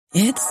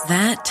It's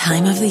that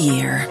time of the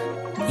year.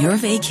 Your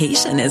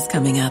vacation is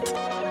coming up.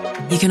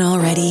 You can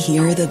already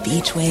hear the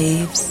beach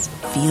waves,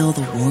 feel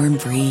the warm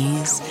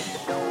breeze,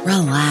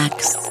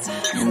 relax,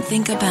 and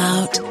think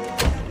about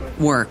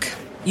work.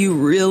 You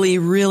really,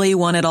 really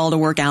want it all to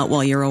work out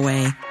while you're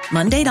away.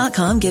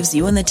 Monday.com gives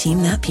you and the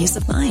team that peace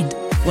of mind.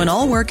 When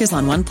all work is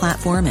on one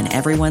platform and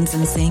everyone's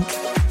in sync,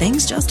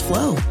 things just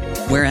flow.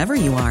 Wherever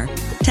you are,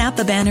 tap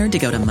the banner to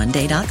go to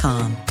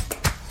Monday.com.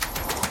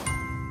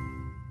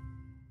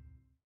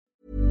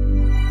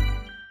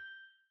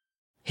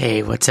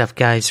 Hey, what's up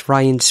guys?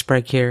 Ryan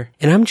Sprague here,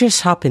 and I'm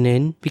just hopping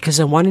in because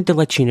I wanted to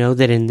let you know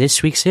that in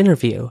this week's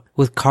interview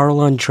with Carl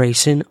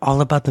Andresen all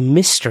about the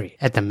mystery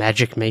at the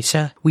Magic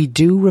Mesa, we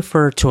do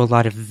refer to a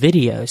lot of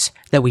videos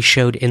that we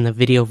showed in the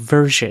video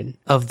version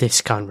of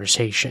this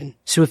conversation.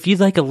 So if you'd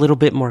like a little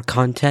bit more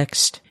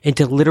context and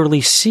to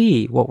literally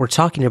see what we're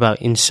talking about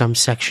in some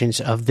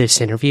sections of this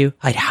interview,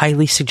 I'd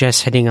highly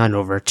suggest heading on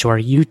over to our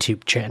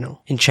YouTube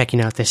channel and checking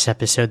out this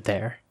episode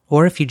there.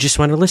 Or if you just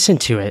want to listen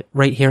to it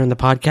right here on the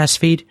podcast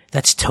feed,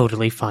 that's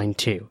totally fine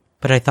too.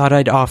 But I thought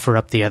I'd offer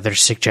up the other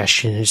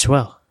suggestion as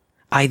well.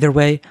 Either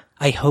way,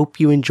 I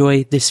hope you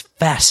enjoy this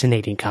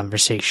fascinating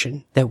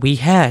conversation that we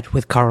had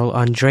with Carl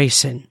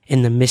Andresen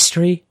in the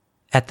mystery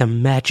at the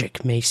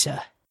Magic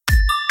Mesa.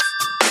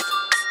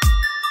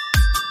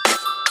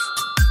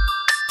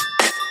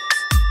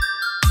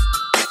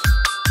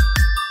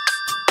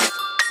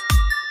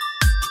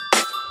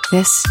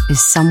 This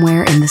is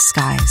Somewhere in the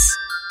Skies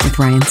with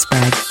Ryan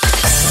Sprague.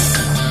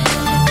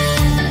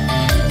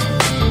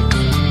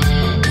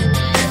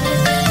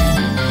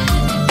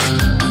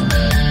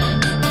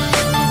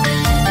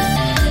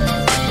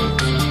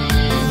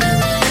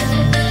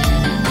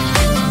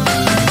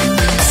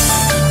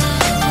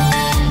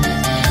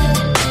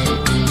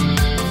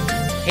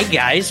 Hey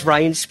guys,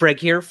 Ryan Sprague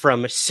here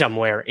from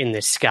Somewhere in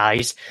the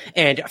Skies.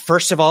 And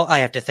first of all, I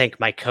have to thank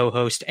my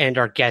co-host and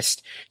our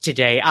guest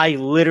today. I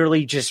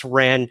literally just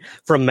ran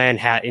from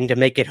Manhattan to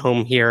make it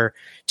home here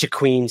to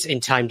Queens in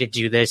time to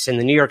do this. And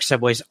the New York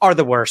subways are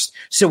the worst.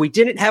 So we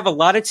didn't have a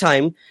lot of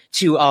time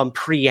to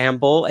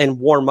preamble and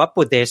warm up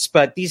with this,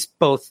 but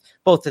both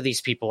of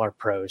these people are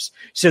pros.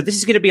 So this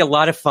is going to be a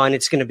lot of fun.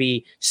 It's going to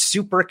be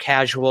super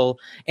casual.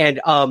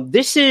 And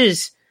this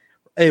is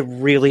a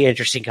really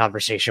interesting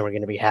conversation we're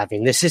going to be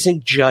having. This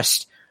isn't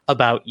just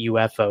about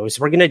UFOs.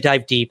 We're going to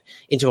dive deep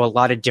into a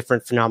lot of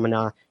different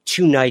phenomena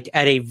tonight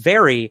at a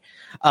very,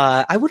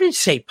 I wouldn't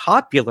say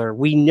popular.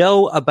 We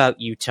know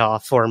about Utah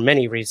for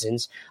many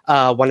reasons,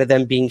 one of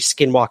them being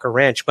Skinwalker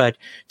Ranch. But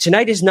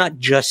tonight is not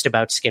just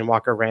about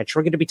Skinwalker Ranch.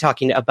 We're going to be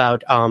talking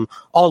about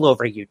all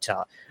over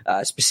Utah,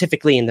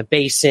 specifically in the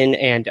basin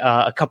and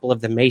a couple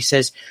of the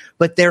mesas.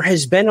 But there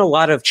has been a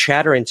lot of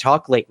chatter and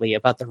talk lately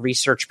about the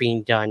research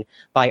being done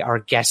by our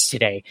guest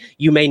today.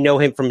 You may know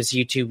him from his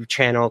YouTube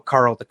channel,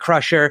 Carl the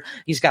Crusher.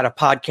 He's got a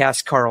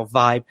podcast, Carl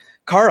Vibe.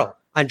 Carl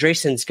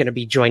Andresen's going to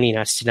be joining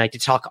us tonight to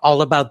talk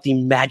all about the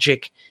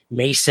Magic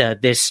Mesa,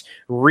 this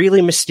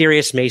really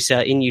mysterious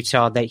mesa in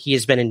Utah that he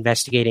has been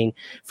investigating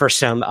for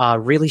some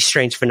really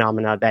strange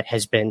phenomena that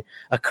has been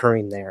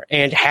occurring there.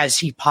 And has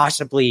he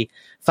possibly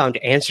found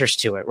answers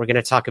to it? We're going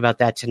to talk about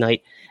that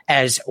tonight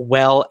as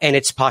well, and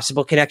its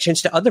possible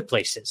connections to other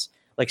places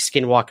like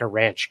Skinwalker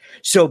Ranch.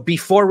 So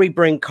before we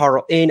bring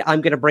Carl in,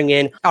 I'm going to bring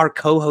in our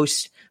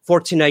co-host for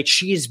tonight.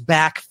 She is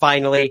back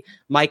finally,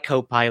 my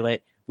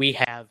co-pilot. We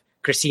have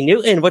Chrissy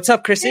Newton. What's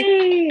up, Chrissy?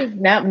 Hey,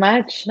 not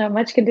much.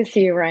 Good to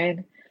see you,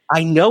 Ryan.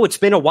 I know it's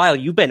been a while.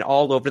 You've been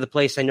all over the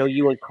place. I know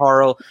you and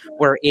Carl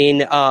were in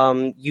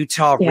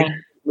Utah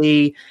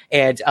recently,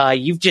 and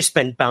you've just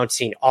been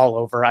bouncing all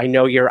over. I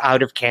know you're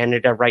out of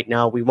Canada right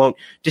now. We won't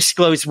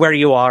disclose where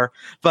you are,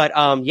 but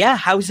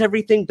how's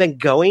everything been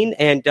going?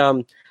 And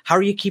how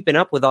are you keeping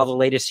up with all the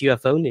latest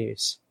UFO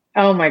news?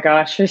 Oh my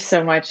gosh, there's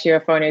so much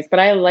UFO news, but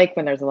I like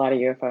when there's a lot of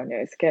UFO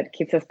news. Good,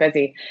 keeps us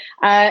busy.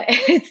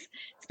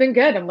 It's been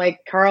good. I'm like,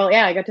 Carl,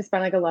 I got to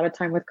spend like a lot of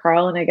time with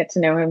Carl, and I got to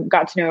know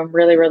him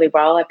really, really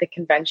well at the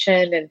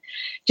convention and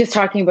just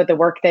talking about the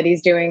work that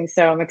he's doing.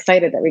 So I'm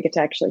excited that we get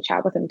to actually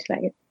chat with him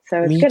tonight.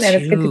 So it's good.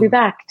 And it's good to be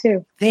back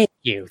too. Thank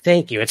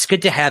you. It's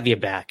good to have you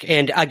back.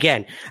 And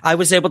again, I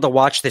was able to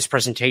watch this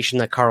presentation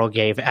that Carl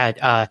gave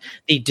at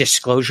the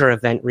Disclosure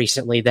event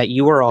recently that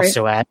you were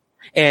also at.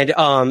 And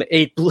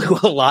it blew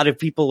a lot of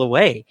people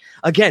away.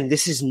 Again,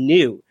 this is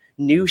new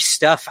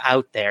stuff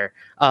out there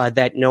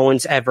that no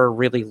one's ever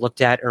really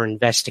looked at or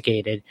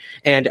investigated.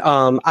 And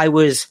I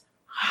was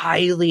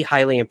highly,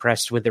 highly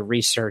impressed with the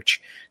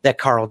research that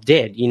Carl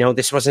did. You know,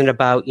 this wasn't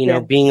about,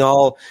 being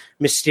all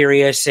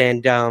mysterious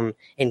and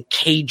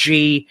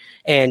cagey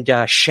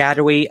and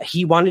shadowy.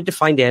 He wanted to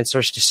find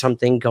answers to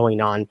something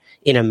going on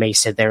in a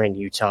mesa there in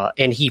Utah,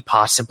 and he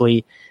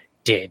possibly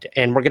did.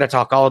 And we're going to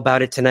talk all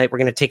about it tonight. We're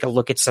going to take a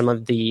look at some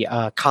of the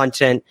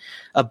content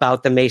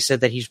about the mesa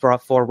that he's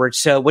brought forward.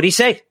 So what do you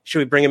say? Should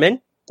we bring him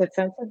in? That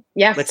sounds good.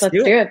 Yes, let's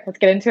do it. Let's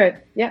get into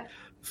it. Yeah.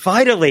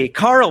 Finally,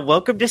 Carl,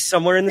 welcome to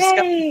Somewhere in the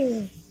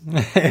Sky.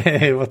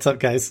 Hey, what's up,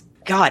 guys?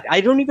 God, I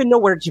don't even know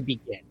where to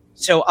begin.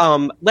 So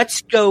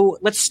let's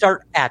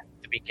start at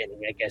the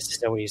beginning, I guess,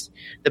 is always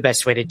the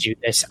best way to do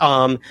this.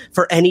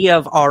 For any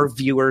of our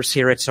viewers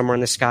here at Somewhere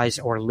in the Skies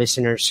or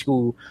listeners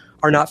who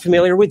are not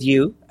familiar with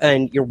you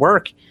and your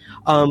work,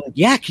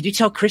 could you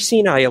tell Christy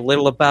and I a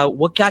little about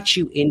what got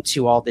you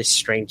into all this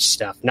strange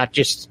stuff, not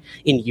just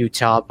in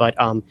Utah, but,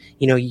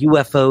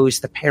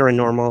 UFOs, the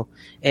paranormal,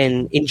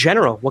 and in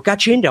general, what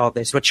got you into all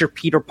this? What's your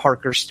Peter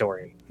Parker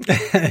story?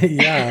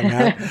 Yeah,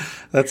 man,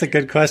 that's a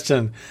good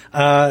question.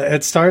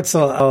 It starts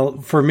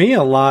for me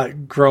a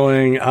lot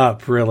growing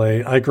up,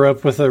 really. I grew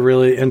up with a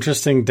really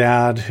interesting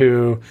dad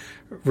who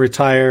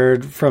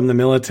retired from the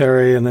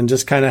military and then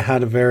just kind of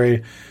had a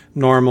very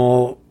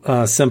normal,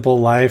 simple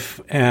life.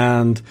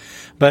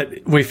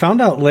 But we found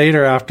out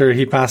later after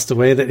he passed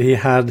away that he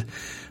had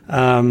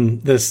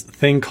this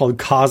thing called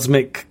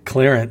cosmic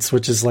clearance,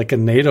 which is like a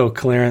NATO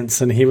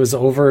clearance. And he was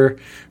over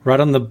right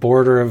on the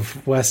border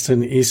of West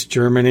and East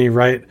Germany,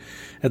 right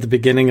at the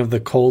beginning of the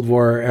Cold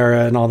War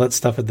era and all that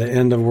stuff at the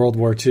end of World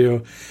War II.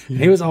 Mm-hmm.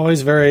 He was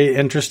always very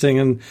interesting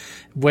and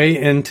way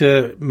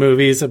into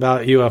movies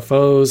about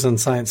UFOs and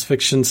science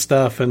fiction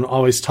stuff and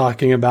always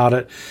talking about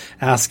it,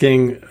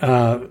 asking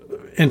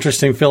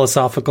interesting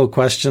philosophical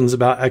questions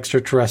about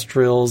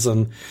extraterrestrials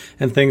and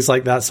things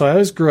like that. So I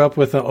always grew up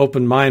with an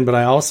open mind, but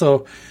I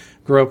also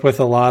grew up with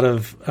a lot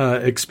of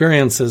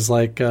experiences.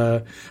 Like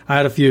I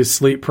had a few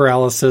sleep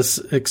paralysis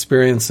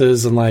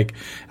experiences and like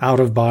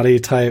out of body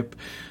type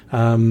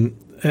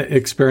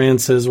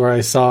experiences where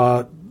I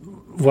saw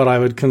what I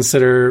would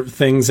consider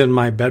things in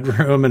my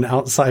bedroom and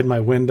outside my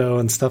window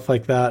and stuff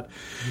like that.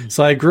 Mm-hmm.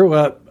 So I grew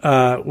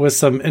up with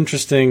some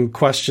interesting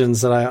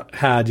questions that I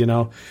had,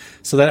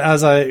 so that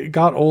as I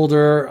got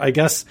older, I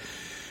guess,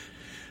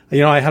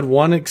 I had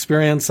one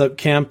experience up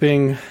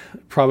camping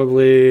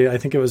probably, I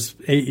think it was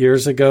 8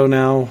 years ago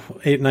now,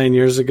 9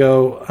 years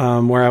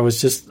ago, where I was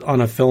just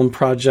on a film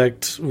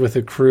project with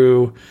a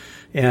crew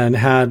and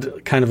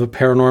had kind of a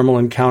paranormal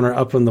encounter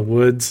up in the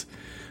woods.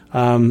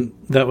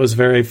 That was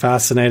very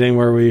fascinating,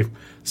 where we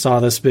saw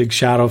this big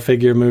shadow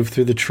figure move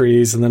through the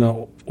trees and then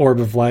an orb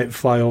of light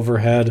fly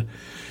overhead.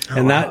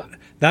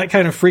 That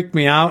kind of freaked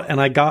me out, and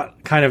I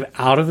got kind of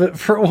out of it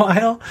for a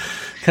while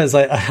because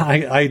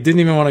I didn't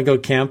even want to go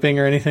camping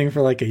or anything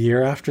for like a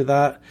year after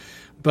that.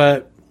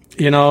 But,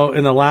 in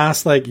the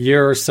last like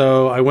year or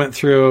so, I went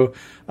through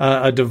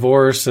a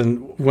divorce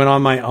and went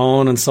on my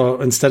own. And so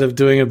instead of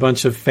doing a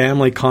bunch of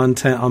family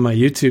content on my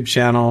YouTube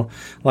channel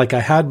like I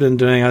had been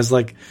doing, I was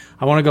like,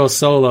 I want to go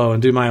solo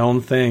and do my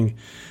own thing.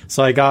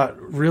 So I got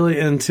really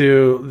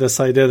into this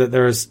idea that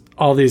there's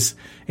all these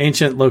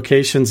ancient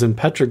locations and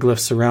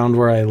petroglyphs around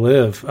where I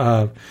live,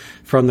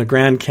 from the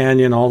Grand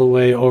Canyon all the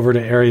way over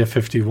to Area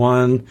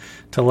 51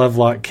 to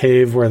Lovelock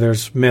Cave, where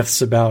there's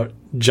myths about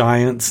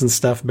giants and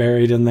stuff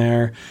buried in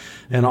there,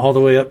 and all the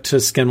way up to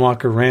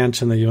Skinwalker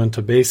Ranch in the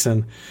Uinta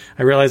Basin.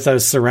 I realized I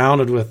was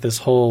surrounded with this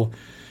whole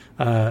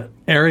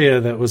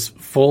area that was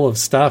full of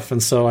stuff.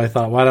 And so I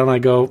thought, why don't I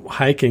go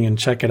hiking and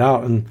check it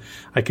out? And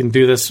I can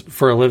do this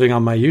for a living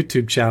on my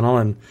YouTube channel.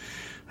 And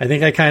I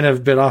think I kind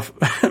of bit off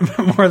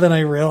more than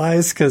I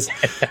realized, because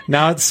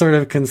now it's sort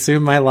of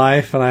consumed my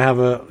life, and I have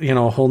a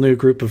whole new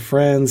group of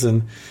friends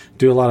and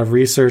do a lot of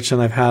research,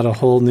 and I've had a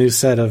whole new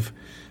set of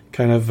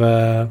kind of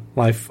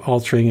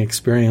life-altering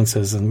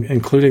experiences, and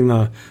including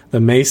the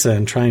Mesa,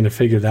 and trying to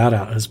figure that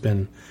out has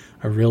been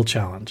a real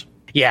challenge.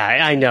 Yeah,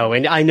 I know.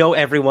 And I know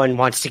everyone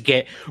wants to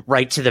get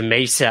right to the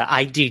Mesa.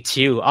 I do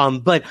too.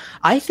 But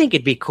I think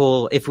it'd be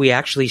cool if we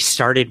actually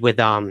started with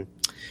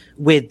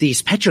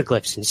these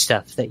petroglyphs and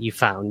stuff that you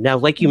found. Now,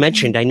 like you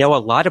mentioned, I know a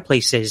lot of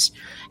places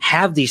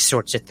have these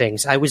sorts of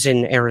things. I was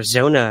in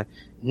Arizona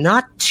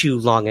not too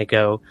long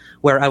ago,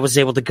 where I was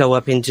able to go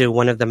up into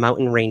one of the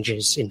mountain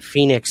ranges in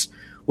Phoenix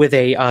with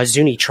a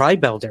Zuni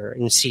tribe elder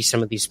and see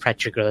some of these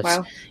petroglyphs.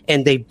 Wow.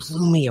 And they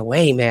blew me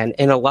away, man.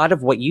 And a lot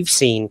of what you've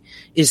seen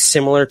is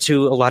similar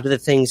to a lot of the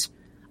things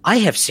I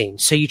have seen.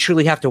 So you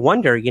truly have to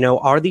wonder,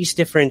 are these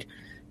different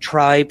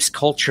tribes,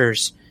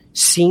 cultures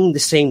seeing the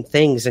same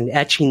things and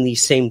etching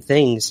these same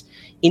things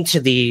into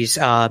these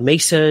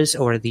mesas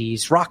or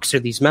these rocks or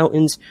these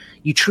mountains?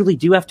 You truly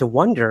do have to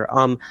wonder.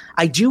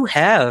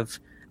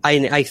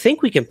 I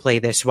think we can play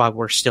this while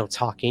we're still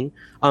talking.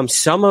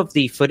 Some of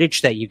the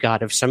footage that you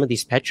got of some of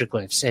these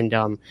petroglyphs. And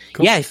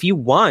cool. Yeah, if you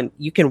want,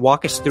 you can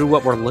walk us through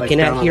what we're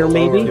looking at here,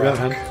 maybe.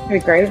 That'd be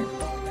great.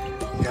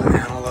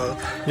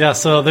 Yeah,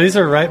 so these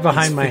are right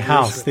behind my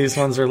house. These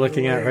ones we're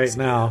looking at right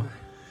now.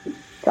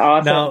 It's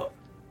awesome. Now,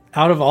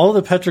 out of all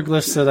the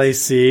petroglyphs that I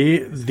see,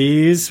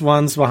 these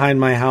ones behind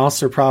my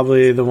house are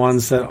probably the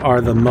ones that are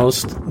the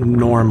most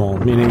normal,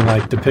 meaning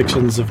like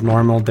depictions of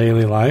normal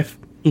daily life.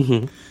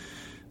 Mm-hmm.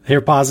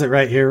 Here, pause it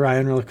right here,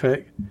 Ryan, real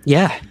quick.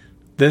 Yeah.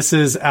 This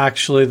is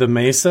actually the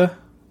Mesa.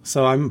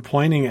 So I'm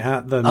pointing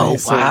at the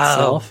Mesa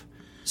itself.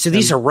 So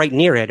these are right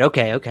near it.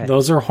 Okay.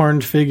 Those are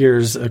horned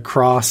figures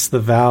across the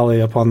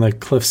valley up on the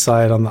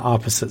cliffside on the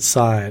opposite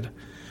side.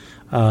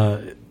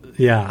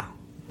 Yeah.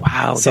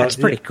 Wow, so, that's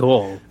pretty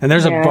cool. And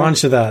there's a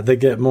bunch of that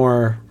get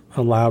more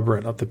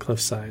elaborate up the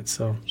cliffside.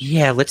 So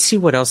yeah, let's see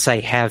what else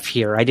I have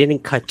here. I didn't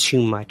cut too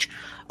much.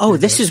 Oh,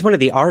 this is one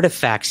of the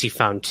artifacts you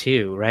found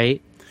too,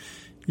 right?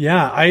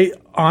 Yeah, I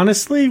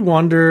honestly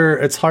wonder,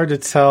 it's hard to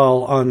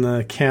tell on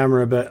the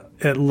camera, but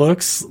it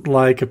looks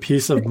like a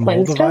piece of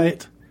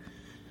moldavite.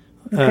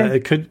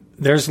 Okay.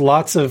 There's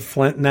lots of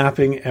flint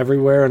napping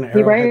everywhere and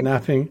arrowhead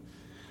napping.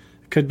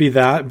 Could be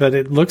that, but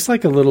it looks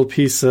like a little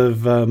piece of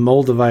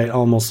moldavite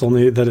almost,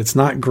 only that it's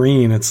not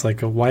green. It's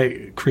like a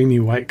white, creamy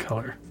white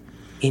color.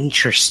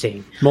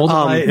 Interesting.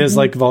 Moldavite is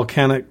like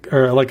volcanic,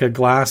 or like a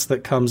glass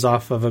that comes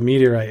off of a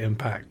meteorite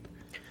impact.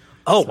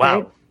 Oh,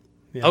 wow.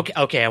 Yeah.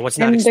 Okay. I was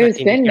not and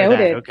expecting there's been to hear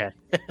noted,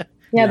 that. Okay.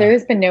 yeah, there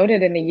has been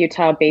noted in the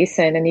Utah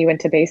Basin and the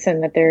Uinta Basin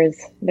that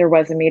there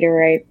was a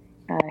meteorite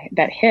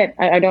that hit.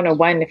 I don't know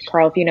when,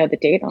 Carl, if you know the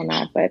date on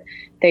that, but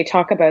they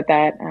talk about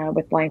that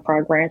with Blind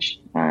Frog Ranch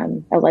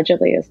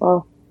allegedly as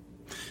well.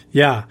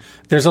 Yeah,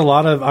 there's a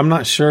lot of, I'm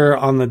not sure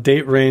on the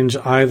date range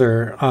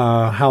either,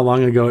 how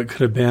long ago it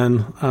could have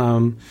been,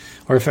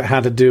 or if it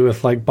had to do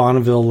with like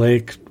Bonneville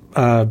Lake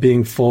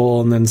being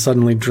full and then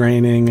suddenly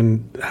draining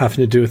and having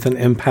to do with an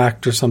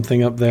impact or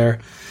something up there.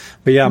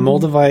 But yeah,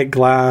 moldavite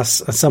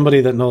glass,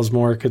 somebody that knows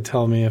more could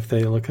tell me if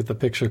they look at the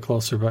picture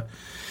closer. But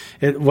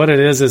what it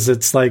is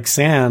it's like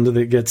sand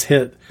that gets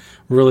hit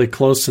really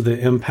close to the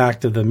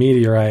impact of the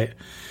meteorite,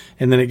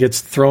 and then it gets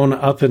thrown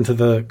up into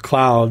the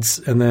clouds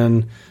and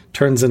then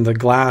turns into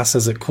glass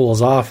as it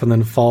cools off and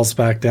then falls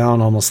back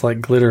down almost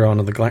like glitter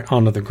onto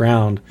the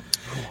ground.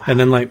 Wow. And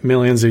then like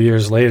millions of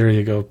years later,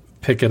 you go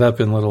pick it up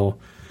in little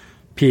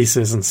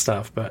pieces and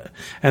stuff.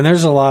 And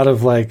there's a lot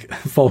of like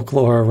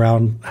folklore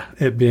around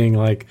it being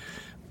like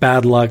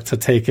bad luck to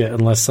take it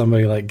unless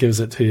somebody like gives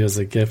it to you as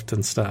a gift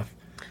and stuff.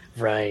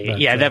 Right. But,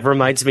 yeah, that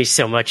reminds me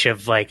so much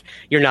of like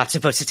you're not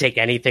supposed to take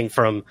anything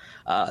from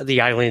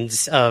the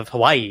islands of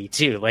Hawaii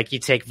too. Like you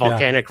take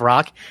volcanic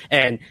rock,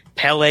 and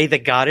Pele, the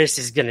goddess,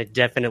 is going to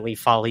definitely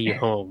follow you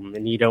home,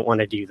 and you don't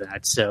want to do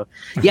that. So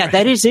yeah,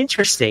 that is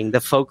interesting.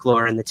 The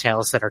folklore and the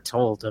tales that are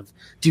told of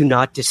do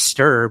not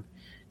disturb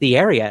the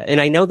area,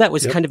 and I know that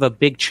was kind of a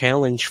big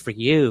challenge for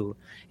you,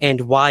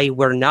 and why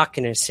we're not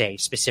going to say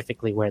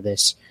specifically where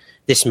this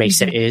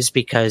mesa is,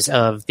 because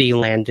of the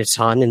land it's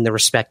on and the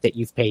respect that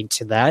you've paid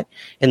to that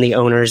and the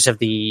owners of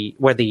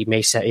where the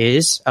mesa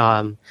is.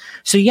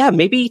 So yeah,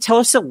 maybe tell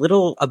us a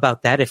little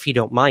about that if you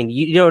don't mind.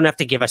 You don't have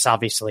to give us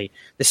obviously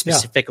the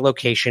specific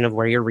location of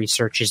where your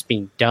research is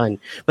being done,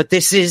 but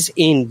this is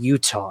in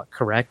Utah,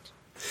 correct?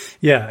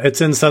 Yeah, it's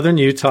in southern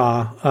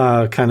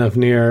Utah, kind of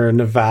near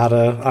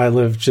Nevada. I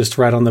live just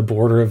right on the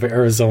border of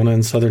Arizona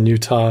and southern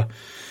Utah.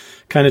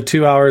 Kind of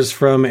 2 hours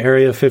from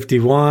Area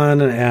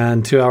 51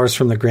 and 2 hours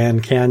from the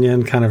Grand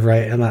Canyon, kind of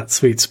right in that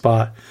sweet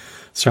spot,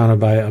 surrounded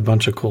by a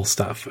bunch of cool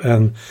stuff.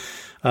 And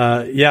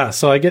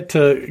so I get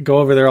to go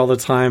over there all the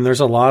time.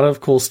 There's a lot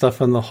of cool stuff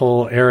in the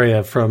whole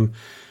area from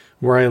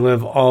where I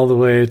live all the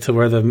way to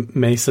where the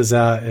mesa's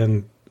at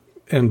and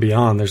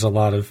beyond. There's a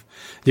lot of,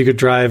 you could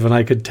drive and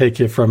I could take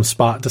you from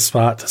spot to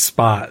spot to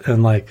spot.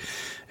 And like,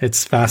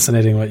 it's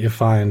fascinating what you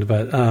find.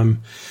 But,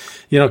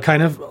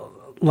 kind of,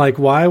 like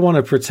why I want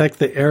to protect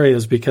the area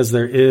is because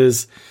there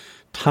is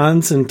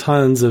tons and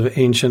tons of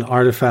ancient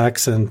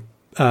artifacts and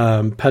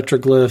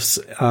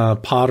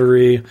petroglyphs,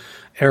 pottery,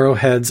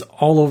 arrowheads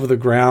all over the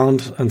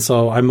ground. And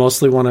so I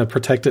mostly want to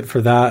protect it for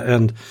that.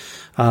 And,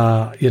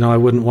 I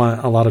wouldn't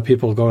want a lot of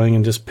people going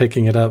and just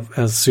picking it up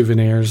as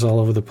souvenirs all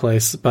over the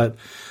place. But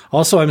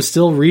also I'm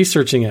still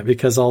researching it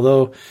because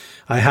although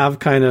I have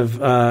kind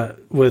of,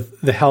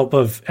 with the help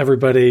of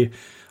everybody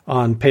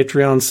on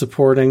Patreon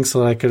supporting so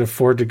that I could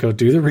afford to go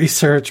do the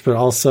research, but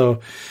also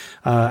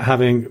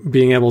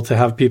being able to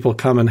have people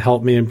come and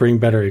help me and bring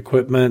better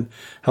equipment,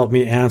 help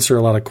me answer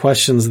a lot of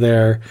questions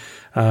there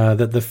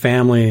that the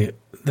family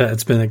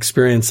that's been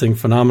experiencing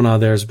phenomena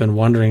there has been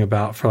wondering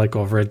about for like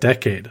over a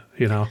decade,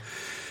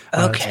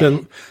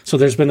 Okay. So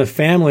there's been a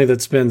family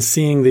that's been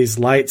seeing these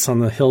lights on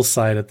the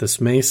hillside at this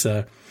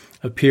mesa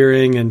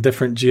appearing in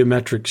different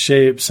geometric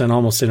shapes and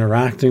almost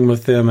interacting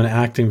with them and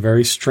acting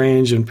very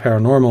strange and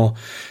paranormal.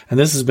 And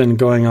this has been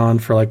going on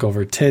for like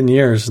over 10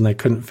 years, and they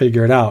couldn't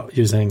figure it out,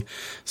 using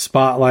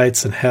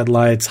spotlights and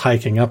headlights,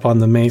 hiking up on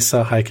the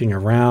mesa, hiking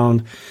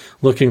around,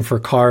 looking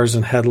for cars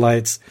and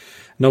headlights.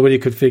 Nobody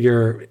could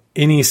figure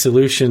any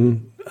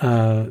solution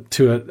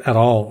to it at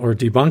all or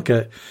debunk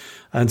it.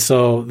 And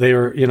so they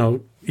were,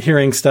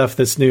 hearing stuff,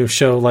 this new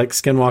show like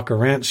Skinwalker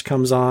Ranch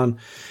comes on,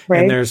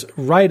 right. And there's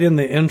right in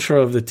the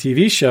intro of the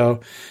TV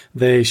show,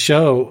 they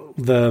show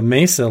the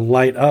mesa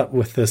light up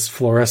with this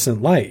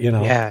fluorescent light,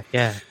 Yeah.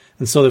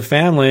 And so the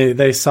family,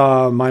 they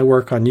saw my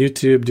work on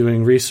YouTube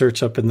doing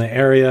research up in the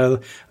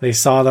area. They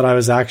saw that I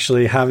was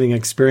actually having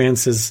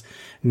experiences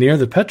near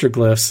the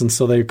petroglyphs. And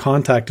so they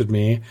contacted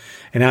me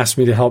and asked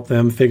me to help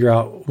them figure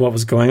out what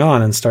was going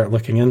on and start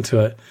looking into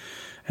it.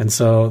 And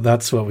so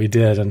that's what we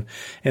did. And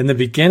in the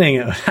beginning,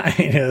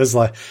 it was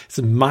like, it's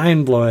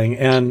mind blowing.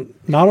 And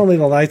not only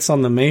the lights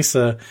on the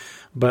mesa,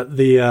 but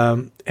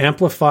the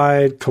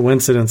amplified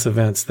coincidence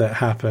events that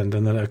happened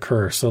and that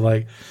occur. So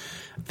like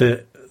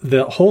the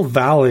whole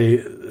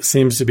valley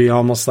seems to be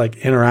almost like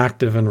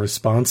interactive and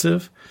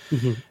responsive.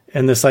 Mm-hmm.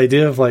 And this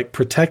idea of like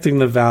protecting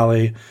the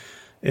valley,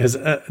 is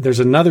there's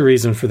another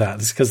reason for that.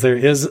 It's because there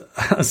is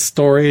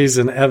stories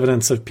and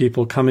evidence of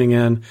people coming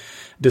in,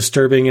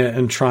 disturbing it,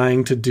 and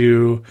trying to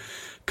do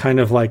kind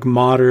of like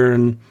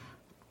modern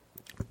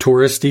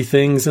touristy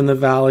things in the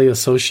valley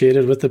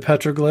associated with the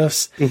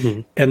petroglyphs.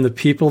 Mm-hmm. And the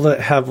people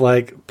that have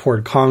like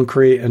poured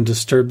concrete and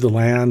disturbed the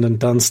land and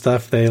done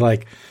stuff, they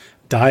like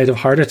died of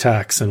heart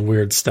attacks and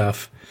weird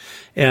stuff.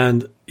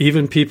 And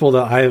even people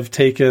that I have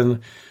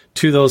taken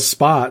to those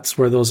spots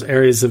where those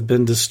areas have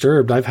been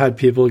disturbed, I've had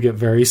people get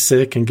very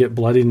sick and get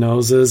bloody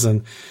noses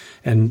and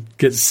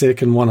get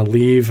sick and want to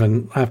leave,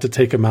 and I have to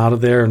take them out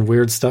of there, and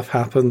weird stuff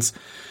happens.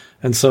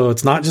 And so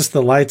it's not just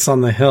the lights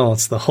on the hill,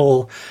 it's the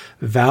whole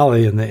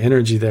valley, and the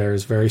energy there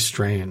is very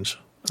strange.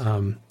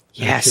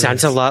 Yeah,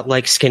 sounds a lot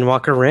like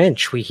Skinwalker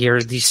Ranch. We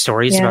hear these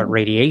stories about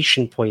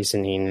radiation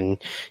poisoning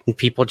and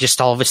people just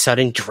all of a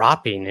sudden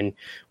dropping, and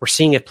we're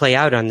seeing it play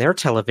out on their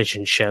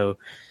television show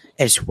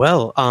as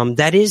well.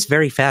 That is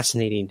very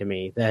fascinating to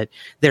me, that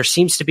there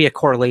seems to be a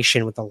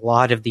correlation with a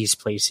lot of these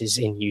places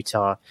in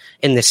Utah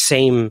and the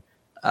same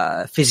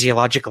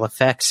physiological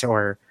effects,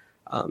 or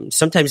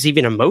sometimes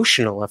even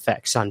emotional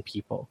effects on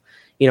people.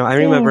 You know, I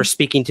remember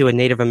speaking to a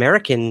Native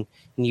American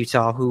in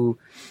Utah who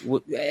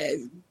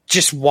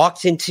just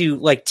walked into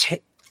like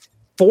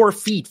 4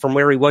 feet from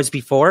where he was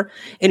before,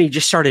 and he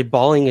just started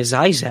bawling his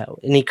eyes out,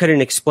 and he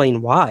couldn't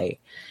explain why.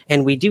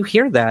 And we do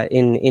hear that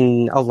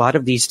in a lot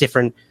of these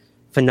different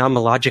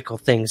phenomenological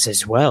things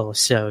as well.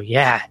 So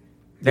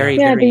very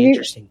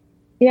interesting.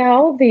 Yeah,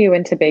 all of the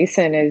Uinta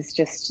Basin is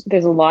just,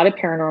 there's a lot of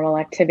paranormal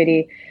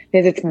activity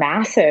because it's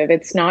massive.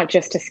 It's not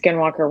just a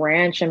Skinwalker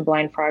Ranch and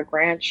Blind Frog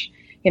Ranch.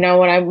 You know,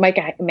 when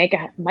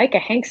Micah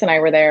Hanks and I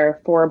were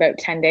there for about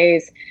 10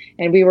 days,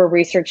 and we were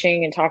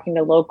researching and talking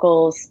to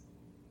locals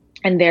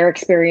and their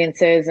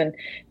experiences. And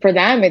for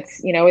them,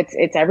 it's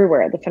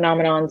everywhere. The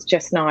phenomenon's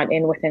just not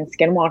within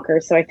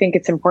Skinwalker. So I think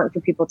it's important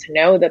for people to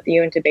know that the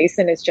Uinta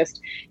Basin is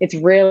it's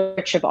really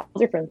rich of all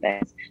different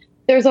things.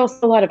 There's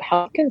also a lot of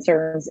health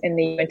concerns in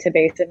the Uinta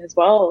Basin as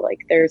well. Like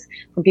there's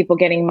from people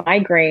getting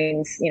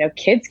migraines,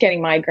 kids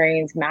getting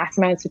migraines, mass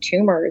amounts of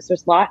tumors.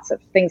 There's lots of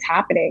things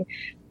happening.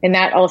 And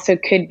that also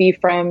could be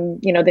from,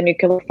 the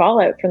nuclear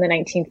fallout from the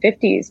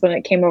 1950s when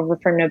it came over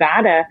from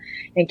Nevada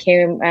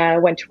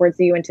and went towards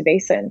the Uinta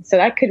Basin. So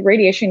that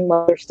radiation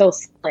levels are still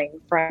settling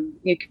from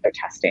nuclear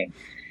testing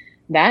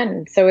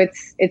then. So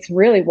it's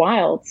really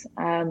wild.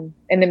 In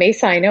the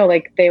Mesa, I know,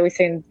 like they always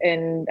say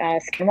in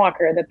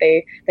Skinwalker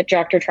that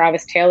Dr.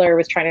 Travis Taylor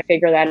was trying to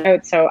figure that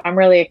out. So I'm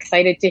really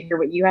excited to hear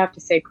what you have to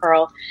say,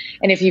 Carl.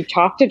 And if you've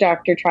talked to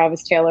Dr.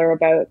 Travis Taylor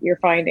about your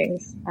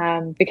findings,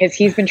 because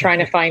he's been trying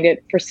to find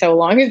it for so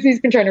long,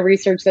 he's been trying to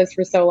research this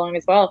for so long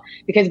as well,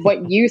 because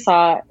what you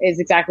saw is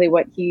exactly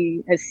what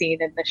he has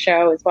seen in the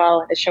show as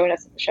well, and is showing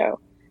us in the show.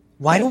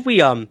 Why don't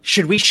we,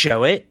 should we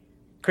show it?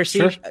 Chrissy,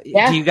 sure.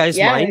 Do you guys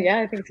mind?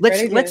 Yeah, I think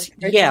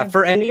it's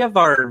for any of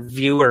our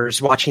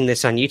viewers watching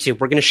this on YouTube,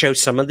 we're going to show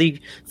some of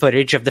the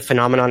footage of the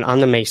phenomenon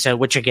on the Mesa,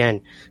 which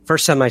again,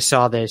 first time I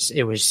saw this,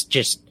 it was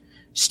just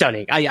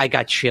stunning. I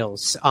got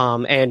chills.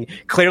 And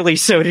clearly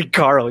so did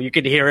Carl. You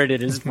could hear it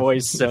in his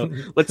voice. So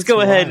let's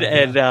go ahead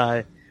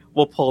and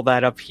we'll pull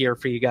that up here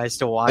for you guys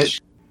to watch.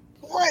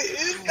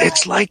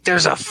 It's like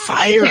there's a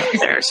fire up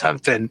there or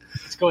something.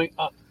 It's going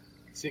up.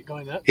 See it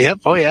going up? Yep.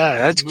 Oh yeah,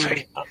 that's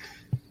great. Up.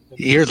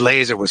 Your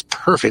laser was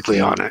perfectly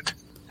on it.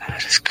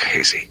 That is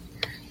crazy.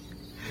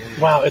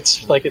 Wow,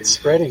 it's like it's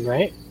spreading,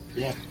 right?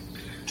 Yeah.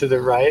 To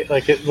the right,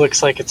 like it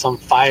looks like it's on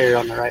fire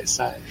on the right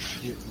side.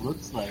 It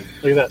looks like.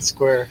 Look at that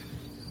square.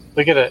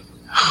 Look at it.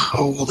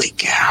 Holy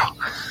cow.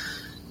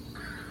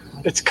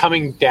 It's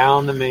coming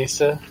down the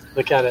mesa.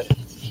 Look at it.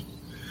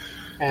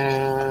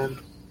 And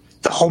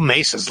the whole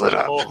mesa's lit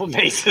up. The whole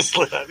mesa's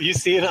lit up. You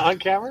see it on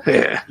camera?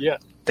 Yeah. Yeah.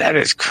 That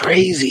is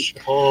crazy. The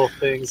whole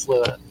thing's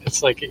lit up.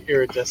 It's like an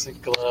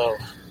iridescent glow.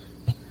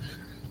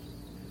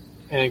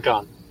 And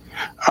gone.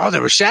 Oh,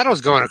 there were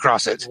shadows going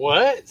across it.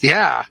 What?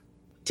 Yeah.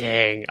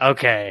 Dang.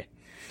 Okay.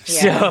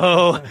 Yeah.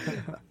 So,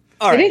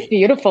 all right. It is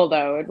beautiful,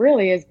 though. It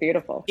really is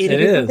beautiful. It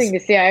is something to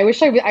see. I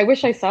wish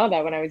I saw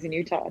that when I was in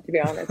Utah, to be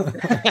honest.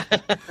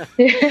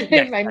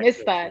 I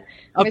missed that.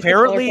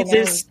 Apparently,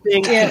 this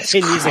thing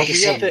continues.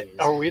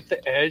 Are we at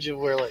the edge of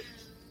where, like,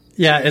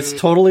 yeah, it's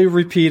totally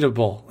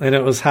repeatable, and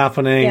it was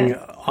happening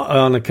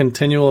on a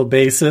continual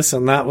basis,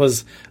 and that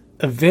was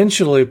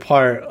eventually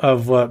part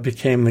of what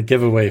became the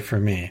giveaway for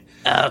me.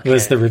 Okay.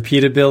 Was the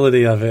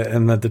repeatability of it,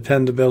 and the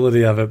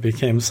dependability of it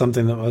became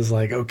something that was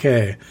like,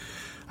 okay,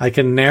 I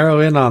can narrow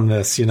in on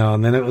this,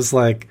 and then it was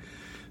like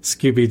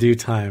Scooby-Doo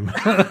time.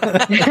 You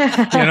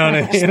know what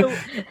I mean? So,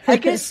 I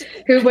guess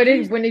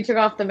when he took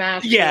off the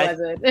mask, who was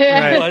it?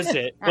 Right. Was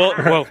it?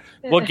 Well,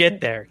 we'll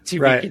get there. To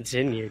be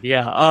continued.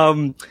 Yeah.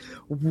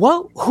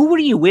 Who were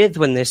you with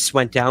when this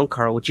went down,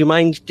 Carl? Would you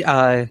mind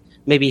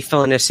maybe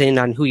filling us in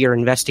on who your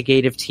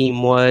investigative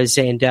team was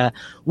and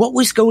what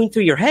was going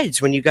through your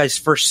heads when you guys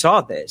first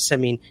saw this? I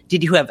mean,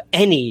 did you have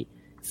any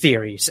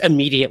theories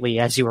immediately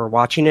as you were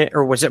watching it,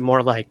 or was it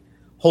more like,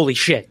 holy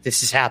shit,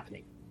 this is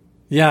happening?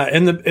 Yeah,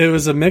 it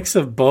was a mix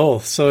of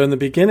both. So in the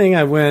beginning,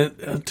 I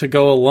went to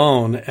go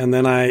alone, and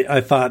then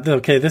I thought,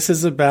 okay, this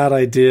is a bad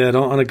idea. I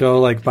don't want to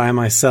go like by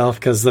myself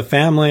because the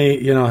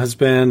family, has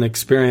been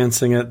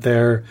experiencing it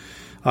there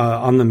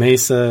on the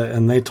mesa,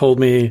 and they told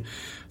me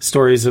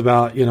stories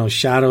about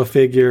shadow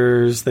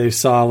figures. They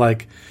saw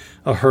like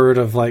a herd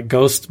of like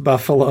ghost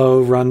buffalo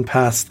run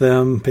past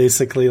them,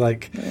 basically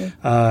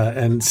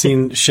and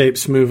seen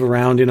shapes move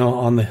around,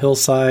 on the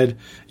hillside,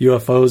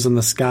 UFOs in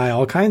the sky,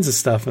 all kinds of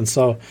stuff. And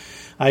so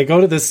I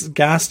go to this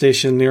gas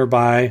station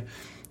nearby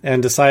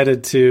and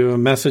decided to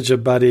message a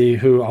buddy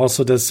who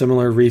also does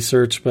similar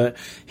research, but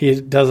he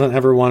doesn't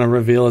ever want to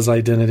reveal his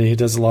identity. He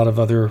does a lot of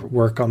other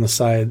work on the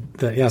side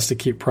that he has to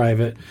keep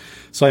private.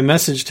 So I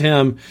messaged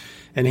him,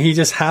 and he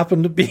just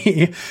happened to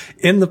be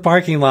in the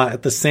parking lot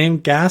at the same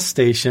gas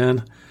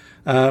station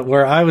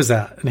where I was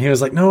at. And he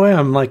was like, no way,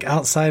 I'm like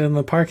outside in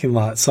the parking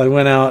lot. So I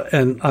went out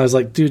and I was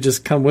like, dude,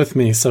 just come with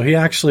me. So he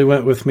actually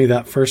went with me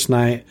that first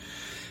night.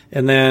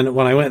 And then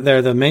when I went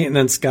there, the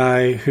maintenance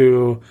guy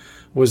who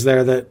was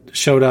there that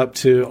showed up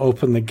to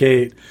open the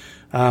gate,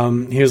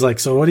 he was like,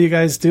 so what are you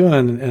guys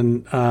doing?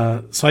 And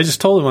so I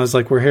just told him, I was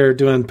like, we're here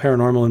doing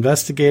paranormal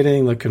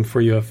investigating, looking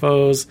for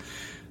UFOs.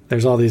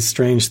 There's all these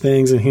strange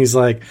things. And he's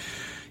like,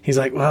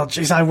 well,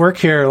 geez, I work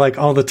here like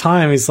all the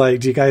time. He's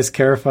like, do you guys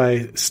care if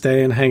I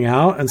stay and hang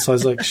out? And so I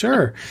was like,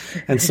 sure.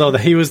 And so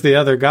he was the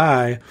other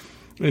guy,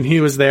 and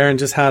he was there and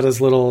just had his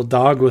little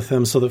dog with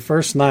him. So the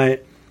first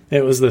night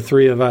it was the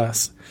three of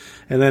us.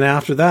 And then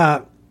after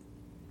that,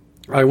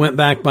 I went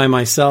back by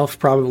myself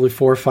probably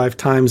 4 or 5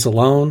 times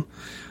alone.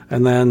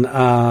 And then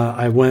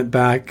I went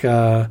back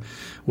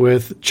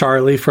with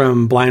Charlie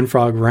from Blind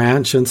Frog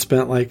Ranch and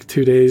spent like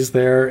 2 days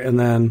there. And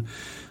then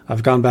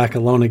I've gone back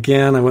alone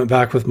again. I went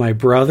back with my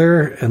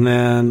brother, and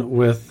then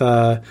with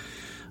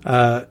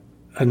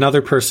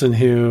another person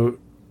who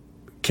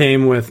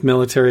came with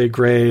military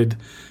grade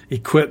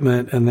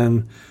equipment. And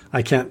then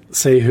I can't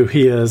say who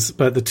he is,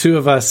 but the two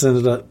of us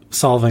ended up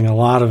solving a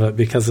lot of it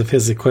because of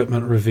his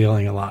equipment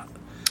revealing a lot.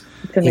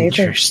 It's amazing.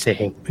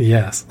 Interesting.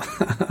 Yes.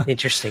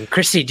 Interesting.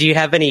 Christy, do you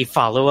have any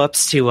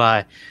follow-ups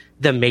to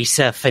the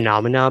Mesa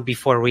phenomena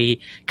before we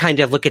kind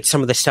of look at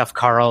some of the stuff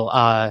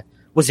Carl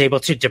was able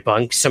to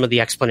debunk, some of the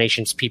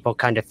explanations people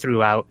kind of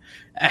threw out,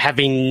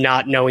 having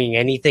not knowing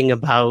anything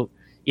about,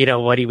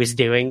 what he was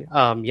doing?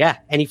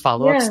 Any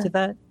follow-ups to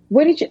that?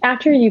 What did you,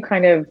 after you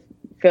kind of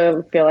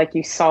feel like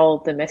you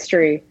solved the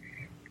mystery,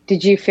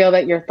 did you feel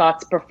that your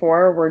thoughts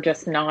before were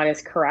just not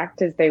as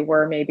correct as they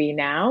were maybe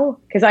now?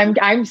 Because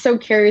I'm so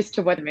curious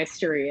to what the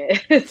mystery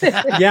is.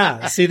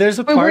 Yeah. See, there's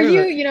a part were you,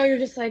 of it. you're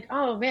just like,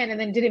 oh man. And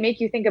then did it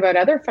make you think about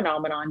other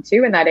phenomenon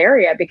too in that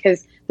area?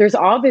 Because there's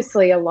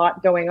obviously a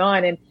lot going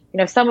on, and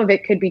some of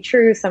it could be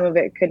true, some of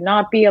it could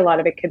not be. A lot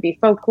of it could be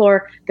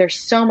folklore. There's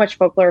so much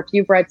folklore. If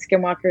you've read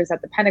Skinwalkers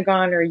at the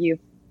Pentagon, or you've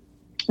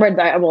read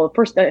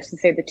first I should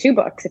say the 2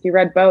 books, if you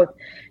read both,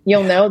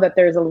 you'll know that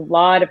there's a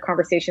lot of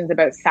conversations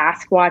about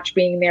Sasquatch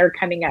being there,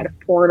 coming out of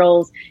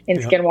portals in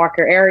Skinwalker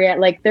area.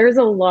 Like there's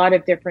a lot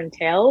of different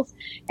tales,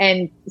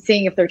 and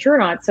seeing if they're true or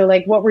not. So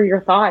like, what were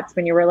your thoughts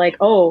when you were like,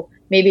 oh,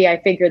 maybe I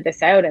figured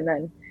this out, and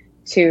then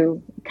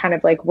to kind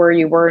of like where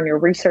you were in your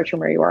research and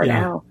where you are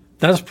now?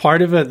 That's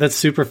part of it that's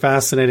super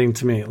fascinating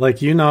to me. Like,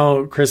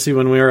 Chrissy,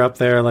 when we were up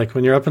there, like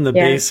when you're up in the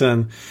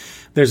basin,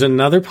 there's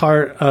another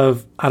part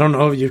of, I don't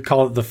know if you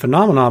call it the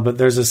phenomena, but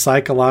there's a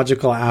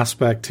psychological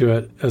aspect to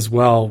it as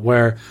well,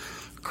 where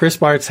Chris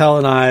Bartell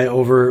and I,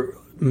 over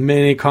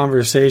many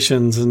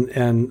conversations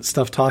and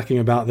stuff talking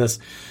about this,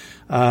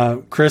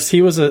 Chris,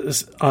 he was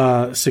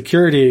a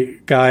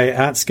security guy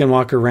at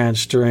Skinwalker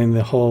Ranch during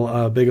the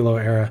whole Bigelow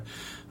era.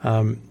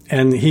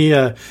 And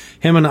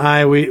him and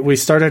I, we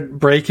started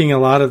breaking a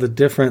lot of the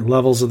different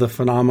levels of the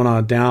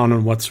phenomena down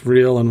and what's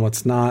real and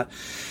what's not.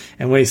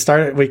 And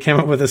we came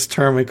up with this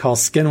term we call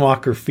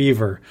Skinwalker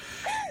fever,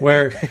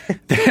 where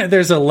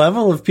there's a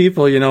level of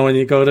people, when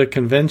you go to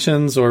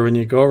conventions or when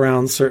you go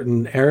around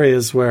certain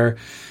areas where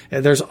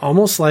there's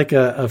almost like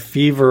a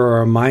fever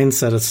or a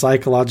mindset, a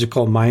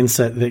psychological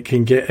mindset that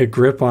can get a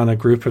grip on a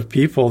group of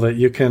people that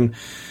you can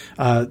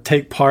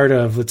take part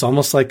of. It's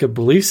almost like a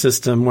belief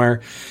system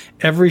where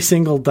every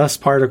single dust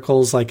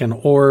particle is like an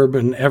orb,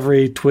 and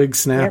every twig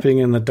snapping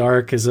in the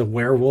dark is a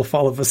werewolf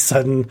all of a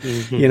sudden,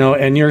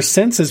 and your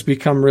senses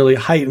become really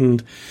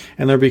heightened,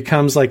 and there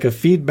becomes like a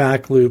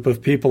feedback loop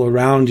of people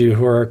around you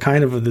who are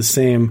kind of the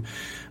same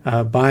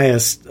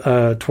bias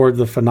toward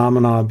the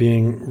phenomena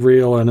being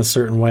real in a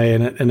certain way,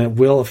 and it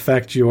will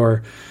affect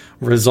your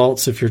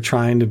results if you're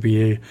trying to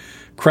be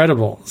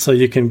credible. So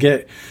you can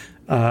get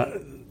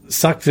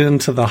sucked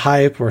into the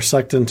hype, or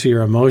sucked into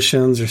your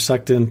emotions, or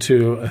sucked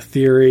into a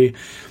theory,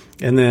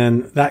 and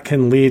then that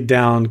can lead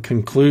down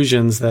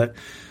conclusions that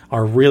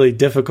are really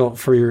difficult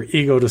for your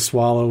ego to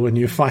swallow when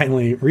you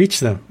finally reach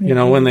them.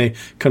 When they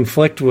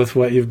conflict with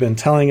what you've been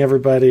telling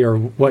everybody or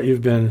what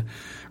you've been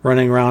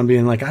running around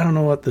being like, I don't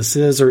know what this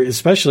is, or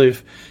especially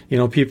if,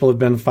 people have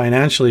been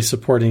financially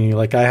supporting you.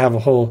 Like I have a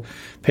whole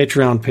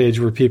Patreon page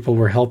where people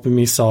were helping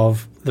me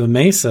solve the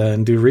Mesa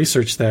and do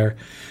research there.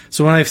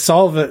 So when I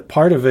solve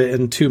part of it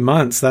in 2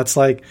 months, that's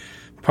like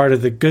part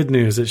of the good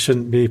news. It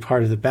shouldn't be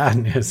part of the bad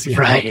news.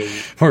 Right.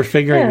 We're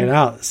figuring it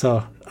out.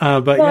 So,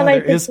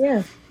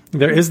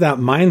 there is that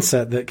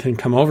mindset that can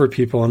come over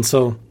people. And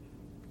so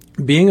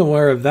being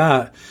aware of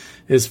that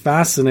is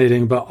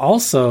fascinating, but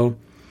also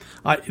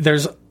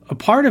there's a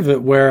part of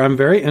it where I'm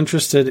very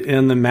interested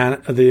in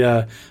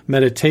the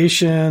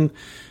meditation,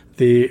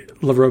 the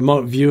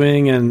remote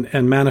viewing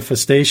and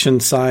manifestation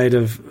side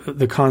of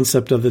the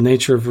concept of the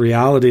nature of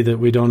reality that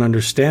we don't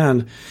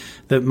understand,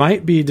 that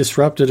might be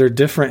disrupted or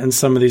different in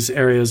some of these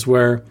areas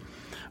where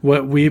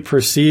what we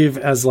perceive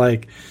as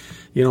like,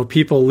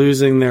 people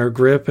losing their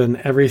grip and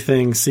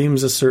everything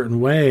seems a certain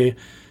way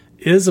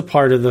is a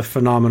part of the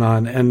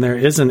phenomenon. And there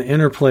is an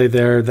interplay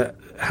there that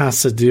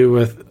has to do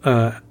with,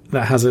 that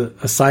has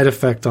a side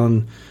effect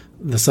on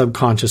the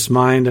subconscious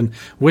mind. And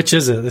which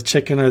is it, the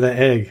chicken or the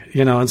egg,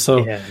 And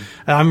so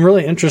I'm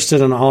really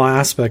interested in all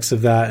aspects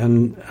of that,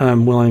 and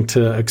I'm willing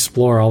to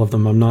explore all of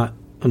them. I'm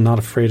not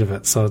afraid of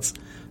it. So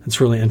it's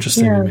really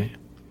interesting to me.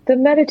 The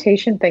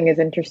meditation thing is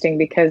interesting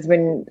because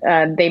when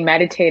they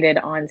meditated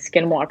on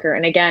Skinwalker,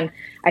 and again,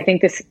 I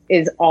think this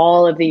is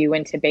all of the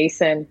Uinta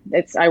Basin.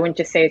 I wouldn't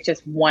just say it's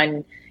just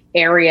one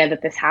area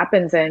that this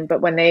happens in,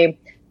 but when they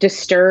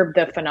disturb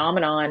the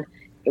phenomenon,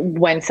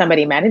 when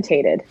somebody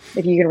meditated,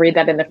 if you can read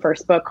that in the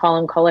first book,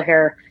 Colin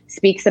Culliher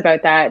speaks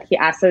about that. He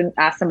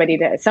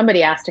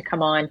somebody asked to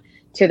come on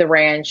to the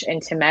ranch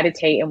and to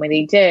meditate, and when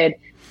they did,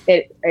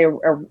 it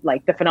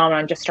like the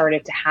phenomenon just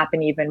started to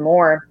happen even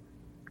more.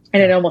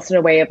 And it almost in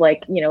a way of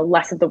like,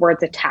 less of the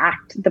words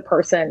attacked the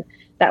person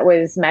that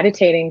was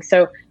meditating.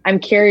 So I'm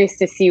curious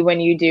to see when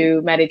you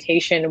do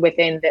meditation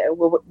within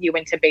the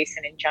Uinta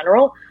Basin in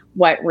general,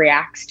 what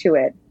reacts to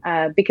it.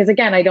 Because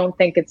again, I don't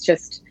think it's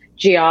just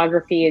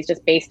geography is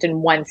just based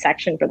in one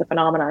section for the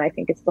phenomenon. I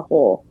think it's the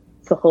whole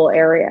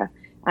area.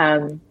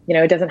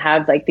 It doesn't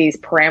have like these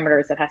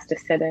parameters it has to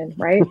sit in,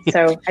 right?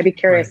 So I'd be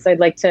curious. Right. I'd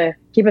like to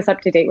keep us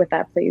up to date with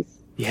that, please.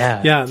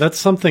 Yeah, that's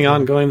something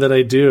ongoing that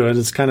I do, and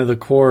it's kind of the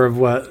core of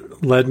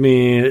what led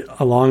me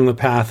along the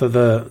path of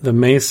the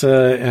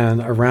Mesa and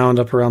up around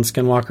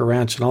Skinwalker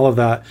Ranch and all of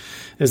that,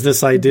 is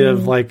this idea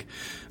of like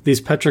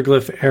these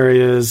petroglyph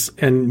areas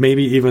and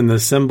maybe even the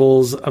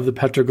symbols of the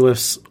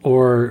petroglyphs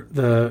or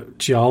the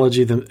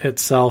geology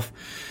itself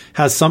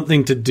has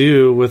something to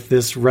do with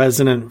this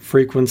resonant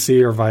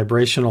frequency or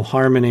vibrational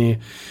harmony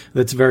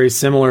that's very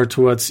similar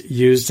to what's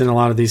used in a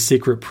lot of these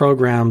secret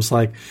programs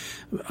like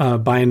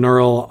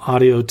binaural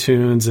audio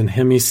tunes and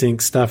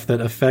hemisync stuff that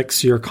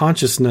affects your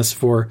consciousness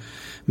for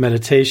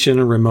meditation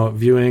and remote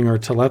viewing or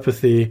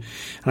telepathy.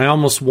 And I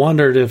almost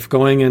wondered if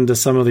going into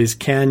some of these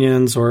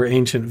canyons or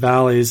ancient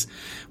valleys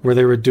where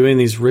they were doing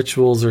these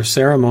rituals or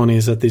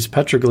ceremonies at these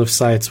petroglyph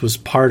sites was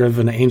part of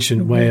an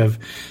ancient way of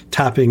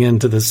tapping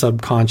into the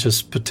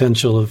subconscious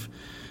potential of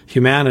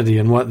humanity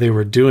and what they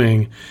were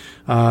doing,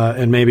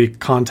 and maybe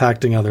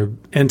contacting other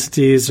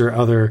entities or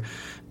other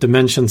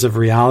dimensions of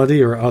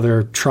reality or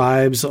other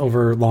tribes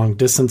over long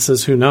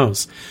distances. Who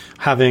knows?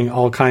 Having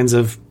all kinds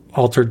of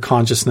altered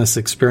consciousness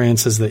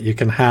experiences that you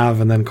can have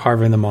and then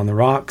carving them on the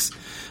rocks.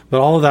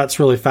 But all of that's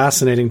really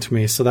fascinating to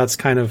me. So that's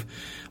kind of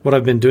what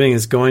I've been doing,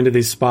 is going to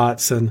these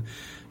spots and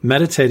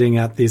meditating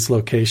at these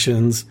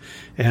locations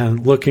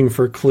and looking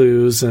for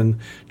clues and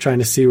trying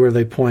to see where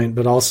they point,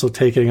 but also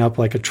taking up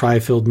like a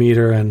tri-field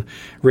meter and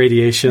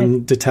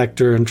radiation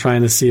detector and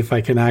trying to see if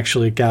I can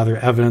actually gather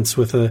evidence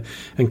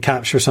and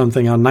capture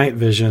something on night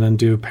vision and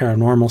do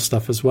paranormal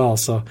stuff as well.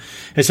 So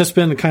it's just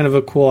been kind of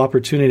a cool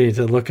opportunity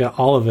to look at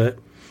all of it.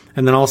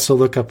 And then also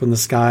look up in the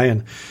sky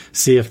and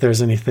see if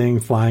there's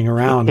anything flying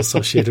around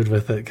associated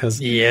with it.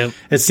 Because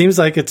it seems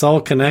like it's all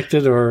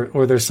connected,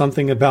 or there's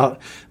something about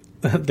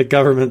the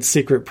government's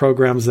secret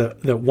programs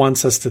that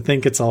wants us to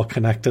think it's all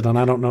connected. And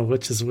I don't know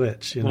which is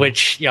which.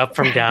 Which, up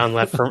from down,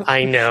 left from...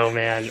 I know,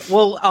 man.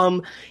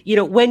 Well,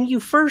 when you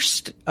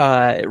first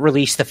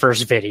released the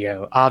first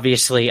video,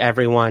 obviously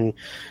everyone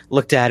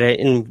looked at it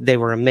and they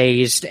were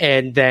amazed.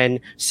 And then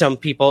some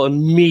people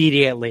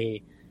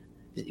immediately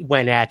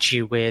went at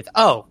you with,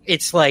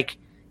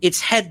 it's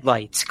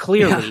headlights,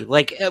 clearly. Yeah.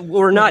 Like,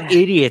 we're not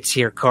idiots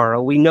here,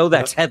 Carl. We know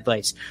that's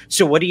headlights.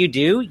 So what do?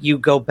 You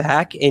go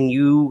back and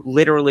you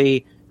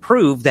literally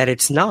prove that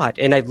it's not.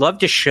 And I'd love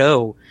to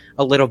show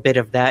a little bit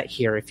of that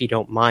here, if you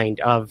don't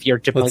mind, of your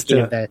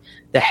debunking of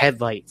the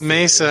headlights.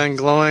 Mesa and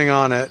glowing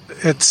on it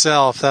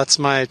itself. That's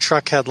my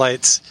truck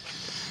headlights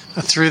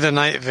through the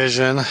night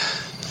vision.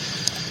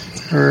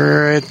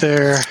 Right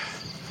there.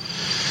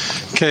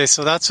 Okay,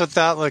 so that's what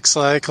that looks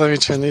like. Let me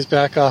turn these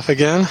back off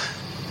again.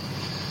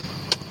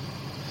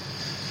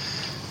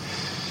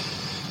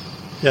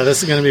 Yeah,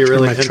 this is going to be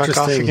really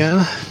interesting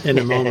in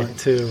a moment,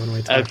 too, when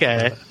we talk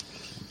about it.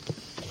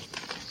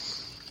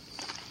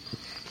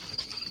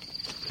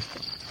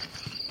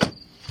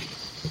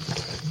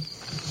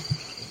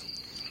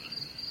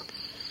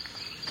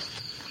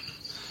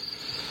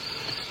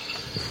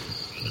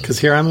 Because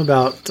here I'm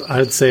about,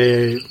 I'd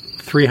say,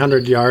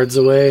 300 yards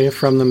away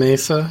from the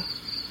mesa.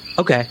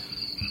 Okay.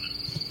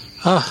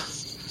 Ah.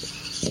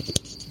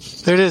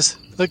 There it is.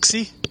 Look,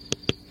 see?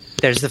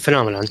 There's the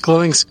phenomenon.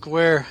 Glowing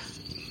square.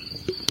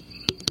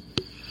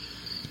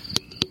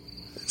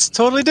 It's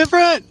totally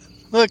different.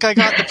 Look, I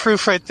got the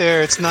proof right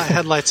there. It's not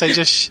headlights. I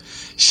just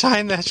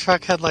shine the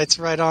truck headlights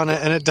right on it,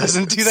 and it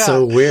doesn't do that.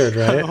 So weird,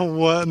 right? Oh,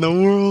 what in the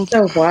world?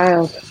 So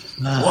wild.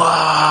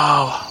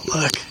 Wow.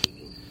 Look.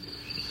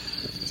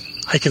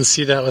 I can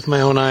see that with my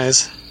own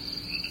eyes.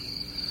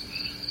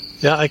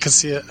 Yeah, I can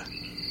see it.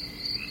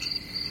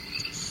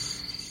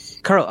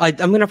 Carl, I'm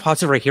going to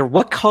pause it right here.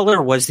 What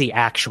color was the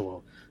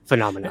actual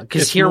phenomenon?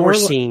 Because here we're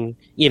seeing,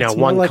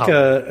 one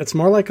color. It's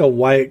more like a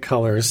white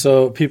color.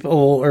 So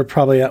people are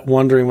probably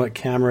wondering what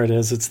camera it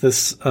is. It's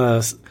this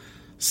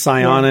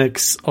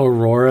Psionics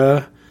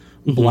Aurora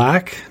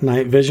Black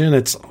night vision.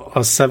 It's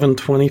a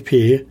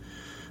 720p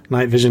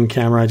night vision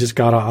camera. I just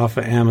got it off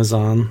of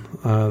Amazon.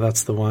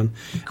 That's the one.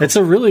 Cool. It's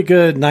a really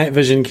good night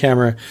vision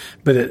camera,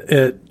 but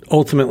it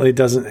ultimately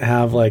doesn't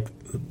have like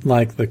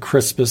the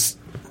crispest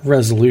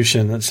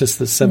resolution. It's just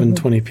the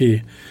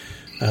 720p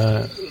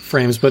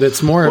frames, but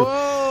it's more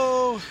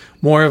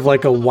of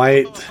like a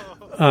white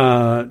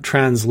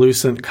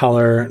translucent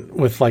color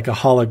with like a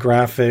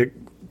holographic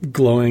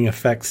glowing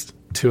effects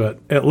to it.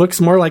 It looks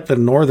more like the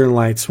northern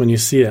lights when you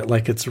see it,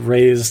 like it's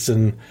raised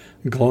and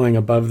glowing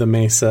above the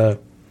mesa,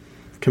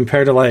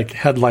 compared to like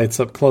headlights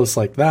up close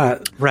like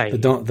that, right?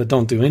 That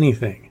don't do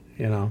anything,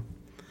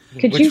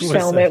 Could you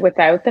film it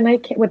without the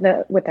night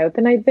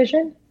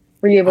vision?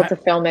 Were you able to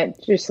film it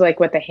just like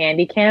with the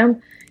handy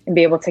cam and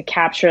be able to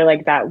capture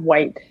like that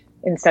white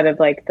instead of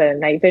like the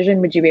night vision?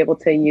 Would you be able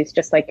to use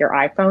just like your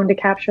iPhone to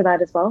capture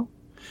that as well?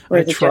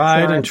 I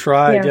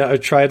tried. Yeah, I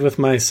tried with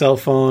my cell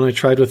phone. I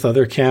tried with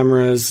other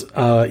cameras,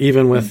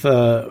 even with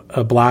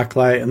a black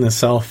light and the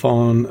cell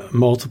phone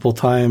multiple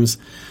times.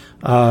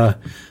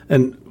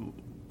 And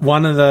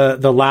one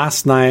of the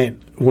last night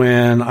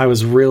when I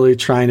was really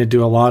trying to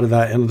do a lot of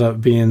that ended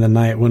up being the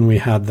night when we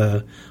had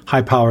the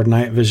high-powered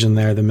night vision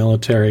there, the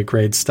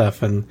military-grade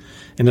stuff, and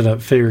ended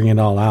up figuring it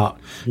all out.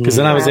 Because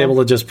then I was able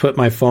to just put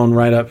my phone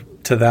right up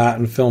to that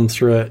and film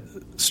through it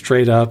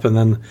straight up, and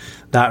then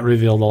that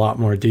revealed a lot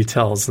more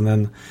details. And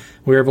then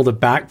we were able to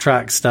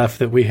backtrack stuff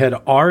that we had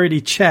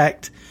already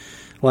checked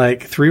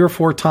like 3 or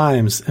 4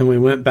 times, and we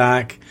went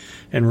back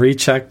and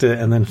rechecked it,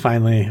 and then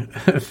finally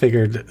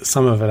figured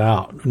some of it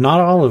out.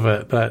 Not all of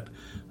it, but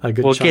a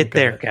good chunk. We'll get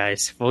there,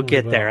 guys. We'll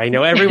get there. I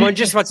know everyone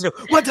just wants to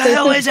know, what the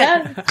hell is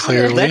it?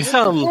 Clearly.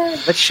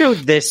 Let's show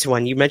this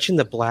one. You mentioned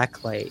the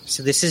black light.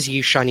 So this is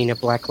you shining a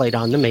black light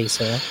on the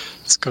mesa.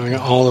 It's going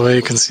all the way.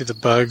 You can see the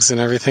bugs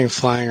and everything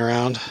flying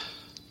around.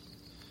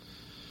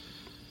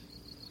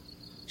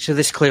 So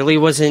this clearly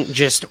wasn't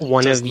just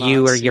one of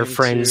you or your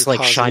friends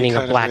like shining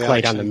a black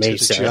light on the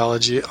mesa. The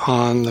geology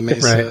on the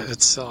mesa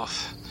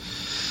itself.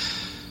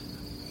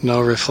 No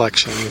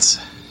reflections.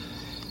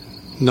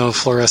 No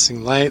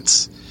fluorescing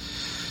lights.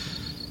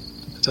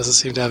 It doesn't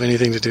seem to have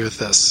anything to do with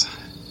this.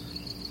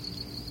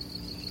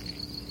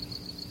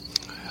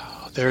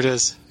 There it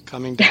is,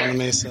 coming down the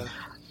mesa.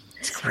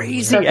 It's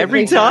crazy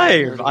every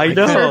time. I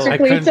know. I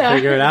couldn't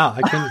figure it out.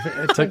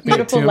 It took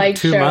me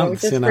two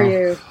months. Just for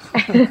you.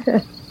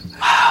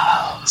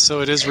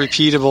 So it is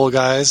repeatable,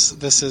 guys.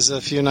 This is a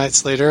few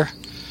nights later.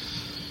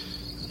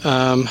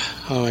 Oh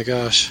my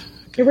gosh.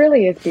 It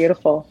really is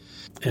beautiful.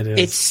 It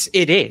is.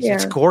 It is. Yeah.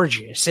 It's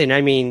gorgeous. And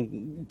I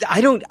mean,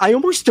 I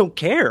almost don't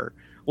care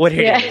what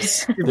it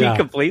is, to be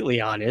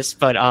completely honest.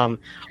 But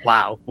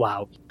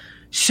wow.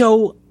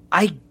 So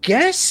I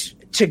guess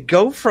to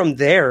go from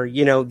there,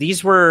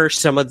 these were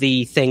some of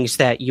the things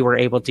that you were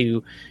able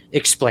to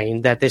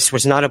explain, that this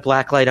was not a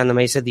black light on the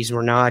mesa. These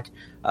were not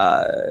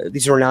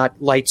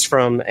lights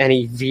from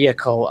any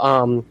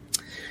vehicle.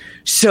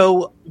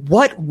 So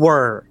what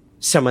were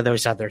some of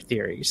those other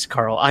theories,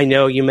 Carl? I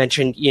know you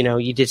mentioned,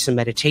 you did some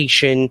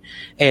meditation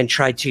and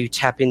tried to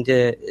tap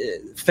into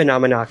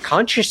phenomena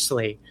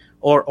consciously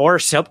or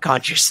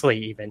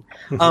subconsciously even.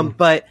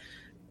 But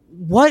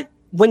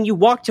when you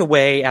walked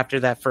away after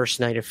that first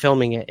night of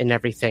filming it and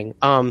everything,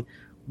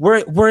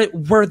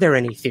 were there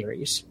any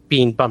theories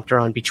being bumped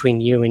around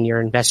between you and your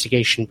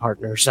investigation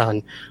partners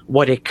on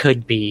what it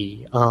could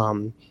be?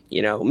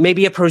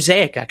 Maybe a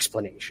prosaic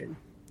explanation.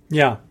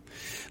 Yeah.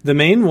 The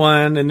main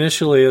one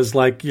initially is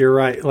like, you're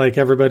right. Like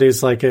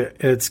everybody's like,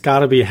 it's got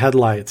to be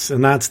headlights.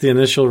 And that's the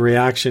initial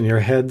reaction.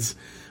 Your head's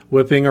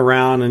whipping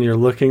around and you're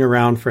looking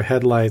around for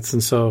headlights.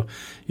 And so,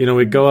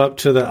 we go up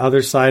to the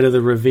other side of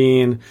the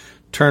ravine,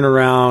 turn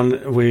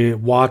around, we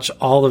watch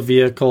all the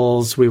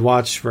vehicles, we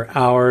watch for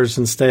hours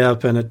and stay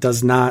up, and it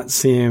does not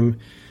seem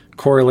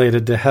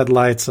correlated to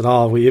headlights at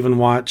all. We even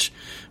watch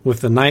with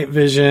the night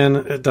vision.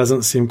 It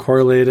doesn't seem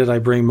correlated. I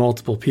bring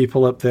multiple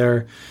people up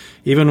there,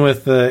 even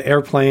with the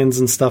airplanes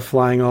and stuff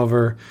flying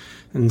over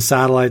and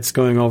satellites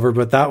going over.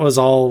 But that was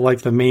all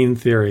like the main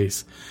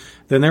theories.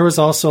 Then there was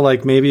also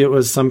like, maybe it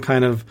was some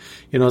kind of,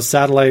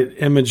 satellite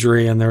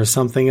imagery, and there was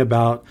something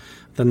about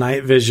the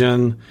night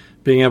vision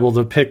being able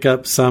to pick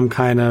up some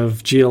kind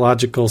of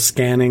geological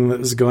scanning that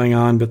was going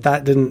on, but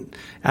that didn't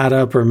add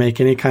up or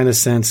make any kind of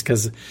sense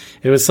because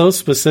it was so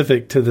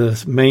specific to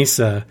the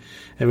mesa.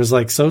 It was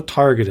like so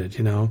targeted,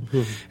 you know.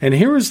 Mm-hmm. And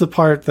here was the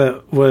part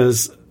that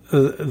was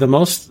the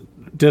most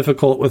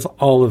difficult with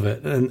all of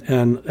it,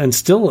 and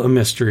still a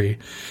mystery,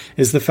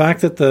 is the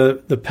fact that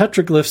the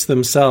petroglyphs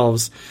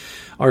themselves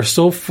are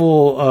so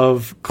full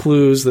of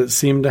clues that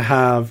seem to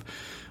have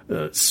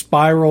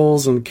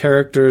spirals and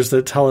characters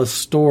that tell a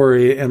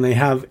story, and they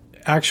have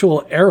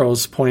actual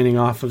arrows pointing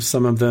off of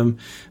some of them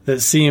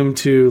that seem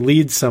to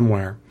lead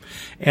somewhere.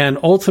 And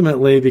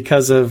ultimately,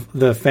 because of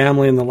the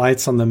family and the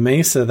lights on the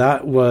mesa,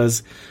 that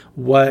was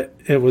what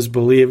it was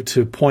believed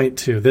to point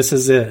to. This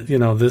is it. You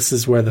know, this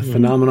is where the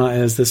phenomena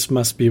is. This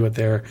must be what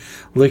they're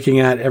looking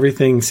at.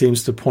 Everything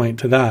seems to point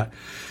to that.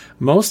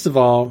 Most of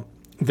all,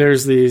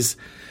 there's these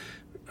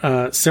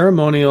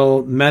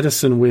ceremonial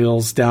medicine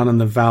wheels down in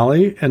the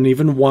valley, and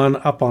even one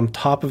up on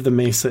top of the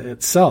mesa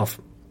itself.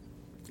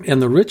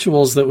 And the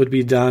rituals that would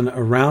be done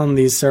around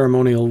these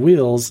ceremonial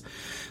wheels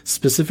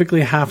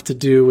specifically have to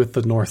do with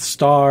the North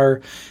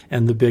Star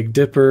and the Big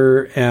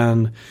Dipper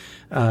and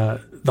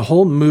the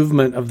whole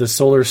movement of the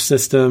solar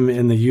system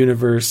in the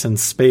universe and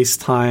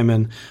space-time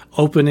and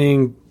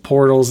opening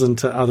portals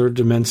into other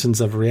dimensions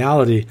of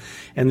reality.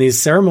 And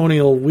these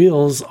ceremonial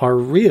wheels are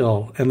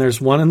real. And there's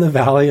one in the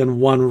valley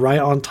and one right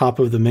on top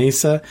of the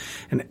mesa.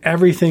 And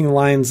everything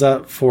lines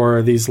up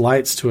for these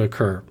lights to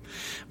occur.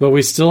 But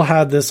we still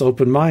had this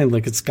open mind.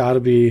 Like, it's got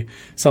to be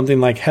something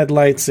like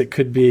headlights. It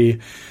could be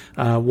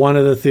one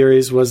of the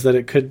theories was that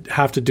it could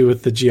have to do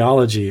with the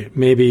geology.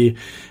 Maybe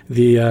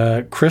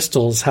the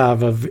crystals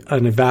have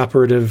an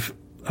evaporative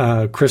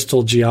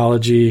crystal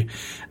geology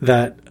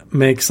that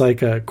makes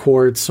like a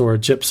quartz or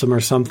gypsum or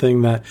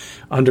something that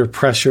under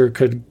pressure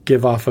could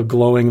give off a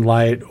glowing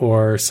light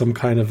or some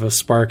kind of a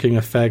sparking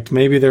effect.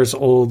 Maybe there's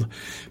old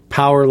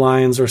power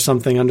lines or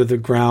something under the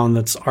ground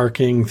that's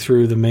arcing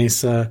through the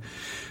mesa.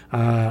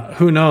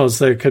 Who knows?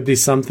 There could be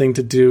something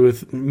to do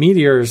with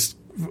meteors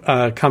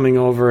coming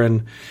over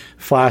and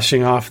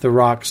flashing off the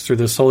rocks through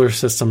the solar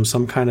system,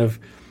 some kind of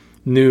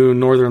new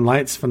Northern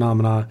Lights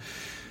phenomena.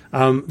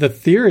 The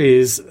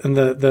theories and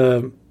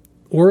the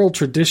oral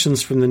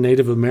traditions from the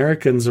Native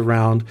Americans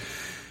around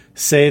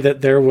say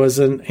that there was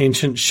an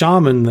ancient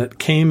shaman that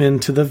came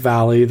into the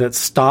valley that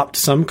stopped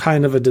some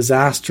kind of a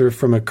disaster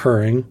from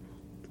occurring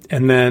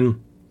and then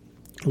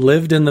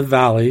lived in the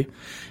valley.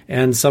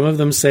 And some of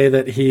them say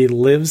that he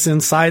lives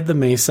inside the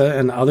mesa,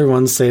 and other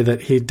ones say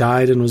that he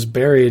died and was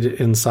buried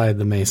inside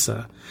the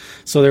mesa.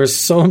 So there's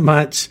so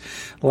much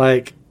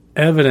like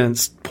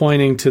evidence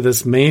pointing to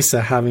this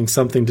mesa having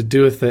something to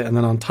do with it, and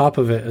then on top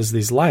of it is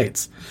these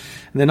lights.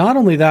 And then not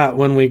only that,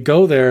 when we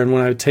go there and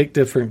when I would take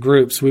different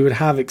groups, we would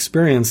have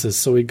experiences.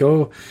 So we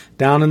go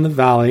down in the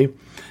valley.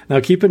 Now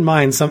keep in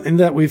mind something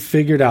that we've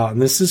figured out,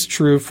 and this is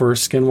true for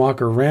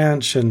Skinwalker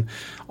Ranch and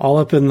all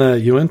up in the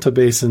Uinta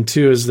Basin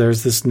too, is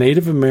there's this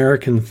Native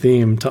American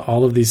theme to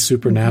all of these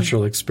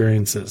supernatural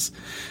experiences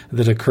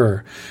that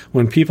occur.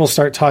 When people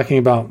start talking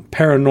about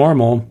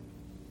paranormal,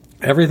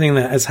 everything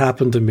that has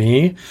happened to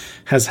me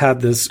has had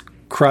this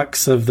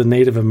crux of the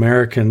Native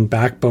American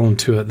backbone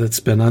to it that's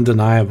been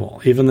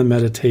undeniable, even the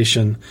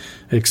meditation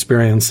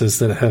experiences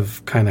that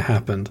have kind of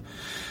happened.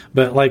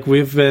 But like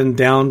we've been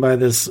down by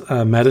this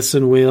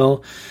medicine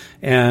wheel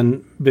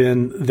and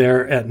been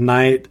there at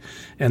night,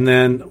 and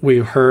then we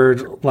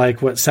heard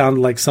like what sounded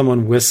like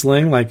someone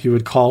whistling, like you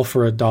would call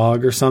for a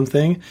dog or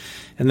something.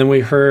 And then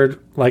we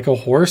heard like a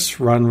horse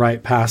run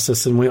right past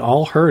us, and we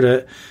all heard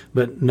it,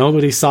 but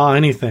nobody saw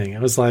anything.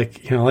 It was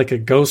like, you know, like a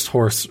ghost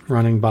horse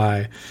running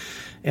by.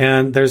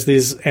 And there's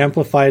these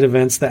amplified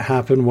events that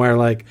happen where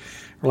like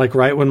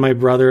right when my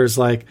brother is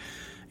like,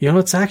 you know,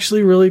 it's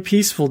actually really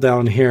peaceful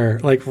down here.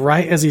 Like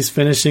right as he's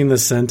finishing the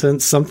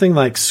sentence, something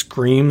like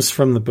screams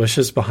from the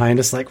bushes behind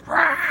us, like,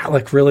 rah,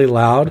 like really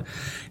loud.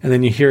 And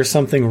then you hear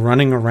something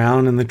running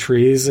around in the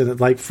trees, and it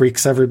like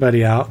freaks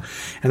everybody out.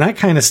 And that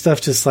kind of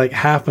stuff just like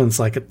happens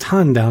like a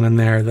ton down in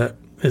there that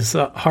is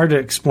hard to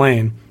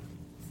explain.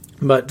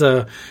 But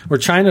we're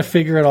trying to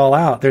figure it all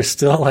out. There's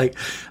still like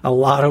a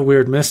lot of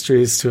weird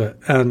mysteries to it.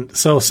 And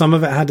so some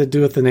of it had to do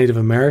with the Native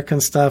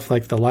American stuff,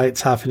 like the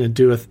lights having to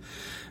do with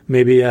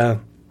maybe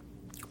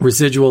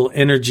residual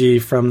energy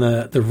from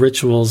the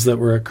rituals that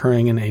were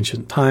occurring in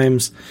ancient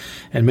times.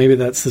 And maybe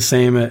that's the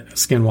same at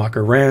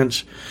Skinwalker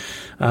Ranch.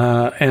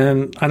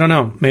 And I don't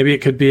know, maybe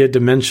it could be a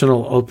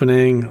dimensional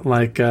opening,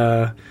 like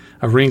a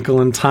wrinkle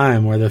in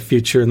time where the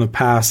future and the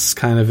past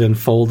kind of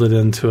enfolded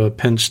into a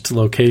pinched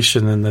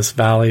location, and this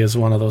valley is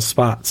one of those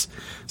spots.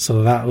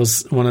 So that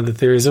was one of the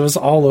theories. It was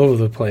all over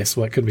the place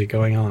what could be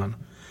going on.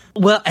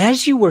 Well,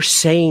 as you were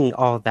saying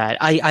all that,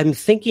 I'm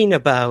thinking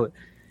about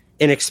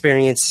an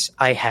experience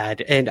I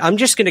had, and I'm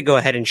just going to go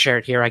ahead and share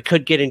it here. I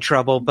could get in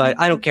trouble, but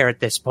I don't care at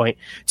this point.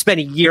 It's been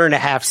a year and a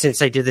half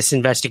since I did this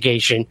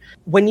investigation.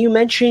 When you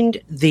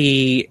mentioned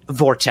the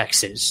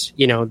vortexes,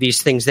 you know,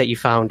 these things that you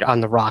found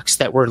on the rocks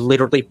that were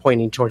literally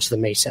pointing towards the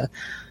mesa.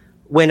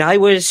 When I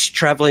was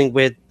traveling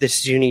with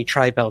this Zuni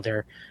tribe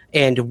elder,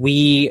 and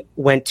we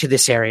went to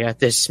this area,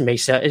 this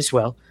mesa as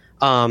well,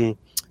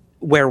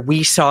 where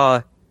we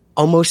saw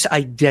almost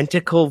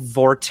identical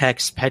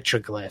vortex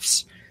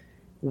petroglyphs.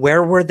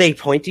 Where were they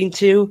pointing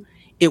to?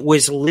 It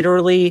was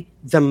literally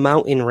the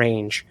mountain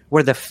range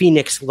where the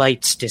Phoenix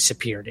Lights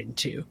disappeared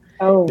into.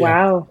 Oh,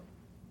 wow.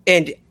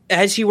 And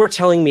as you were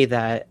telling me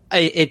that,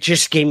 it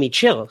just gave me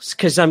chills,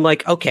 because I'm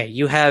like, okay,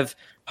 you have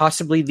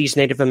possibly these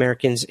Native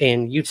Americans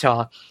in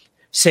Utah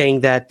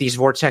saying that these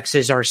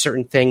vortexes are a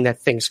certain thing that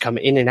things come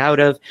in and out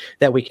of,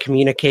 that we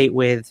communicate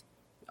with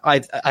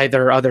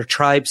either other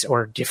tribes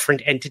or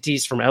different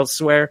entities from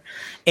elsewhere.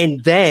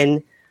 And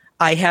then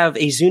I have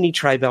a Zuni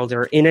tribe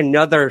elder in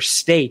another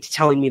state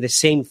telling me the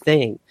same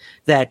thing,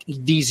 that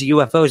these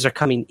UFOs are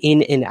coming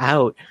in and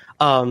out.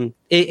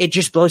 It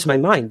just blows my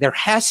mind. There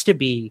has to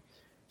be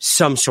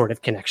some sort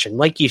of connection.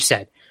 Like you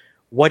said,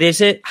 what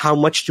is it? How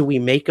much do we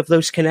make of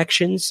those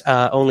connections?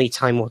 Only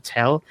time will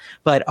tell.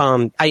 But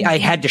I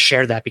had to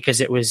share that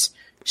because it was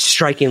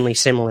strikingly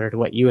similar to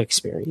what you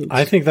experienced.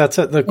 I think that's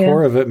at the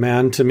core of it,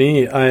 man. To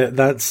me,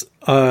 that's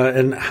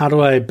and how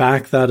do I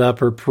back that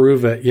up or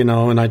prove it? You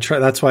know, and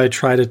that's why I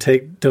try to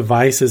take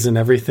devices and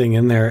everything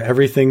in there.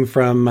 Everything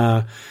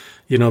from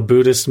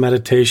Buddhist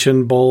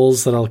meditation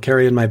bowls that I'll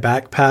carry in my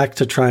backpack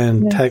to try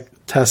and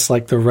test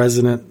like the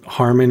resonant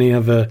harmony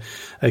of a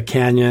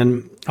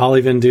canyon. I'll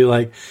even do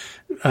like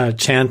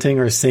chanting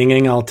or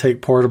singing. I'll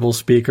take portable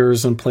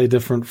speakers and play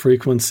different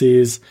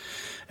frequencies.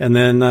 And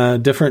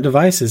then different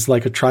devices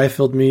like a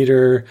tri-field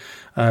meter,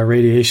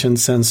 radiation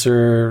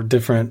sensor,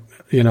 different,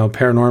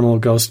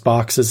 paranormal ghost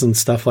boxes and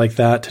stuff like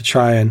that to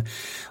try and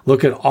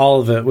look at all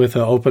of it with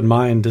an open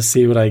mind to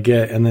see what I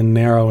get and then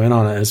narrow in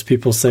on it. As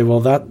people say,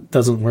 well, that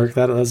doesn't work,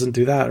 that doesn't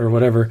do that or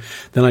whatever,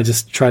 then I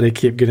just try to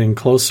keep getting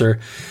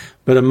closer.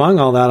 But among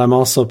all that, I'm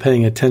also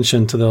paying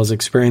attention to those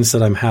experiences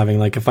that I'm having.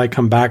 Like if I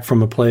come back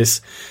from a place,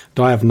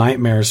 do I have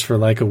nightmares for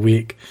like a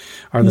week?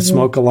 Are the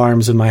smoke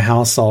alarms in my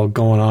house all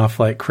going off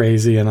like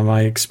crazy? And am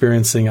I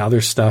experiencing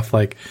other stuff?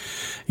 Like,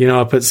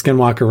 up at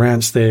Skinwalker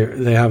Ranch,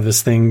 they have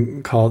this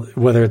thing called,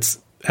 whether it's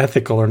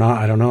ethical or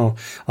not, I don't know.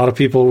 A lot of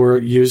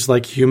people used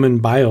like human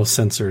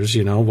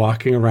biosensors,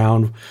 walking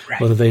around,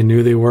 whether they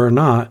knew they were or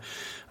not.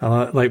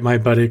 Like my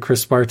buddy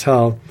Chris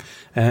Bartel,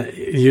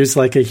 used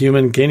like a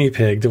human guinea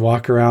pig to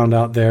walk around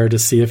out there to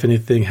see if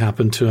anything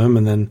happened to him,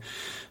 and then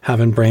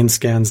having brain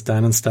scans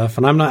done and stuff.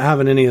 And I'm not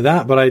having any of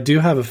that, but I do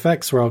have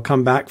effects where I'll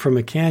come back from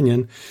a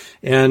canyon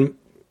and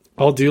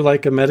I'll do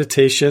like a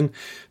meditation,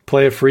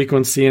 play a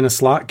frequency in a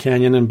slot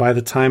canyon. And by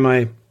the time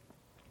I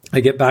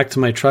get back to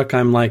my truck,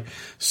 I'm like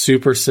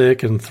super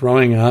sick and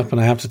throwing up, and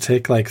I have to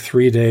take like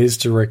 3 days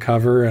to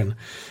recover, and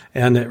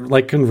it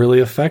like can really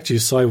affect you.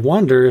 So I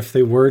wonder if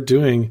they were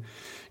doing,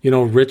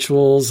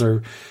 rituals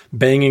or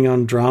banging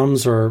on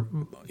drums or,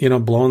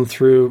 blowing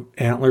through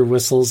antler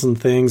whistles and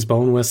things,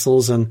 bone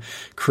whistles, and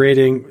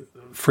creating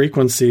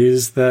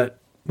frequencies that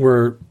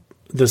were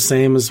the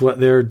same as what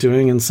they're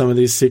doing in some of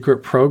these secret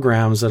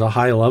programs at a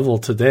high level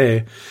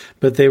today,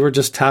 but they were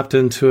just tapped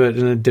into it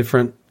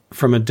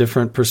from a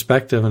different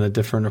perspective and a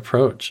different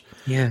approach.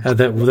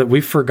 That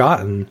we've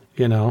forgotten,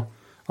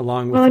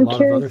 along with a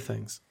lot of other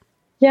things.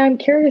 Yeah, I'm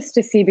curious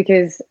to see,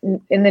 because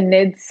in the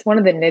NIDS, one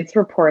of the NIDS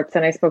reports,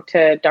 and I spoke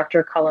to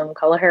Dr. Cullum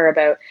Culliher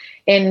about,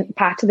 in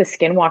Path to the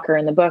Skinwalker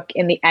in the book,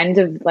 in the end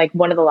of like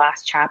one of the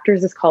last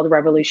chapters is called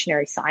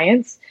Revolutionary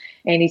Science.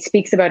 And he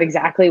speaks about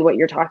exactly what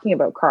you're talking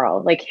about,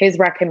 Carl. Like his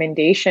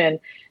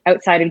recommendation,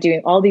 outside of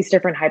doing all these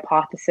different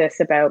hypotheses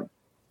about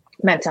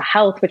mental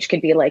health, which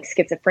could be like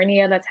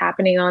schizophrenia that's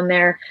happening on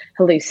there,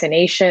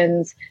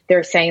 hallucinations.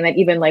 They're saying that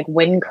even like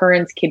wind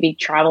currents could be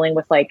traveling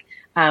with like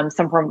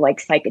some form of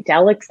like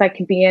psychedelics that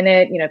could be in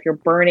it. If you're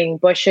burning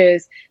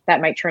bushes,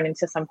 that might turn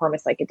into some form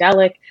of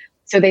psychedelic.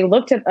 So they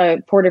looked at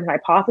 4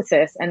 different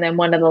hypotheses. And then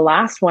one of the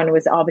last one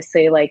was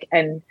obviously like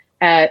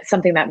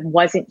something that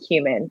wasn't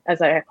human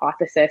as a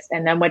hypothesis.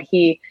 And then what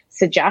he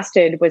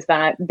suggested was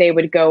that they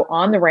would go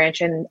on the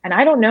ranch. And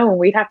I don't know, and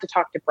we'd have to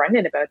talk to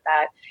Brendan about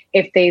that,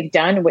 if they've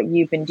done what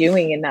you've been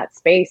doing in that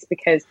space,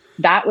 because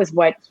that was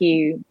what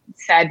he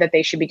said that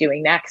they should be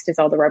doing next, is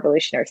all the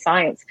revolutionary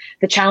science.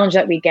 The challenge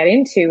that we get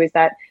into is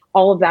that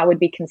all of that would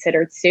be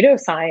considered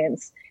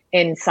pseudoscience,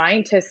 and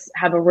scientists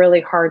have a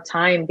really hard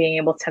time being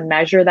able to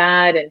measure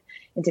that and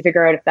to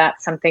figure out if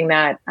that's something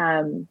that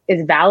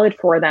is valid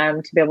for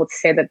them to be able to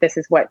say that this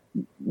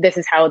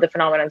is how the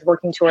phenomenon is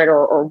working to it,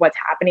 or what's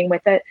happening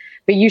with it.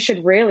 But you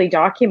should really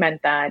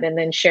document that and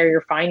then share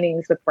your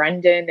findings with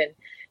Brendan and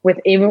with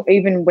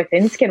even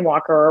within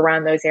Skinwalker or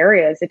around those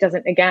areas. It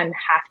doesn't, again,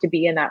 have to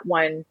be in that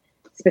one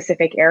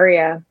specific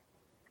area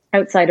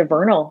outside of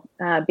Vernal,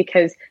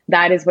 because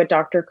that is what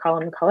Dr.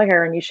 Colin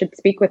Culliher, and you should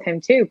speak with him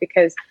too,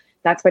 because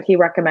that's what he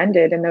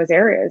recommended in those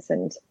areas.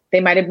 And they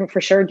might have been for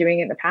sure doing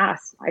it in the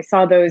past. I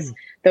saw those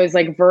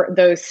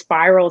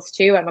spirals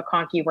too at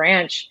McConkey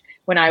Ranch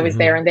when I was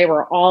there, and they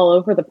were all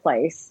over the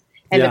place.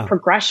 And the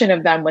progression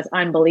of them was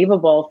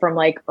unbelievable, from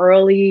like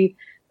early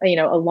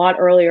a lot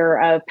earlier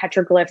of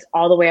petroglyphs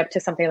all the way up to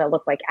something that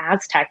looked like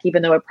Aztec,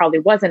 even though it probably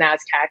wasn't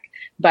Aztec,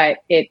 but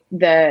it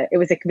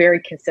was like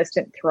very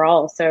consistent through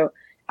all. So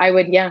I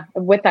would,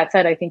 with that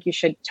said, I think you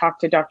should talk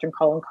to Dr.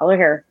 Colin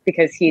Culliher,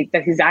 because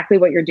that's exactly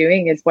what you're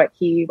doing is what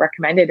he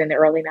recommended in the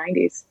early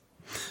 90s.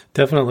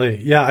 Definitely.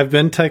 Yeah, I've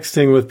been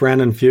texting with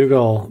Brandon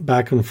Fugel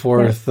back and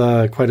forth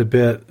quite a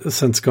bit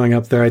since going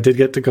up there. I did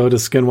get to go to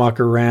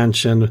Skinwalker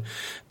Ranch and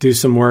do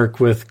some work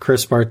with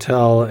Chris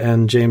Bartell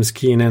and James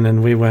Keenan,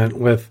 and we went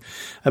with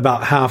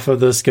about half of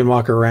the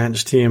Skinwalker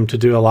Ranch team to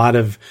do a lot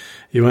of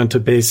Uinta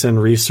Basin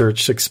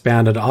research,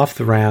 expanded off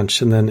the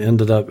ranch, and then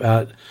ended up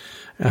at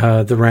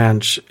the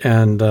ranch.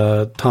 And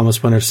Thomas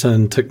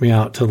Winterson took me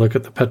out to look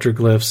at the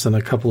petroglyphs and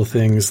a couple of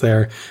things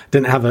there.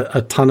 Didn't have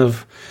a ton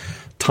of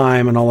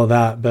time and all of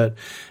that, but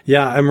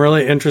yeah, I'm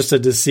really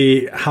interested to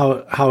see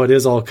how it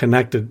is all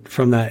connected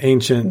from that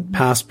ancient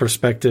past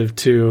perspective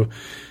to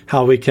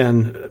how we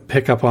can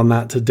pick up on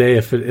that today.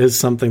 If it is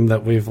something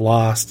that we've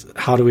lost,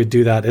 how do we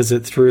do that? Is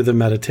it through the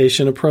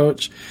meditation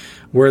approach?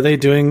 Were they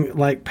doing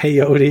like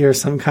peyote or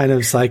some kind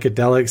of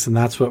psychedelics, and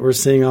that's what we're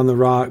seeing on the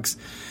rocks?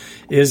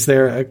 Is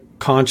there a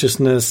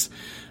consciousness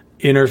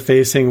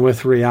interfacing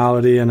with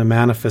reality and a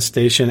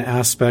manifestation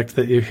aspect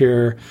that you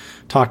hear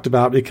talked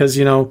about? Because,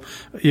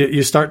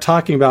 you start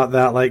talking about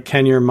that, like,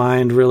 can your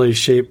mind really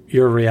shape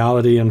your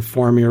reality and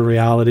form your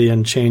reality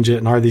and change it?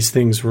 And are these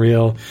things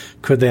real?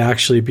 Could they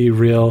actually be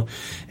real?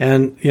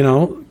 And,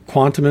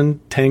 quantum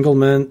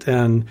entanglement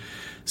and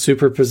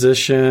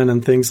superposition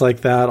and things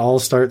like that all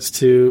starts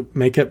to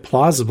make it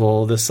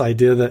plausible. This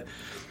idea that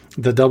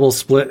the double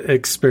split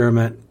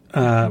experiment,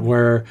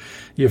 where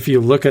if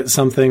you look at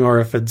something or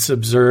if it's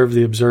observed,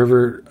 the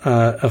observer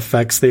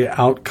affects the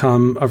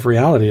outcome of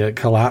reality. It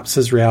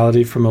collapses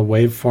reality from a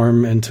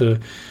waveform into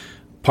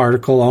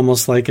particle,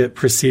 almost like it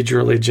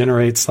procedurally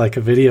generates like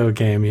a video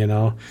game,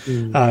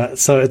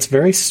 So it's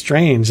very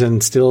strange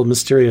and still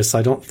mysterious.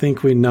 I don't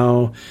think we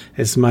know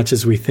as much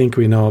as we think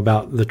we know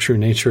about the true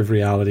nature of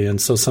reality.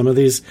 And so some of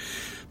these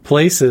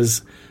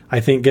places,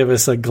 I think, give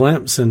us a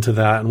glimpse into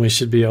that, and we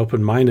should be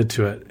open-minded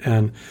to it.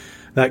 And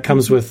that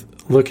comes with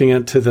looking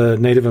into the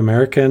Native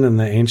American and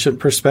the ancient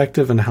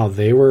perspective and how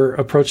they were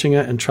approaching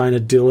it and trying to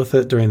deal with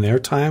it during their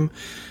time.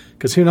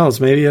 Because who knows,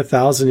 maybe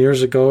 1,000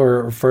 years ago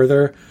or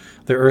further,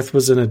 the Earth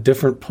was in a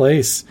different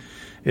place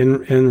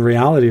in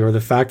reality, or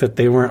the fact that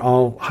they weren't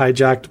all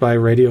hijacked by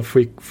radio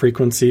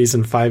frequencies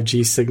and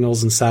 5G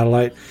signals and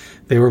satellite.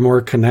 They were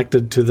more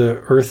connected to the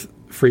Earth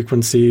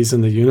frequencies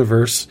and the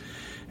universe,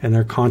 and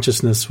their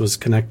consciousness was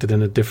connected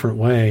in a different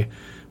way.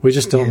 We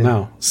just don't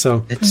know.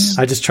 So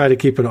I just try to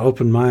keep an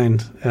open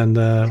mind. And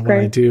when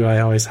I do,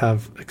 I always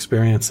have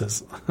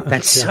experiences.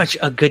 That's such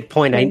a good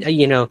point.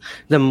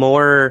 The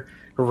more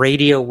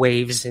radio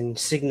waves and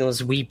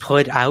signals we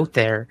put out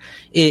there,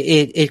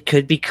 it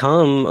could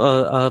become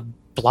a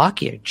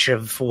blockage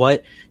of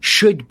what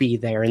should be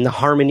there and the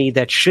harmony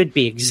that should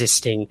be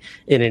existing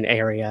in an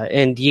area.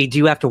 And you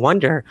do have to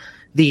wonder,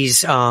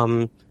 these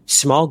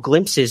small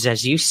glimpses,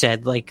 as you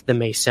said, like the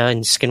Mesa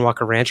and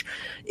Skinwalker Ranch,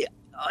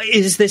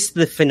 is this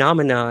the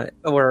phenomena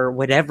or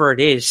whatever it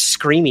is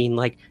screaming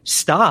like,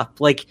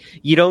 stop? Like,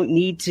 you don't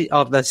need to,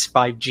 that's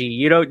 5G.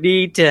 You don't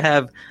need to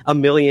have a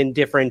million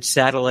different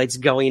satellites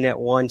going at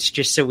once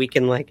just so we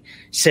can like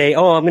say,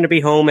 oh, I'm going to be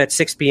home at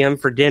 6 p.m.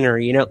 for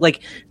dinner.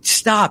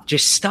 Stop,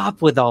 just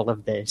stop with all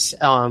of this.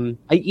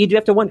 You do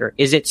have to wonder,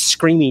 is it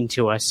screaming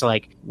to us?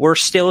 Like, we're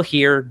still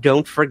here.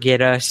 Don't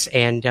forget us.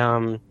 And,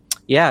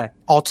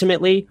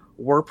 ultimately,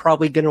 we're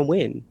probably going to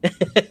win.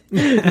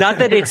 Not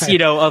that it's,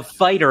 a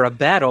fight or a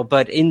battle,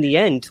 but in the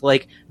end,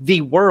 like,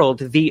 the world,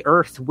 the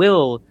Earth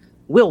will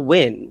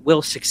win,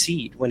 will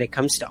succeed when it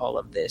comes to all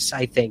of this,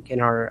 I think,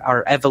 in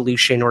our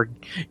evolution or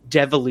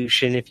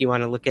devolution, if you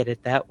want to look at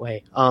it that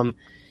way.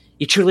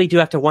 You truly do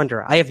have to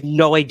wonder. I have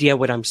no idea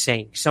what I'm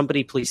saying.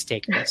 Somebody please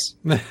take this.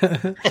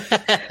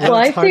 Well,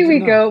 I say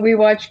we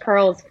watch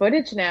Carl's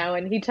footage now,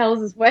 and he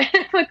tells us what's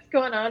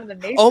going on in the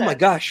Mesa. Oh my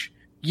gosh.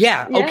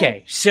 Yeah.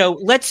 Okay. So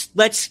let's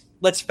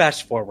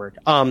fast forward.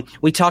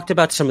 We talked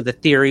about some of the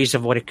theories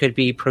of what it could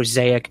be,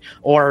 prosaic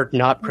or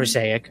not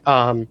prosaic.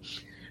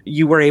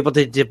 You were able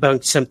to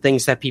debunk some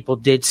things that people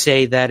did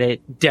say that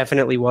it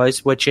definitely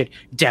was, which it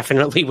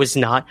definitely was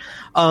not.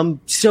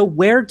 So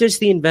where does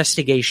the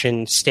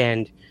investigation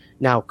stand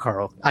now,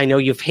 Carl? I know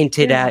you've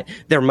hinted at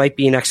there might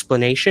be an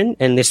explanation,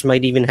 and this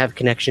might even have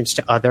connections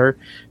to other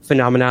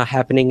phenomena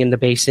happening in the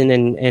basin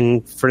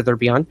and further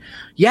beyond.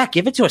 Yeah,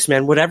 give it to us,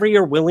 man. Whatever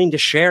you're willing to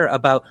share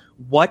about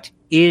what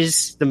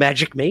is the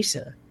Magic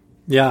Mesa.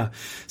 Yeah.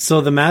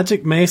 So the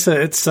Magic Mesa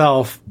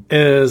itself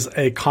is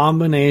a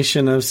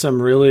combination of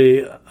some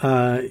really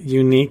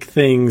unique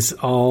things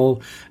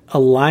all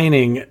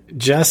aligning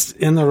just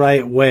in the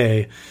right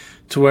way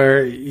to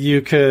where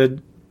you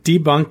could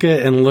debunk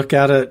it and look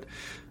at it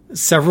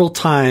several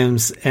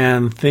times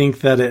and think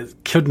that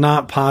it could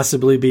not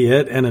possibly be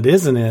it, and it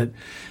isn't it.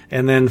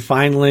 And then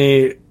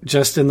finally,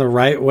 just in the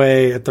right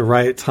way at the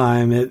right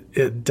time,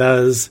 it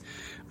does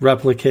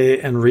replicate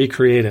and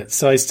recreate it.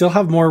 So I still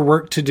have more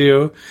work to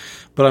do,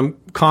 but I'm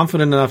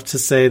confident enough to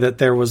say that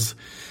there was.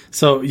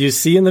 So you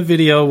see in the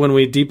video when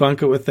we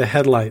debunk it with the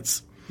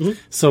headlights. Mm-hmm.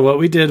 So what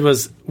we did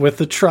was with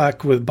the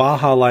truck with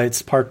Baja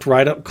lights parked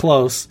right up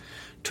close,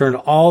 turn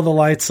all the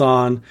lights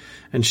on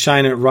and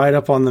shine it right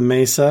up on the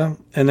mesa.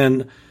 And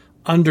then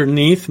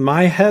underneath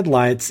my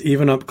headlights,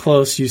 even up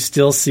close, you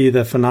still see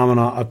the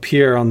phenomena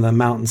appear on the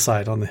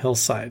mountainside, on the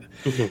hillside.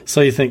 Mm-hmm.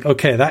 So you think,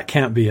 okay, that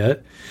can't be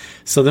it.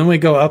 So then we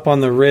go up on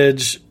the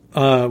ridge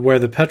where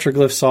the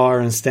petroglyphs are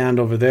and stand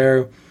over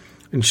there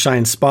and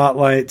shine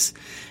spotlights.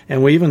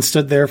 And we even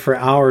stood there for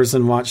hours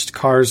and watched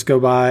cars go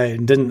by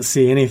and didn't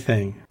see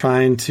anything.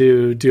 Trying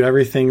to do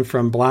everything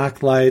from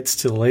black lights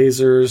to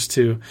lasers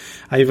to...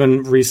 I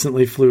even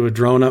recently flew a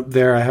drone up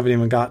there. I haven't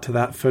even got to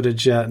that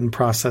footage yet and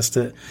processed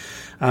it.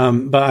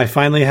 But I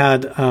finally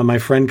had my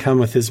friend come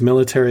with his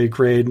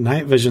military-grade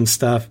night vision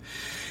stuff,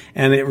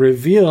 and it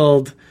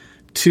revealed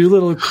two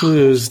little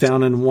clues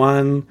down in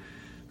one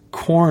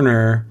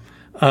corner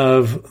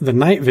of the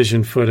night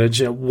vision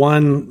footage at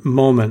one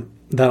moment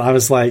that I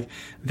was like,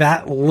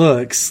 that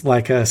looks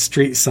like a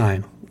street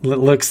sign. It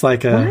looks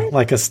like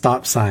a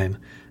stop sign.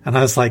 And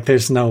I was like,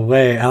 there's no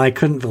way. And I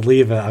couldn't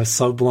believe it. I was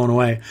so blown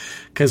away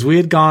because we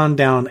had gone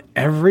down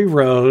every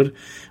road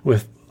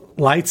with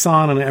lights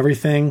on and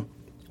everything.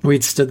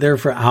 We'd stood there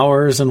for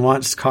hours and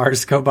watched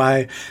cars go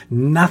by,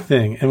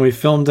 nothing. And we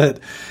filmed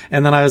it.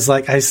 And then I was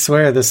like, I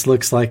swear this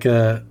looks like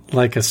a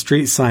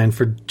street sign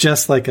for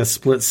just like a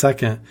split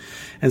second.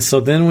 And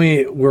so then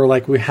we were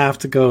like, we have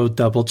to go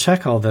double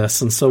check all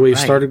this. And so we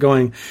started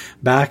going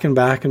back and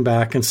back and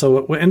back. And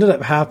so what ended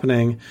up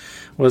happening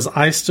was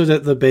I stood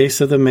at the base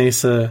of the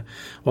mesa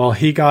while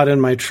he got in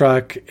my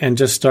truck and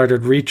just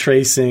started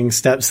retracing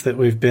steps that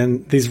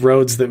these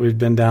roads that we've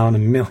been down a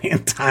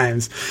million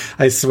times.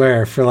 I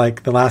swear, for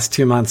like the last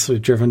 2 months,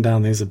 we've driven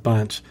down these a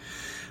bunch.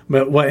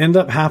 But what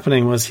ended up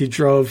happening was he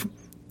drove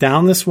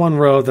down this one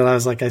road that I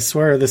was like, I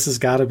swear this has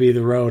got to be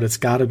the road. It's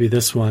got to be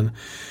this one.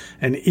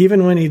 And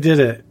even when he did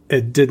it,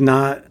 it did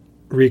not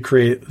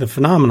recreate the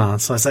phenomenon.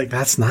 So I was like,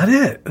 that's not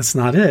it. That's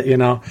not it, you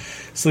know?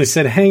 So he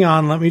said, hang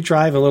on, let me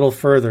drive a little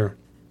further.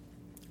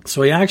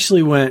 So he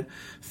actually went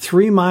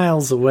 3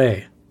 miles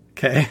away,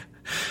 okay,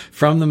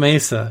 from the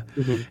mesa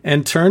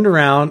and turned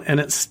around and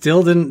it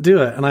still didn't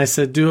do it. And I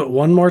said, do it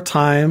one more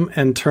time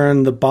and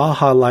turn the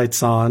Baja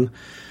lights on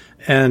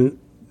and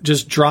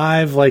just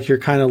drive like you're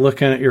kind of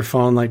looking at your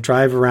phone, like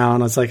drive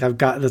around. I was like,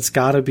 that's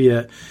got to be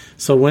it.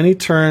 So when he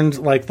turned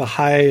like the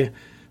high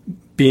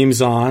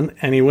beams on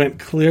and he went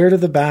clear to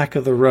the back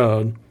of the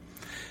road,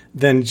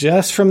 then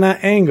just from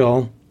that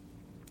angle,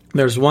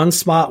 there's one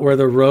spot where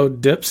the road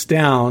dips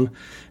down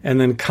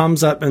and then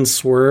comes up and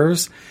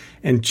swerves.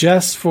 And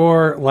just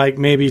for like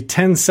maybe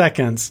 10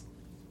 seconds,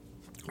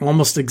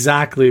 almost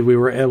exactly, we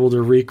were able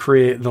to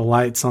recreate the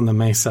lights on the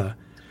mesa.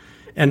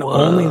 And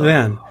only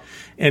then.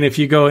 And if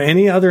you go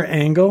any other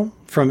angle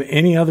from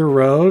any other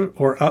road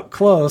or up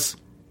close,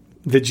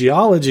 the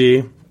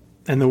geology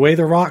and the way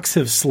the rocks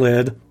have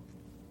slid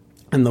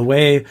and the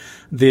way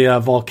the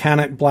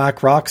volcanic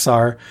black rocks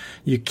are,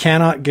 you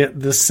cannot get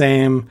the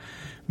same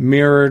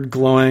mirrored,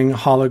 glowing,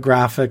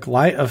 holographic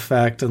light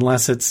effect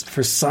unless it's,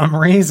 for some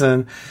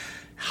reason,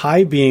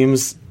 high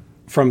beams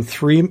from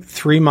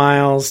 3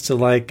 miles to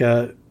like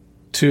 2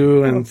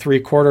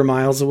 3/4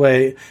 miles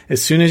away.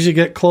 As soon as you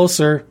get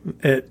closer,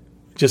 it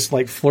just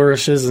like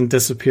flourishes and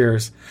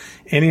disappears.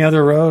 Any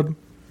other road,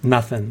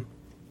 nothing.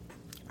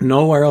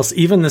 Nowhere else,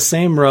 even the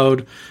same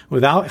road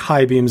without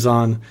high beams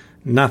on,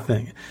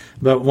 nothing.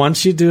 But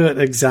once you do it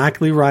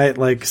exactly right,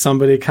 like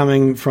somebody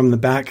coming from the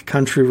back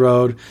country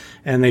road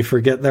and they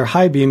forget their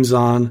high beams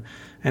on,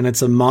 and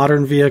it's a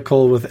modern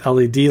vehicle with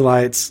LED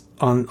lights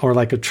on, or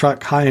like a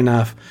truck high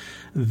enough,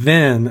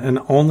 then and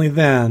only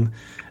then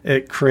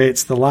it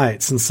creates the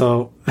lights. And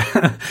so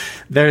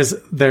there's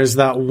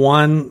that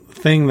one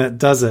thing that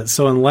does it.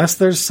 So unless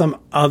there's some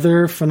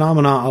other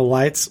phenomena of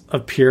lights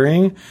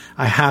appearing,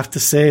 I have to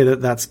say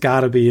that that's got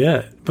to be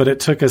it. But it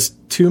took us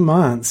 2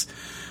 months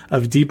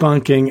of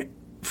debunking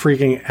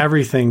freaking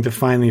everything to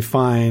finally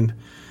find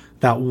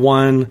that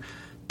one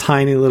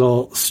tiny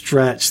little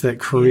stretch that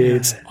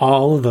creates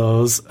all of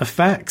those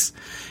effects.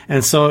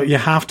 And so you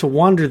have to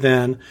wonder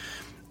then,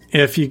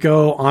 if you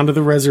go onto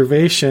the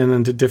reservation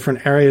and to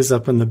different areas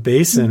up in the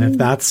basin, if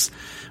that's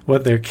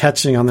what they're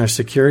catching on their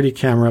security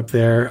camera up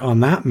there on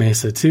that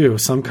mesa too,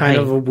 some kind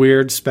of a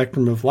weird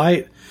spectrum of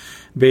light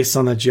based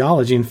on the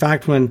geology. In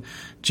fact, when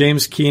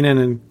James Keenan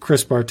and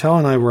Chris Bartell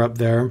and I were up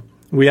there,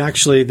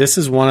 this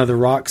is one of the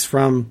rocks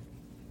from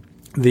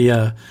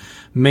the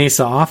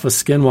mesa off of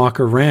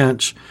Skinwalker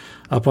Ranch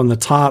up on the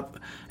top,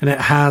 and it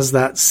has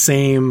that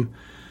same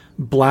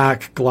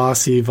black,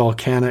 glossy,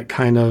 volcanic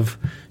kind of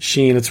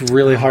sheen. It's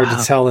really hard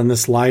to tell in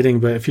this lighting,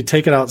 but if you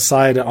take it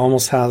outside, it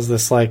almost has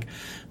this like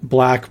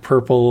black,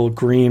 purple,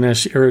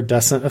 greenish,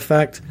 iridescent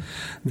effect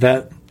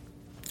that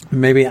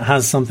maybe it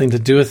has something to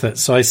do with it.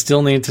 So I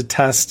still need to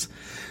test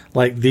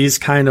like these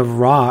kind of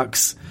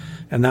rocks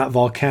and that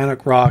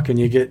volcanic rock, and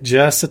you get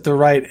just at the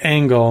right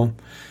angle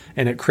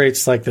and it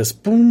creates like this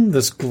boom,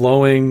 this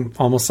glowing,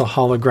 almost a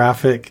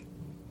holographic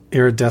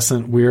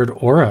iridescent weird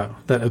aura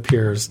that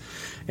appears,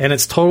 and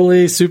it's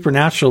totally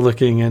supernatural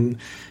looking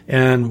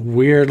and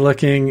weird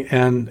looking,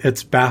 and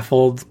it's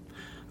baffled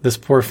this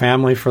poor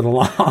family for the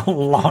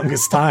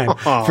longest time.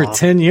 For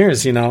 10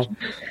 years,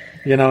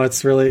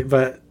 it's really,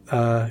 but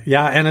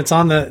and it's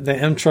on the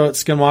intro at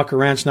Skinwalker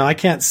Ranch. Now, I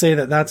can't say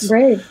that that's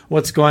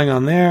what's going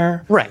on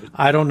there. Right.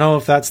 I don't know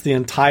if that's the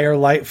entire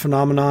light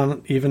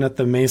phenomenon, even at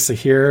the Mesa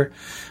here.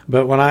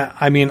 But when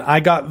I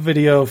got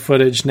video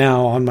footage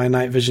now on my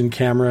night vision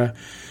camera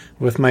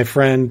with my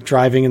friend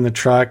driving in the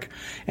truck,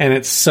 and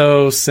it's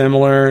so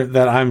similar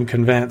that I'm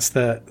convinced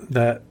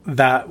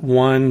that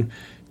one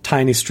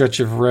tiny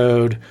stretch of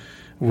road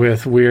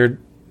with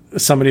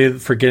somebody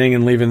forgetting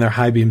and leaving their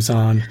high beams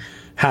on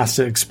has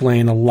to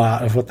explain a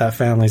lot of what that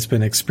family's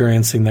been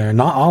experiencing there.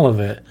 Not all of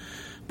it,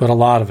 but a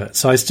lot of it.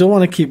 So I still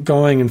want to keep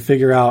going and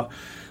figure out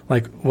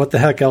like what the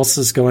heck else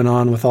is going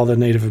on with all the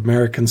Native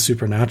American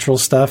supernatural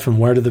stuff, and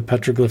where do the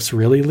petroglyphs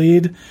really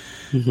lead?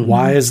 Mm-hmm.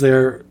 Why is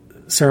there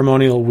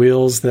ceremonial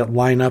wheels that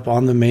line up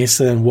on the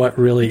mesa, and what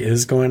really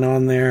is going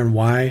on there, and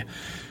why?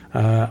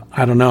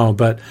 I don't know,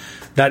 but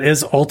that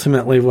is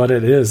ultimately what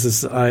it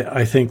is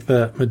I think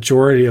the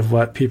majority of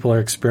what people are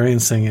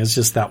experiencing is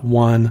just that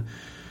one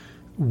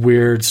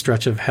weird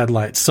stretch of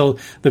headlights. So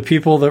the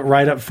people that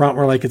right up front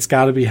were like, it's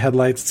got to be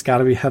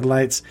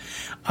headlights.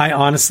 I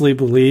honestly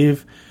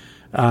believe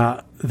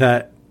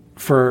that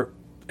for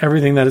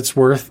everything that it's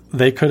worth,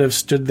 they could have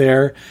stood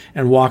there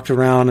and walked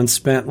around and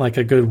spent like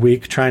a good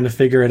week trying to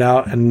figure it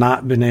out and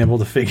not been able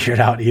to figure it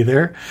out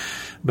either.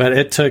 But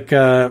it took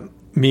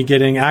me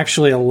getting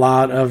actually a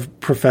lot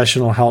of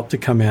professional help to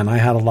come in. I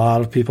had a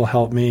lot of people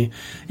help me,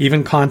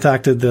 even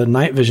contacted the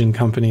night vision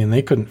company, and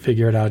they couldn't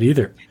figure it out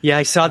either. Yeah,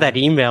 I saw that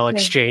email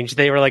exchange.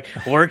 They were like,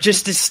 we're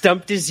just as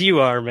stumped as you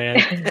are,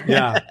 man.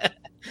 Yeah.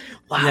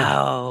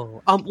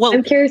 Wow. Yeah. Well,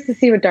 I'm curious to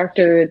see what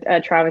Dr.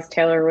 Travis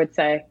Taylor would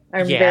say.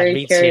 I'm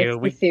very curious to see what he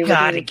would say. We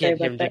gotta get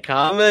him to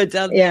comment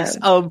on this.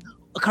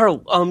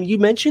 Carl, you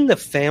mentioned the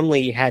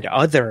family had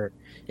other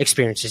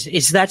experiences.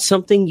 Is that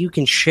something you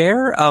can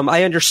share?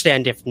 I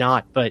understand if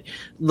not, but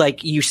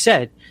like you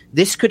said,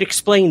 this could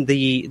explain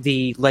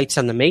the lights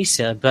on the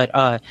mesa,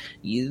 but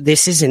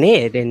this isn't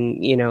it,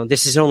 and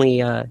this is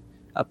only a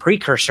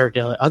precursor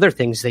to other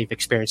things they've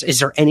experienced. Is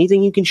there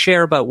anything you can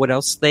share about what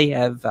else they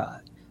have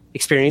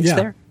experienced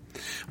there?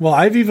 Well,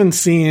 I've even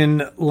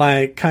seen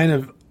like kind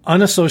of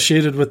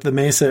unassociated with the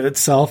mesa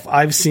itself.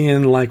 I've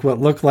seen like what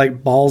look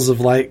like balls of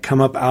light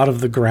come up out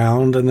of the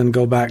ground and then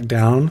go back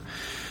down,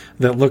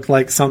 that look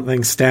like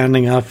something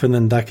standing up and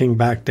then ducking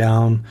back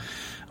down.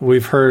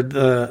 We've heard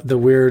the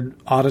weird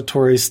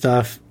auditory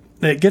stuff.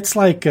 It gets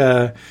like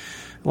I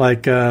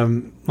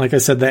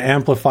said, the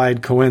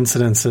amplified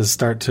coincidences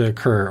start to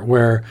occur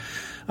where,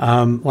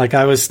 like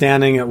I was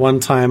standing at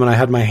one time and I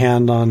had my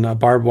hand on a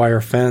barbed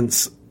wire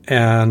fence,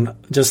 and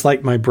just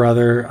like my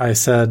brother, I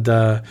said,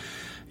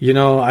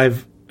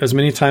 I've, as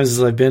many times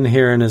as I've been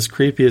here and as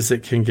creepy as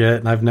it can get,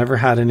 and I've never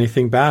had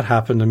anything bad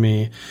happen to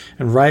me.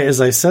 And right as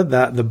I said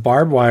that, the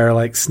barbed wire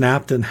like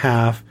snapped in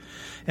half,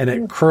 and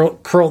it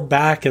curled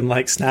back and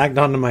like snagged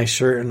onto my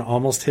shirt and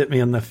almost hit me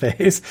in the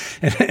face.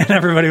 And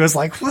everybody was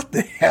like, what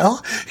the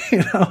hell?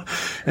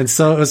 And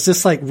so it was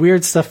just like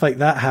weird stuff like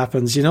that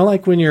happens.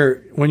 Like when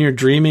you're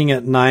dreaming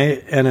at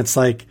night, and it's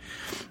like,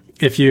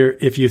 if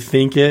you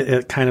think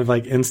it kind of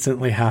like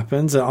instantly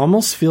happens. It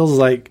almost feels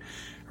like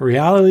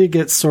reality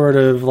gets sort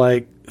of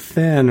like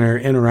thin or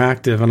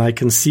interactive, and I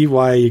can see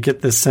why you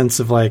get this sense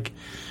of like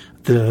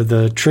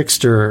the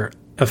trickster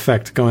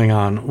effect going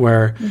on,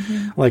 where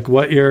like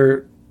what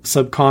your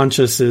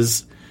subconscious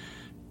is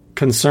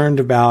concerned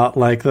about,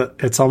 like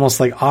it's almost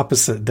like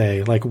opposite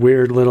day, like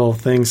weird little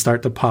things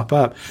start to pop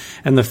up.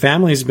 And the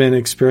family's been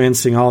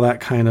experiencing all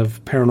that kind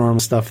of paranormal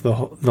stuff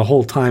the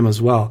whole time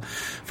as well,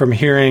 from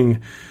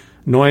hearing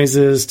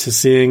noises to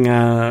seeing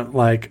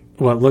like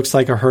what looks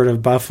like a herd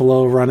of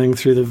buffalo running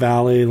through the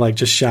valley, like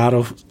just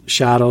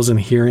shadows, and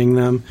hearing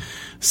them,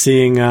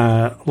 seeing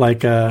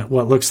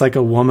what looks like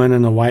a woman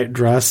in a white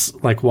dress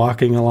like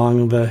walking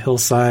along the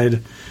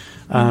hillside.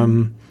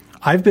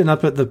 I've been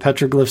up at the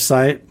petroglyph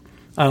site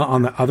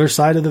on the other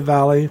side of the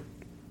valley,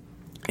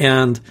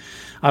 and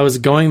I was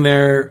going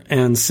there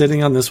and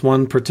sitting on this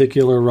one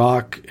particular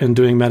rock and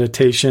doing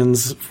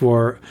meditations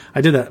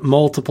I did that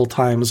multiple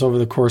times over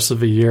the course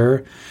of a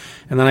year.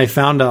 And then I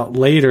found out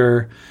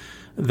later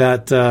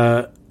that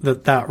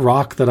that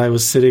rock that I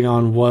was sitting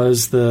on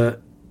was the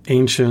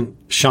ancient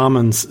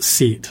shaman's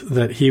seat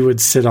that he would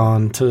sit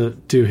on to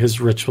do his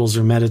rituals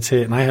or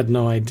meditate. And I had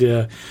no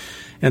idea.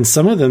 And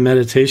some of the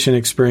meditation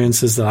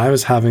experiences that I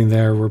was having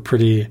there were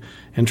pretty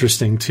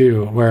interesting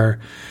too, where,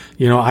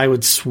 I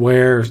would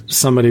swear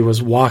somebody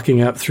was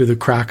walking up through the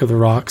crack of the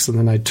rocks, and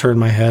then I'd turn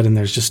my head and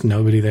there's just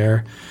nobody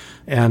there,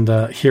 and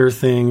hear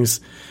things.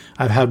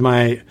 I've had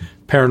my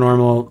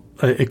paranormal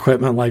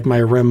equipment, like my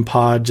REM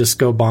pod, just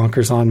go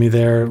bonkers on me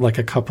there like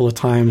a couple of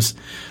times.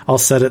 I'll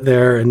set it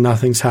there and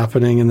nothing's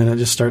happening, and then it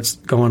just starts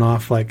going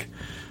off like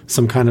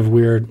some kind of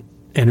weird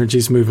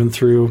energies moving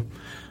through.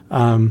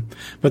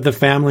 But the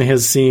family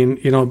has seen,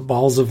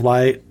 balls of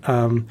light.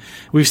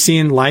 We've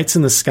seen lights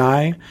in the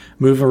sky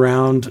move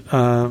around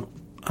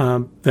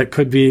that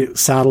could be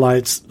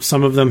satellites.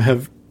 Some of them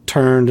have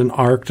turned and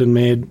arced and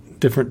made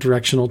different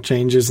directional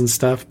changes and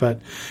stuff.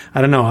 But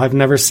I don't know. I've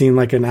never seen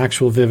like an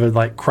actual vivid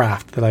like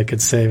craft that I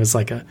could say was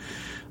like a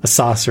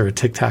saucer, a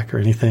Tic Tac or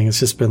anything. It's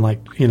just been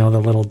like, the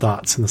little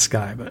dots in the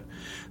sky. But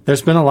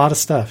there's been a lot of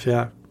stuff.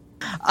 Yeah.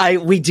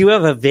 We do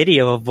have a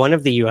video of one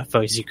of the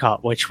UFOs you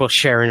caught, which we'll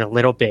share in a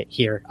little bit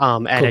here,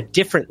 at a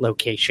different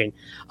location.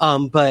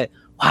 But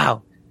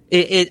wow,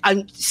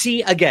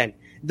 see again,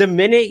 the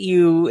minute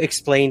you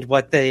explained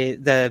what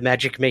the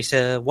Magic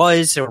Mesa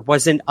was or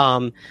wasn't,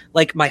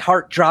 like my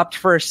heart dropped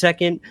for a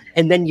second,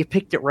 and then you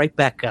picked it right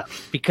back up,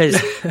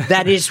 because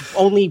that is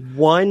only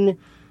one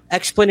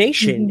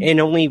explanation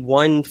and only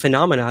one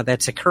phenomena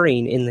that's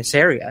occurring in this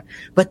area.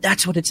 But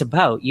that's what it's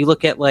about. You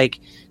look at like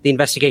the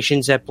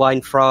investigations at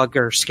Blind Frog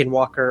or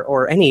Skinwalker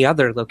or any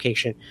other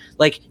location,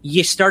 like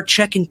you start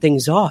checking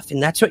things off,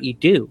 and that's what you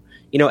do.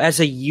 As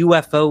a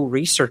UFO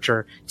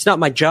researcher, it's not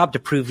my job to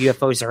prove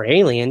UFOs are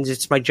aliens.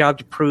 It's my job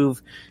to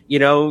prove,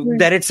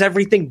 that it's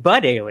everything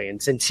but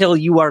aliens, until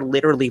you are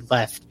literally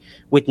left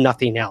with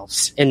nothing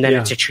else. And then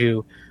it's a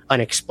true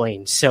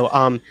unexplained.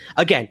 So,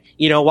 again,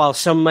 while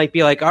some might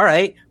be like, all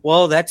right,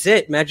 well, that's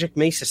it. Magic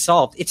Mesa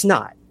solved. It's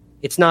not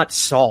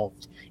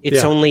solved.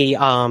 It's only,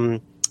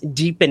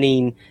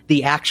 deepening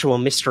the actual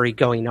mystery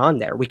going on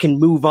there. We can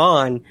move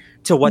on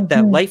to what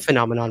that light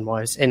phenomenon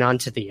was and on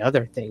to the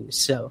other things.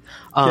 So,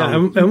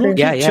 and we'll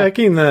keep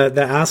checking the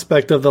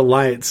aspect of the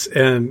lights,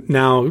 and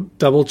now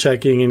double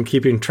checking and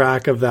keeping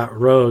track of that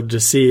road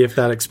to see if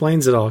that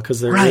explains it all. Because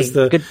there is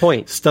the good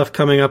point stuff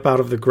coming up out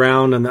of the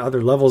ground and the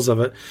other levels of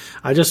it.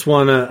 I just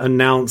want to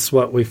announce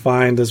what we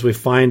find as we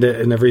find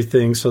it and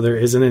everything, so there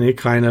isn't any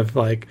kind of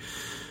like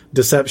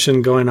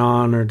deception going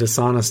on or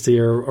dishonesty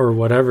or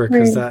whatever,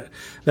 because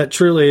that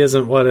truly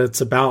isn't what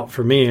it's about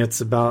for me. It's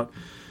about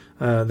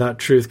that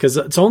truth, because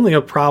it's only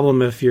a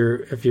problem if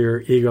your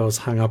ego is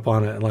hung up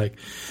on it, like,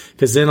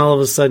 because then all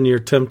of a sudden you're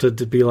tempted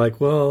to be like,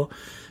 well,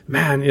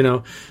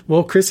 man,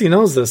 well, Chrissy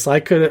knows this.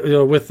 I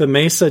could, with the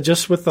Mesa,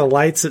 just with the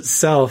lights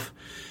itself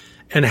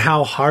and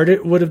how hard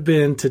it would have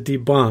been to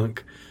debunk,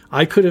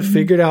 I could have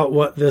figured out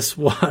what this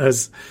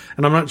was.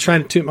 And I'm not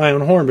trying to toot my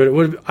own horn,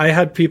 but I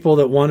had people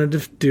that wanted to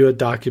do a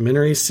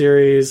documentary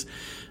series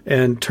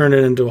and turn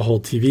it into a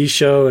whole TV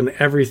show and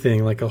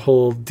everything, like a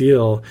whole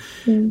deal.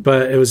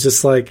 But it was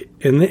just like,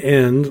 in the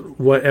end,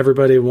 what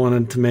everybody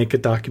wanted to make a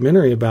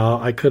documentary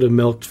about, I could have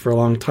milked for a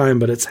long time,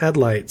 but it's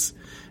headlights.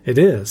 It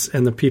is.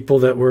 And the people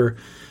that were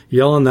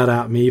yelling that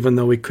at me, even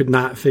though we could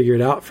not figure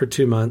it out for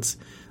 2 months,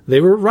 they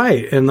were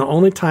right. And the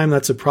only time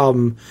that's a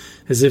problem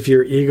is if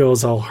your ego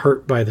is all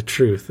hurt by the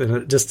truth, and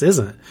it just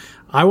isn't.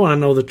 I want to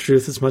know the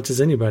truth as much as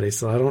anybody,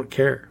 so I don't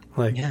care.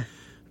 Like,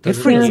 good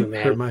for you,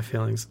 man. Hurt my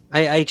feelings.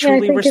 I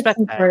truly respect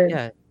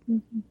that.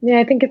 Yeah,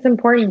 I think it's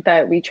important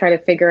that we try to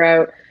figure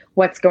out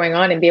what's going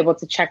on and be able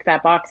to check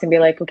that box and be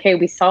like, okay,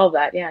 we solved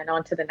that. Yeah, and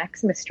on to the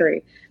next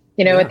mystery.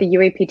 At the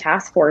UAP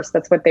task force,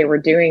 that's what they were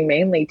doing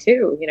mainly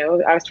too.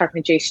 I was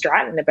talking to Jay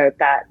Stratton about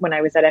that when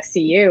I was at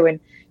SCU, and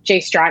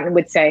Jay Stratton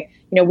would say,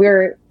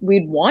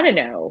 we'd want to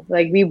know,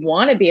 like, we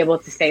want to be able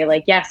to say,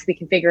 like, yes, we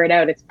can figure it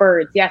out. It's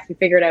birds. Yes, we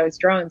figured out it's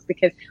drones,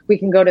 because we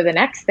can go to the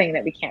next thing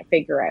that we can't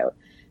figure out.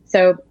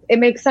 So it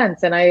makes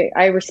sense. And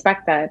I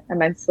respect that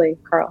immensely,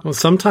 Carl. Well,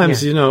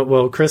 sometimes,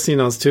 Chrissy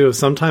knows too,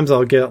 sometimes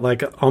I'll get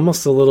like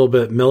almost a little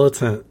bit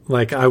militant.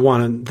 Like, I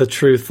want the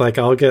truth. Like,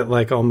 I'll get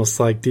like almost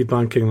like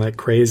debunking like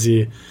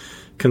crazy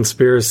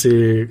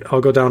conspiracy.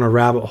 I'll go down a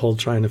rabbit hole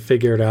trying to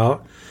figure it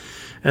out.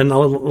 And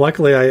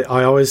luckily,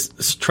 I always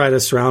try to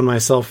surround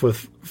myself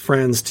with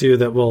friends, too,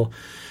 that will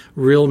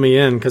reel me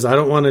in, because I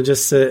don't want to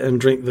just sit and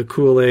drink the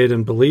Kool-Aid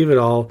and believe it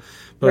all,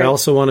 but I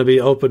also want to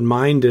be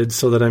open-minded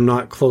so that I'm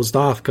not closed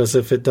off, because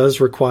if it does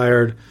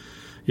require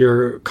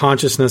your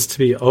consciousness to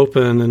be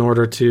open in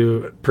order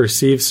to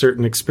perceive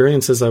certain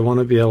experiences, I want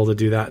to be able to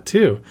do that,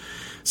 too.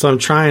 So I'm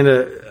trying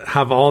to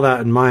have all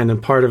that in mind,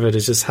 and part of it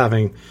is just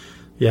having,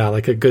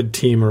 like a good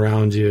team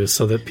around you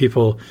so that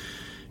people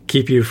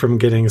keep you from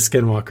getting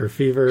Skinwalker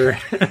fever,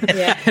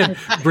 and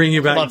bring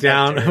you back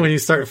down. When you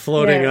start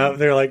floating up,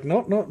 they're like,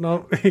 nope.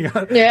 So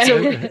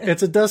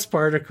it's a dust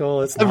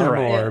particle. It's not an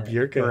orb.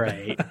 You're good.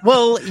 Right.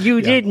 Well,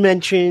 you did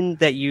mention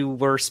that you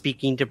were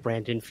speaking to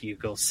Brandon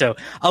Fugel. So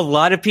a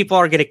lot of people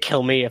are going to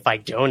kill me if I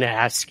don't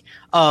ask.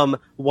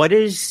 What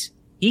does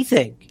he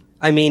think?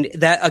 I mean,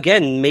 that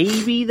again,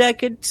 maybe that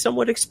could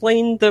somewhat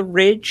explain the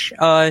ridge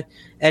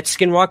at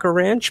Skinwalker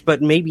Ranch,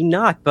 but maybe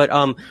not. But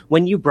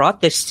when you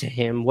brought this to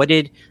him, what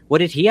did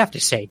he have to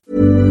say?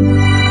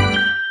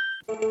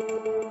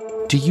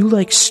 Do you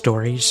like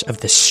stories of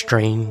the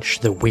strange,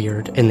 the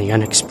weird, and the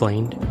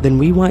unexplained? Then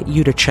we want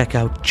you to check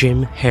out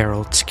Jim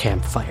Harold's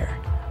Campfire.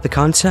 The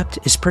concept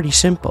is pretty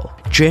simple.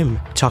 Jim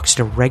talks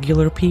to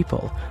regular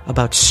people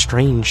about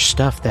strange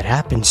stuff that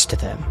happens to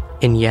them.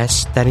 And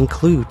yes, that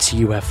includes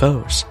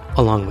UFOs,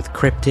 along with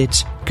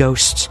cryptids,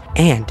 ghosts,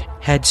 and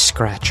head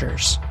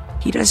scratchers.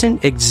 He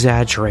doesn't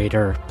exaggerate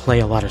or play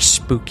a lot of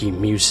spooky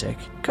music,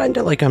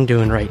 kinda like I'm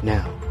doing right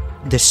now.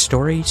 The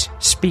stories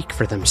speak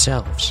for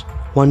themselves.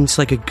 One's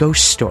like a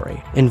ghost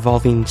story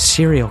involving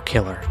serial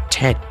killer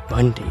Ted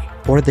Bundy,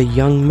 or the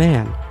young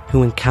man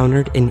who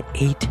encountered an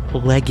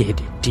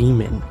 8-legged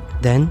demon.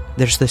 Then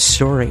there's the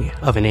story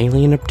of an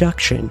alien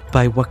abduction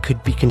by what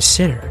could be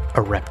considered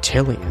a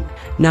reptilian.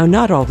 Now,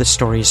 not all the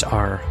stories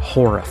are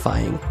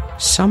horrifying.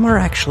 Some are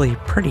actually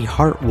pretty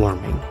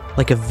heartwarming,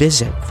 like a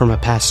visit from a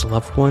past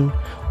loved one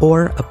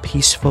or a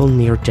peaceful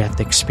near-death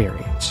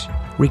experience.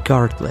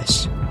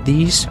 Regardless,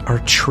 these are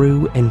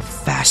true and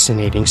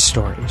fascinating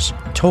stories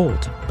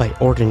told by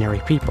ordinary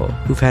people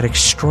who've had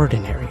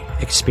extraordinary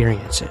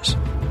experiences.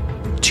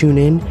 Tune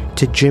in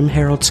to Jim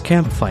Harold's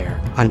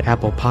Campfire on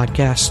Apple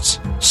Podcasts,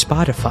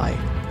 Spotify,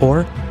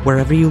 or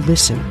wherever you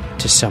listen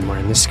to Somewhere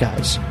in the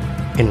Skies.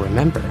 And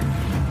remember,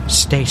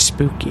 stay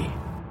spooky.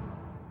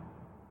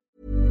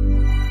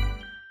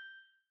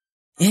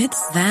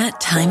 It's that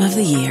time of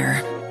the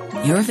year.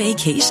 Your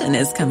vacation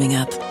is coming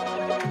up.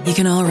 You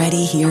can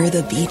already hear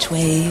the beach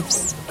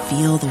waves,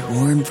 feel the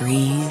warm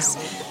breeze,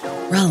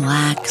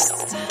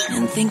 relax,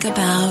 and think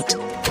about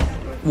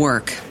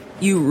work.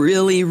 You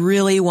really,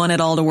 really want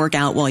it all to work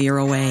out while you're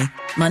away.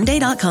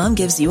 Monday.com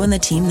gives you and the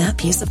team that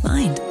peace of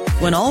mind.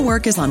 When all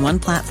work is on one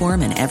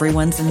platform and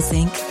everyone's in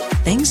sync,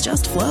 things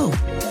just flow.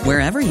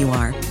 Wherever you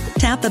are,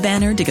 tap the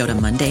banner to go to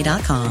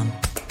Monday.com.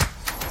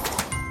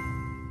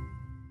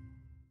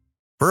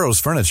 Burrow's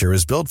furniture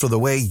is built for the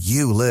way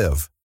you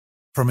live.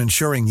 From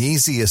ensuring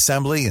easy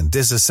assembly and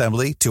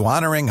disassembly to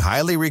honoring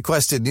highly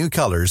requested new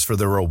colors for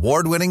their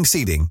award-winning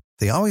seating,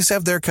 they always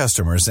have their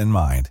customers in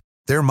mind.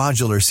 Their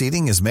modular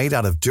seating is made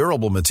out of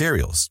durable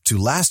materials to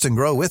last and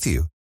grow with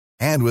you.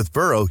 And with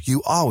Burrow,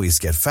 you always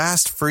get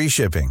fast, free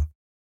shipping.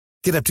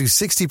 Get up to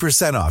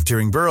 60% off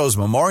during Burrow's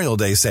Memorial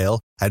Day sale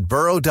at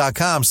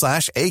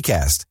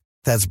burrow.com/ACAST.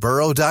 That's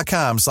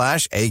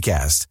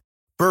burrow.com/ACAST.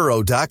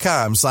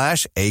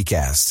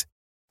 burrow.com/ACAST.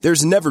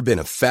 There's never been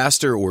a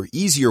faster or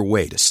easier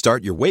way to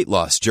start your weight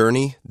loss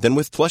journey than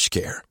with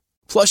PlushCare.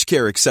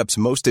 PlushCare accepts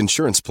most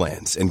insurance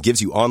plans and gives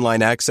you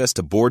online access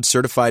to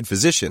board-certified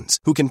physicians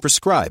who can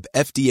prescribe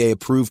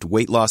FDA-approved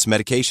weight loss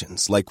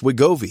medications like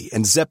Wegovy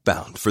and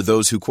Zepbound for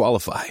those who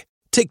qualify.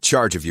 Take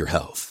charge of your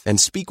health and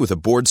speak with a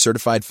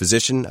board-certified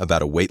physician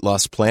about a weight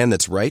loss plan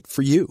that's right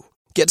for you.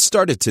 Get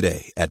started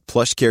today at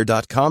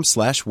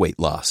plushcare.com/weight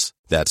loss.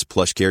 That's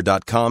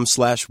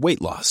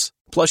plushcare.com/weight loss.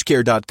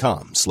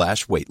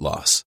 plushcare.com/weight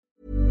loss.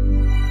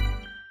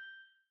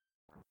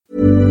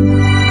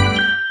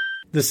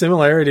 The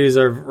similarities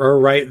are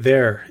right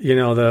there. You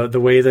know, the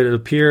way that it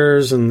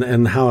appears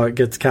and how it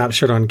gets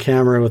captured on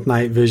camera with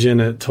night vision,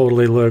 it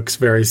totally looks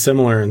very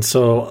similar. And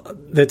so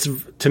that's,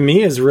 to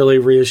me, is really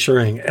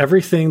reassuring.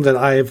 Everything that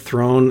I have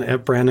thrown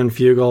at Brandon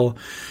Fugal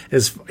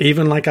is,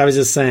 even like I was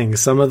just saying,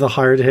 some of the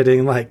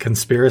hard-hitting like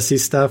conspiracy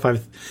stuff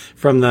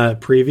from the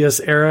previous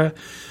era.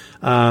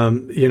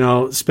 You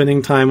know,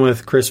 spending time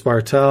with Chris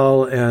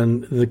Bartell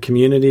and the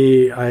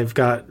community. I've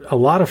got a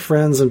lot of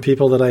friends and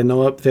people that I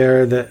know up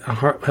there that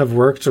have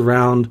worked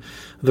around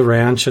the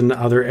ranch and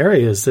other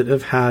areas that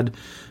have had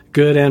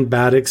good and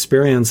bad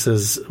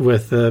experiences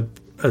with the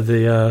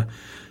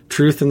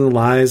truth and the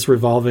lies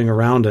revolving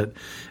around it.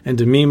 And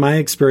to me, my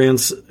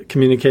experience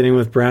communicating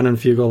with Brandon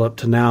Fugal up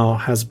to now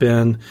has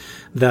been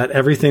that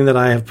everything that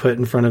I have put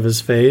in front of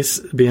his face,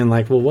 being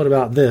like, well, what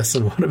about this?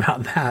 And what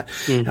about that?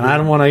 Mm-hmm. And I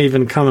don't want to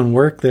even come and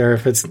work there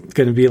if it's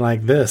going to be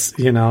like this,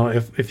 you know,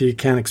 if you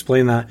can't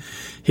explain that.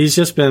 He's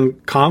just been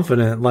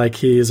confident, like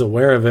he is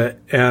aware of it.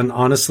 And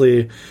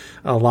honestly,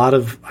 a lot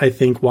of, I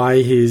think,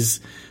 why he's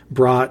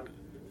brought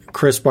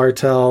Chris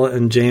Bartell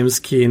and James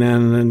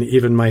Keenan and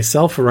even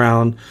myself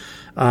around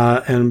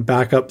and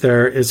back up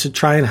there is to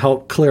try and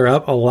help clear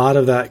up a lot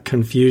of that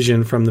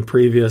confusion from the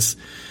previous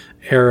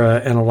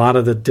era and a lot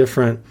of the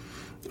different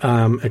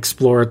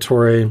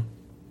exploratory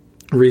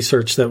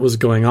research that was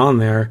going on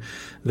there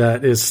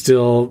that is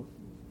still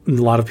a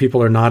lot of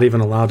people are not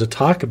even allowed to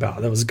talk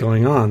about that was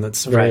going on.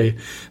 That's very,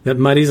 that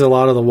muddies a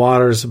lot of the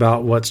waters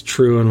about what's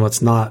true and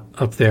what's not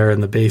up there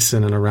in the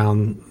basin and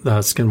around the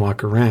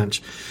Skinwalker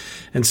Ranch.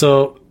 And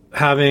so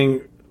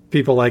having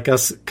people like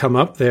us come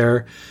up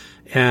there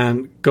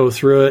and go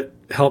through it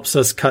helps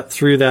us cut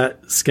through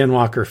that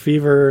Skinwalker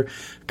fever,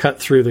 cut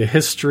through the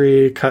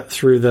history, cut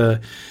through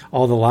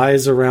all the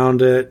lies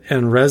around it,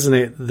 and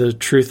resonate the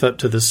truth up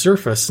to the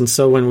surface. And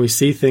so when we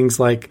see things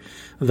like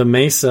the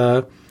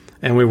Mesa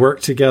and we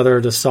work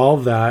together to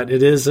solve that,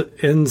 it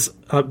ends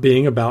up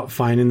being about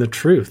finding the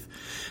truth.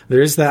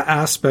 There is that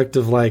aspect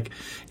of like,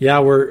 yeah,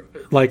 we're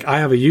like, I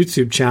have a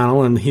YouTube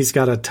channel and he's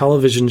got a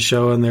television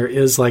show, and there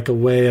is like a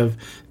way of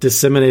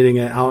disseminating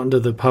it out into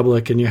the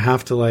public, and you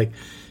have to like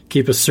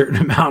keep a certain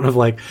amount of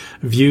like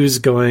views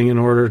going in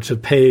order to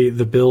pay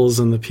the bills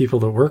and the people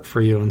that work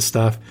for you and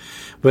stuff.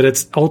 But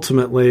it's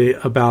ultimately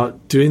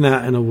about doing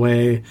that in a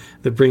way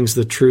that brings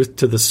the truth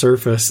to the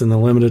surface in the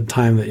limited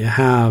time that you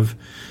have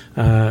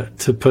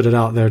to put it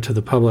out there to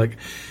the public.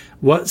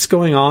 what's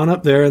going on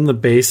up there in the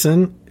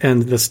basin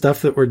and the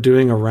stuff that we're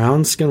doing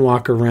around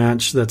Skinwalker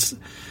Ranch that's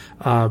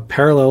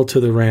parallel to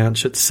the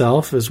ranch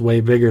itself is way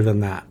bigger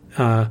than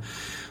that.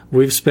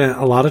 We've spent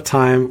a lot of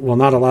time, well,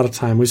 not a lot of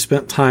time, we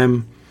spent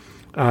time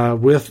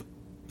with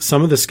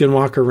some of the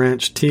Skinwalker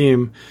Ranch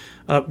team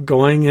up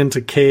going into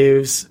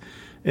caves,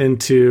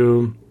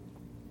 into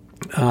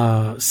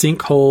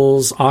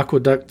sinkholes,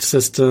 aqueduct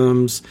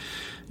systems,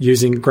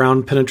 using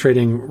ground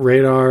penetrating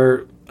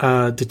radar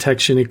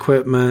detection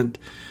equipment,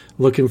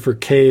 looking for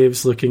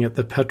caves, looking at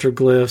the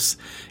petroglyphs,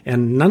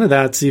 and none of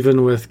that's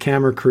even with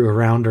camera crew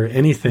around or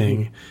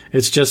anything. Mm-hmm.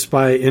 It's just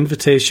by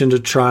invitation to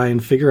try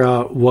and figure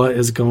out what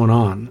is going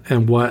on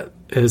and what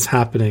is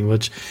happening,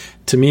 which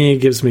to me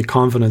gives me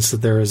confidence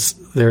that there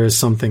is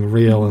something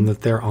real and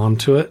that they're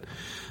onto it.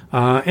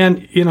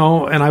 And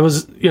I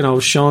was,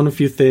 shown a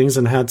few things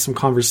and had some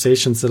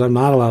conversations that I'm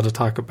not allowed to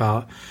talk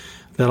about.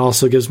 That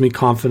also gives me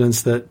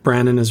confidence that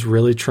Brandon is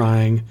really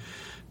trying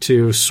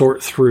to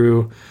sort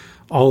through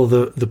all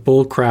of the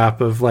bull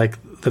crap of like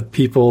the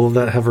people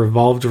that have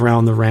revolved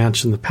around the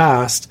ranch in the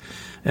past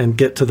and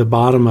get to the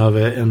bottom of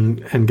it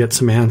and get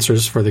some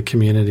answers for the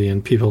community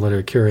and people that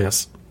are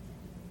curious.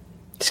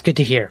 It's good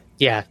to hear.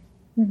 Yeah.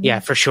 Mm-hmm. Yeah,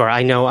 for sure.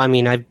 I know. I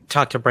mean, I've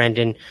talked to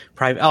Brandon,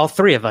 all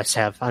three of us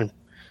have on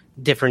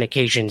different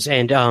occasions,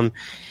 and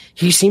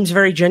he seems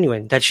very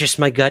genuine. That's just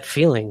my gut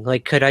feeling.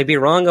 Like, could I be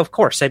wrong? Of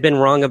course. I've been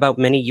wrong about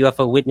many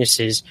UFO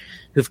witnesses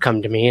who've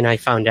come to me, and I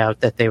found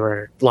out that they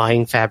were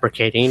lying,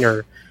 fabricating,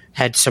 or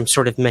had some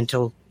sort of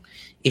mental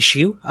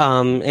issue.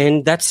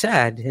 And that's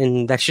sad.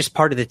 And that's just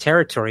part of the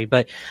territory.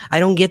 But I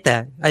don't get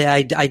that.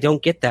 I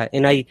don't get that.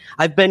 And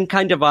I've been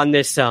kind of on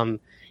this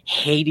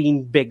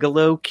hating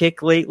Bigelow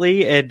kick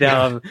lately. And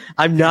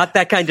I'm not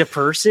that kind of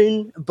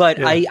person. But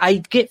I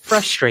get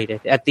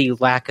frustrated at the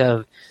lack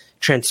of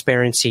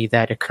transparency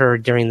that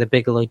occurred during the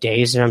Bigelow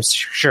days. And I'm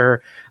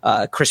sure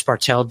Chris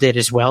Bartell did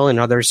as well, and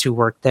others who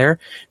worked there.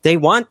 They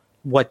want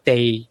what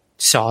they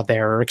saw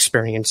there or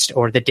experienced,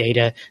 or the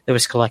data that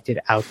was collected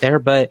out there,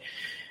 but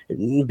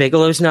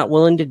Bigelow's not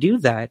willing to do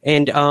that.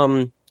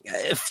 And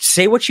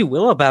say what you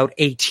will about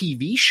a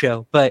TV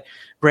show, but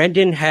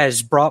Brandon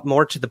has brought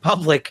more to the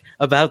public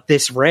about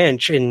this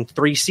ranch in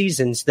 3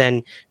 seasons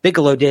than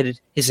Bigelow did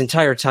his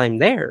entire time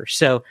there.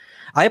 So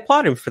I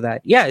applaud him for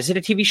that. Yeah. Is it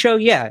a TV show?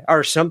 Yeah.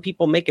 Are some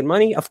people making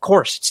money? Of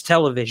course, it's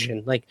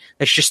television. Like,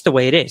 that's just the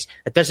way it is.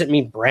 That doesn't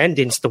mean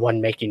Brandon's the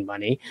one making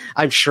money.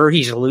 I'm sure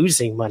he's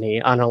losing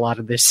money on a lot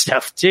of this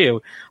stuff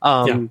too.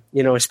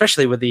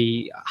 Especially with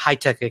the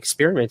high-tech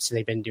experiments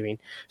they've been doing.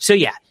 So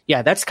yeah,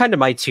 that's kind of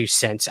my 2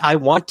 cents. I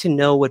want to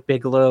know what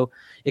Bigelow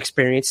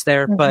experienced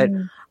there, but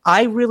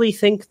I really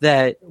think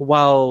that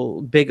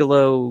while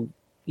Bigelow,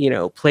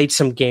 played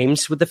some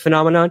games with the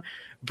phenomenon,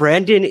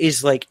 Brandon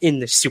is like in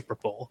the Super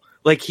Bowl.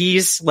 Like,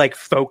 he's like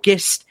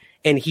focused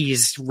and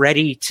he's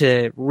ready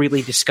to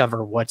really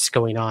discover what's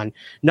going on.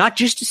 Not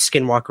just at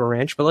Skinwalker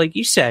Ranch, but like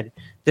you said,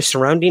 the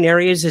surrounding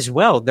areas as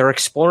well. They're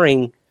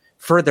exploring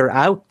further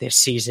out this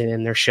season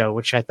in their show,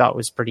 which I thought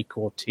was pretty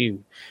cool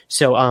too.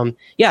 So,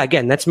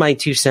 again, that's my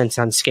 2 cents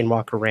on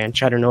Skinwalker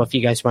Ranch. I don't know if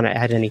you guys want to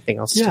add anything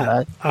else to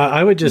that.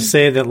 I would just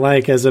say that,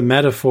 like, as a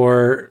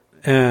metaphor,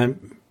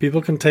 and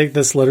people can take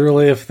this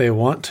literally if they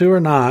want to or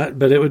not,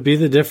 but it would be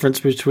the difference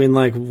between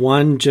like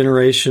one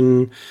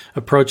generation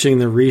approaching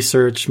the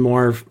research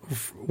more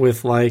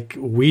with like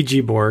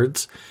Ouija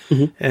boards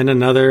and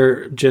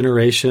another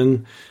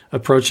generation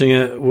approaching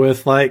it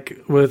with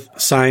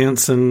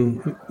science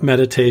and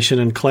meditation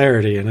and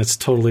clarity. And it's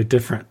totally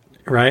different.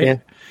 Right.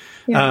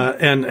 Yeah.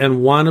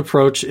 And one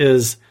approach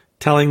is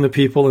telling the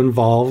people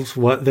involved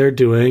what they're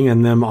doing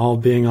and them all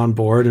being on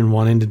board and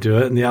wanting to do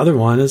it. And the other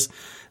one is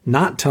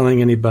not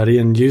telling anybody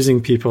and using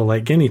people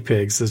like guinea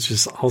pigs is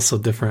just also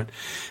different.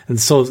 And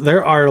so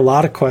there are a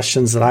lot of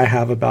questions that I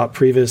have about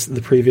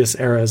the previous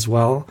era as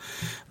well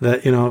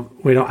that,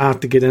 we don't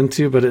have to get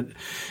into, but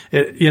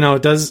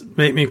it does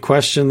make me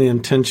question the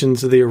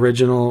intentions of the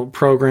original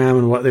program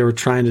and what they were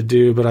trying to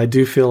do. But I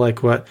do feel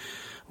like what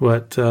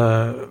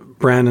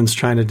Brandon's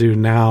trying to do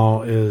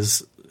now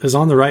is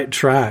on the right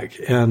track.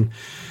 And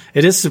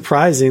it is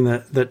surprising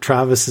that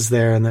Travis is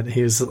there and that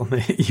he was on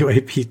the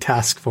UAP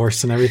task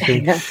force and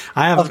everything.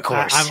 Of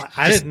course.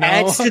 I didn't know.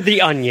 Adds to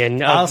the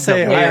onion. I'll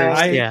say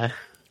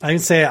I can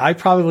say I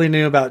probably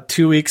knew about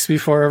 2 weeks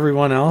before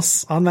everyone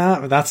else on that,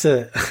 but that's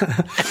it.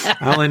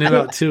 I only knew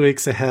about 2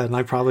 weeks ahead, and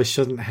I probably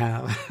shouldn't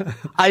have.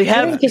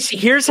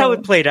 Here's how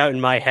it played out in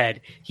my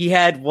head. He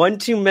had one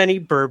too many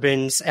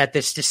bourbons at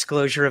this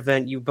disclosure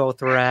event you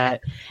both were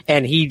at,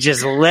 and he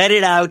just let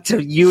it out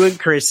to you and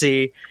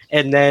Chrissy,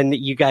 and then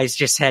you guys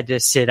just had to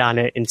sit on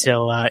it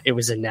until it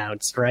was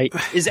announced, right?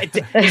 Is that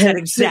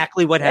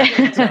exactly what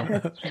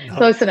happened?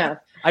 Close enough.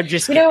 I'm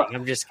just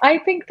kidding. I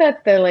think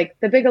that the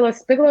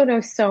Bigelow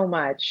knows so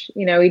much.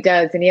 He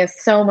does, and he has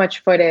so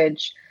much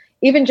footage,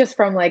 even just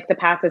from like the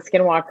Path of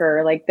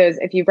Skinwalker. Like those,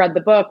 if you've read the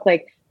book,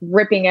 like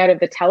ripping out of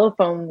the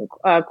telephone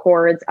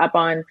cords up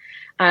on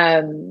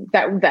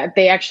that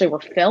they actually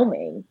were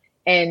filming.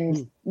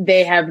 and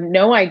they have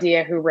no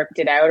idea who ripped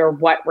it out or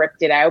what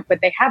ripped it out,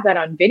 but they have that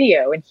on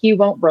video and he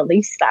won't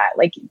release that.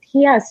 Like,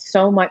 he has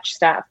so much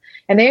stuff,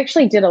 and they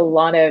actually did a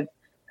lot of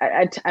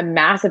a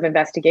massive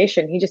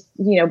investigation. He just,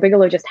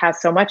 Bigelow just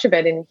has so much of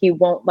it and he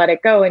won't let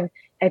it go. And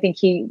I think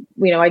he,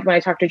 when I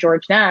talked to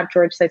George Knapp,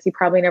 George says he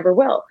probably never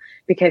will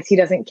because he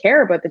doesn't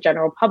care about the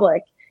general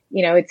public.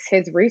 It's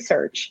his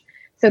research.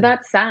 So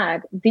that's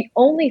sad. The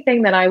only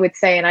thing that I would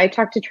say, and I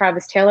talked to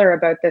Travis Taylor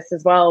about this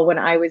as well when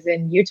I was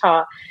in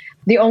Utah,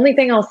 the only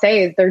thing I'll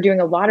say is they're doing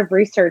a lot of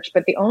research,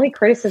 but the only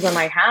criticism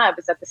I have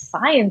is that the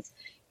science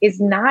is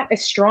not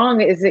as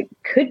strong as it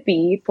could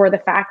be, for the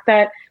fact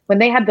that when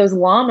they had those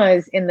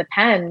llamas in the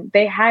pen,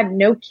 they had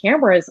no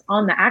cameras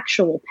on the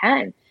actual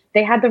pen.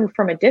 They had them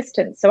from a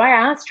distance. So I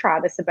asked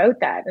Travis about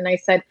that. And I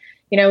said,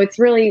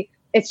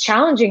 it's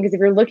challenging because if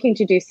you're looking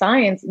to do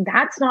science,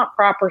 that's not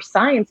proper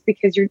science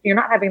because you're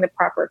not having the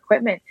proper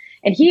equipment.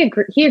 And he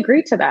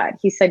agreed to that.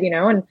 He said,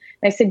 and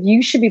I said,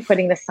 you should be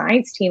putting the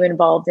science team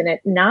involved in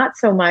it, not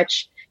so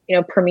much,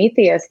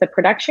 Prometheus, the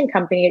production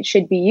company. It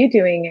should be you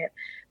doing it.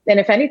 And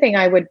if anything,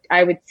 I would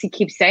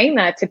keep saying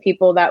that to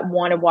people that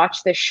want to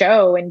watch the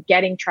show and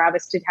getting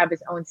Travis to have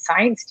his own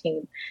science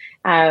team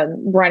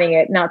running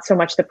it, not so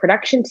much the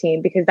production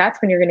team, because that's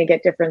when you're going to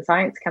get different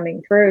science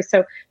coming through.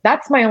 So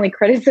that's my only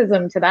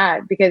criticism to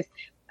that, because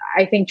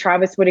I think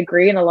Travis would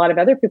agree, and a lot of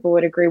other people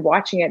would agree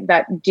watching it,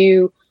 that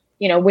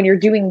when you're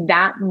doing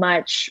that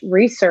much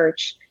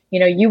research,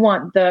 you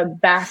want the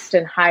best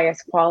and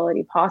highest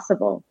quality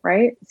possible,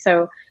 right?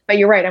 So, but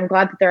you're right. I'm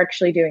glad that they're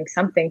actually doing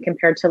something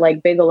compared to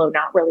like Bigelow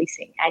not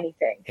releasing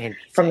anything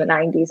from the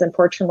 90s,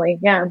 unfortunately.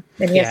 Yeah.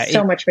 And he has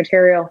so much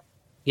material.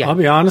 Yeah. I'll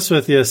be honest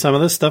with you. Some of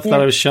the stuff that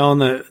I was shown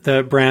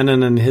that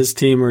Brandon and his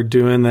team are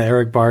doing, that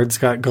Eric Bard's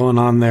got going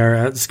on there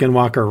at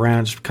Skinwalker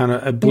Ranch,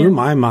 it blew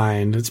my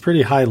mind. It's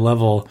pretty high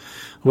level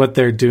what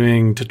they're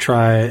doing to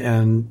try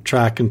and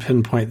track and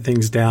pinpoint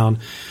things down.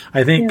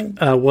 I think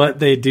what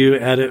they do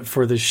edit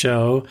for the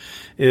show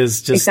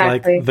is just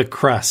like the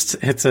crust.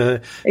 It's a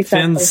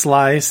thin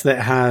slice that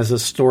has a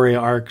story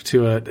arc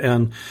to it.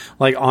 And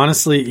like,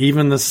 honestly,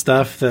 even the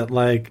stuff that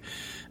like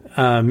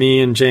me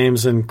and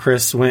James and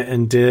Chris went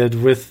and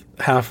did with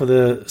half of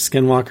the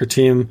Skinwalker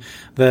team,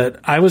 that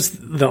I was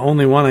the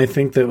only one, I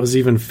think, that was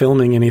even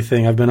filming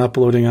anything. I've been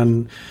uploading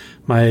on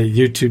my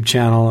YouTube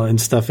channel and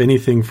stuff,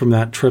 anything from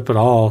that trip at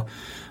all.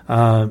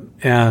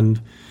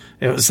 And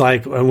it was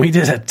like, and we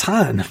did a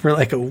ton for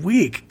like a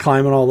week,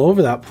 climbing all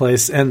over that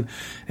place. And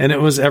it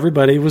was,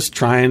 everybody was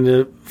trying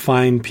to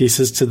find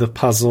pieces to the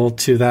puzzle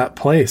to that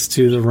place,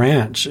 to the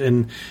ranch.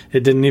 And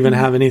it didn't even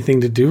have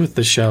anything to do with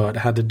the show. It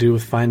had to do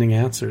with finding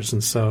answers.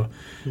 And so,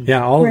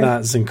 all of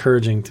that is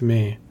encouraging to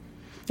me.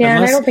 Yeah,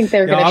 and I don't think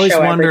they're going to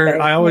show everything.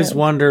 I always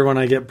wonder when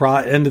I get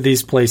brought into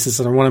these places,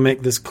 and I want to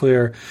make this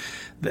clear,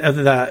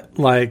 that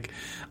like,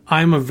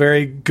 I'm a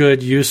very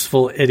good,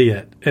 useful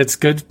idiot. It's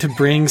good to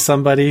bring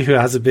somebody who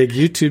has a big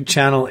YouTube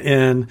channel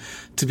in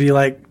to be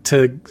like,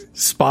 to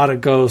spot a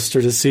ghost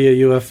or to see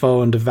a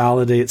UFO and to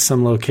validate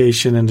some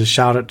location and to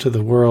shout it to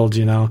the world,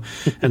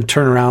 and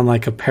turn around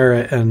like a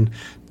parrot and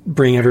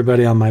bring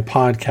everybody on my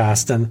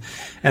podcast.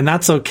 And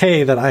that's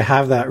okay that I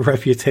have that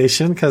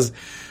reputation, because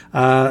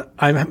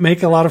I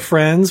make a lot of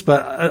friends,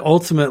 but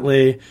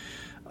ultimately,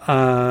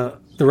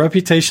 the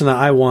reputation that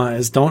I want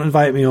is, don't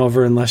invite me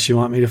over unless you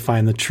want me to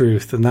find the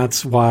truth. And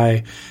that's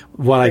why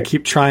I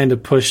keep trying to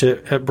push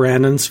it at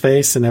Brandon's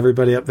face and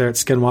everybody up there at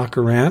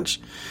Skinwalker Ranch.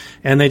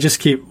 And they just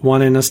keep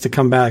wanting us to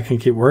come back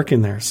and keep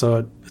working there.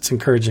 So it's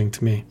encouraging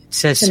to me. It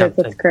says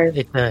something. That's great.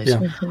 It does.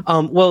 Yeah.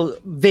 Well,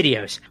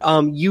 videos.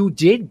 You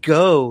did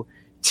go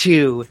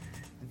to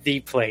the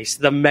place,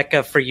 the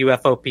Mecca for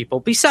UFO people,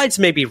 besides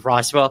maybe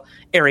Roswell,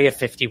 Area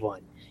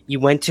 51. You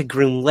went to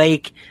Groom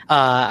Lake.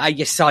 I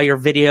just saw your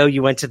video.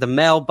 You went to the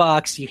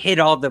mailbox. You hit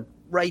all the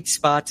right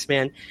spots,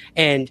 man.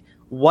 And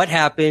what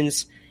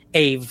happens?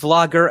 A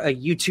vlogger, a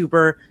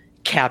YouTuber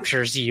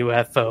captures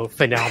UFO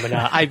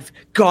phenomena. I've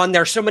gone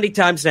there so many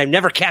times and I've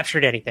never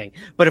captured anything.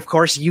 But of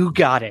course, you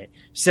got it.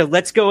 So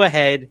let's go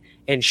ahead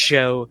and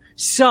show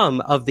some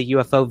of the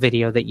UFO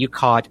video that you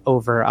caught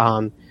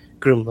over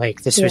Groom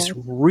Lake. This was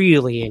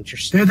really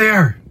interesting. They're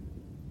there.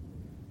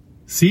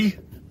 See?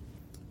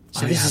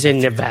 So this is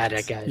in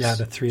Nevada, guys. Yeah,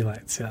 the three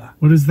lights, yeah.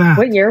 What is that?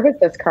 What year was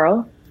this,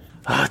 Carl?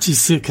 Oh,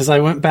 geez, because I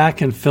went back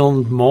and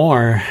filmed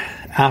more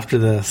after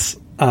this.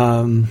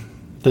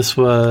 This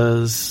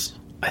was,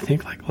 I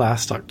think, like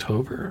last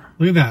October.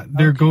 Look at that.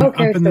 They're going up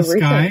in the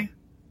sky.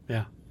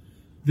 Yeah.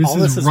 This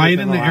is right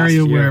in the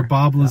area where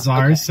Bob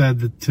Lazar said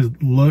that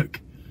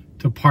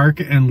to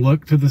park and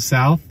look to the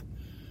south.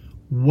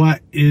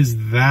 What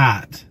is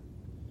that?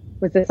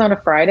 Was this on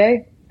a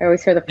Friday? I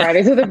always hear the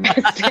Fridays are the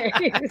best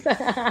days.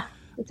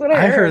 That's what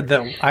I heard.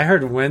 I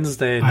heard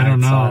Wednesday. I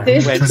don't know.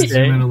 Wednesday. Try to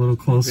zoom in a little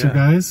closer,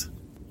 guys.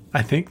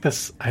 I think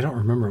this. I don't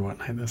remember what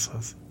night this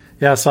was.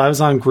 Yeah, so I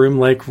was on Groom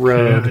Lake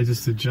Road. I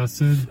just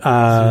adjusted.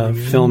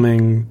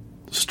 Filming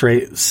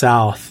straight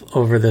south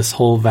over this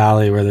whole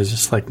valley where there's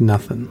just like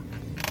nothing.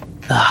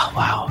 Oh,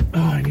 wow. Oh,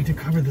 I need to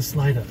cover this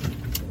light up.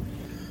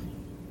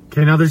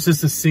 Okay, now there's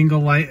just a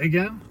single light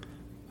again?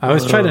 I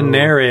always try to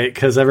narrate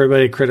because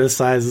everybody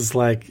criticizes,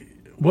 like,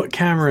 what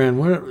camera and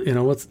what,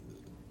 what's...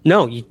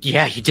 No, you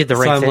did the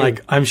right thing. So I'm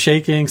like, I'm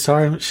shaking,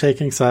 sorry, I'm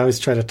shaking, so I always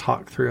try to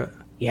talk through it.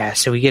 Yeah,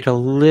 so we get a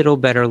little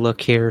better look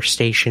here,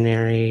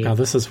 stationary. Now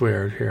this is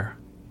weird here.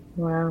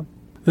 Wow.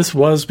 This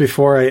was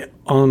before I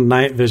owned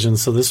night vision,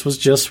 so this was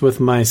just with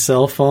my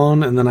cell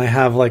phone, and then I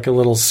have like a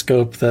little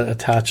scope that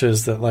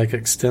attaches that like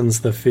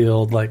extends the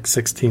field like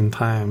 16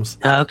 times.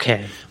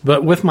 Okay.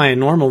 But with my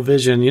normal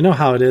vision, you know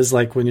how it is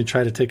like when you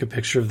try to take a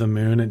picture of the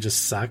moon, it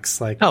just sucks.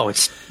 Like,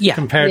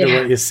 compared to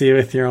what you see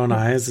with your own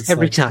eyes, it's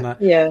every like time.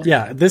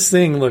 Yeah, this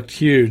thing looked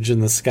huge in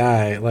the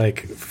sky,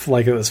 like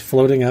it was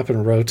floating up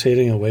and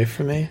rotating away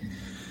from me.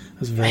 It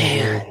was very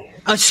weird.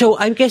 So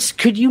I guess,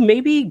 could you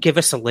maybe give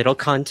us a little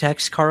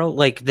context, Carl?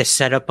 Like the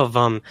setup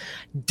of,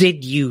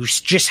 did you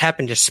just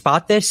happen to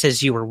spot this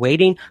as you were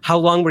waiting? How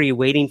long were you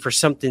waiting for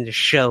something to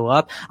show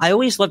up? I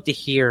always love to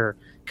hear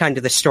kind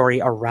of the story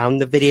around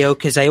the video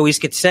because I always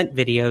get sent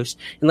videos.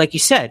 And like you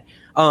said,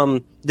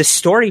 the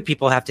story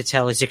people have to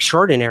tell is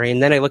extraordinary.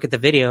 And then I look at the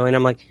video and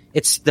I'm like,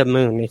 it's the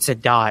moon. It's a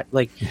dot.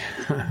 Like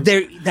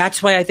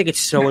that's why I think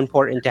it's so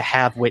important to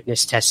have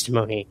witness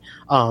testimony,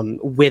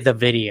 with a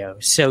video.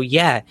 So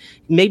yeah,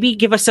 maybe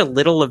give us a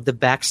little of the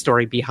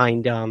backstory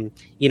behind,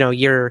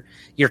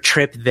 your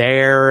trip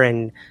there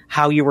and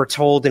how you were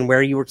told and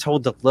where you were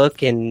told to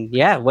look and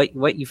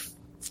what you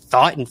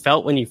thought and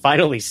felt when you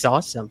finally saw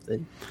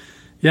something.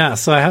 Yeah,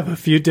 so I have a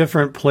few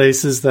different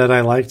places that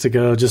I like to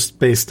go just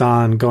based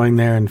on going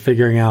there and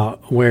figuring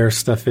out where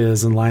stuff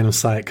is in line of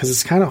sight. Because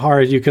it's kind of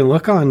hard. You can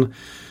look on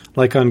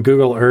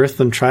Google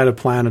Earth and try to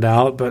plan it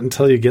out, but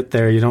until you get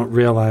there, you don't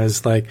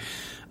realize I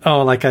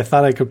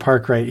thought I could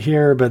park right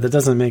here, but that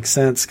doesn't make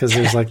sense because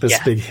there's like this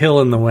big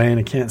hill in the way and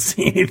I can't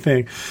see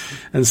anything.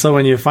 And so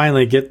when you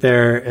finally get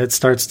there, it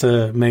starts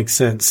to make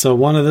sense. So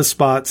one of the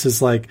spots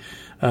is like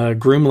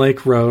Groom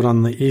Lake Road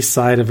on the east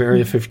side of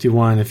Area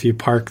 51. If you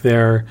park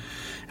there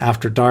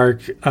after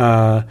dark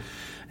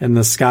and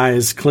the sky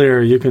is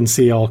clear, you can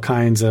see all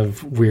kinds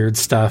of weird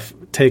stuff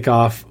take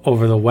off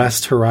over the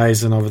west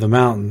horizon over the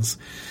mountains.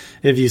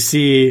 If you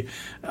see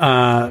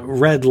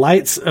red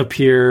lights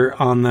appear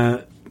on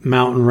the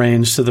mountain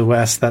range to the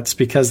west, that's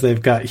because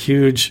they've got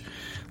huge,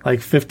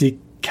 like 50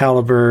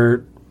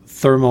 caliber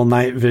thermal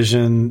night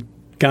vision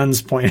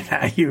guns pointing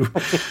at you,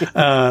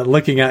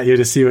 looking at you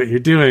to see what you're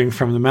doing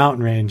from the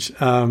mountain range.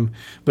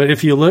 But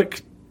if you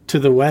look to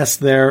the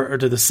west there or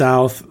to the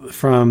south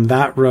from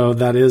that road,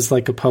 that is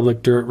like a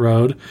public dirt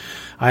road.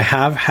 I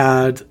have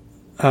had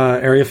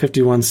Area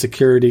 51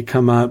 security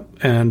come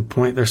up and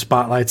point their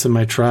spotlights in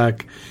my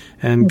truck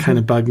and kind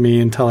of bug me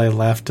until I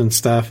left and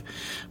stuff.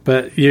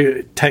 But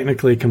you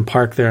technically can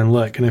park there and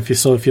look. And if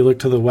you look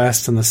to the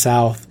west and the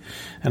south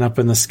and up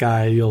in the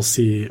sky, you'll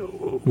see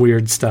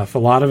weird stuff. A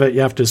lot of it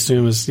you have to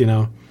assume is,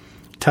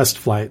 test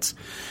flights.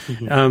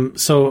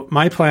 So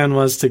my plan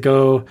was to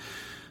go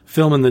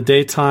film in the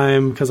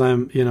daytime because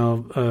I'm,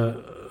 a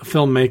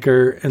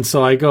filmmaker. And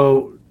so I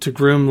go to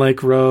Groom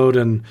Lake Road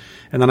and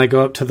then I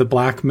go up to the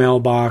Black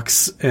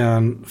Mailbox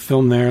and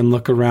film there and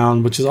look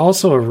around, which is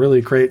also a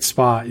really great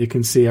spot. You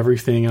can see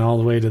everything and all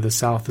the way to the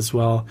south as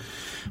well.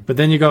 But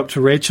then you go up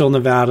to Rachel,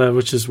 Nevada,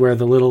 which is where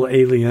the little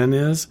alien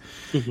is.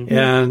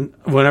 And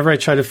whenever I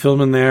try to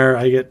film in there,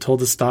 I get told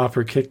to stop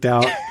or kicked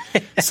out.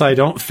 So I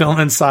don't film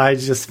inside,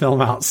 just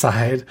film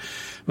outside.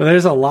 But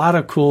there's a lot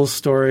of cool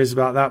stories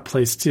about that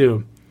place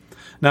too.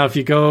 Now, if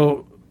you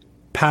go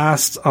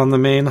past on the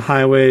main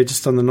highway,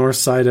 just on the north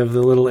side of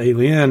the little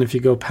alien, if you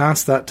go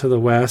past that to the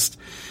west,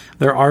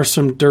 there are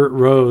some dirt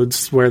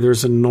roads where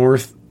there's a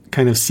north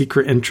kind of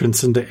secret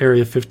entrance into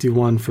Area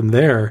 51 from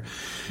there.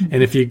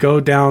 And if you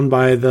go down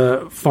by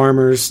the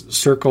farmers'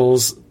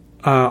 circles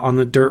on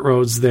the dirt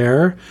roads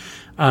there,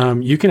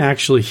 you can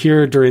actually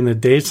hear during the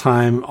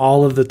daytime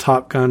all of the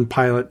Top Gun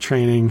pilot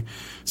training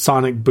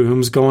sonic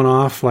booms going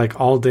off. Like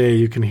all day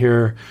you can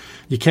hear.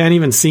 You can't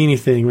even see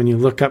anything when you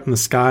look up in the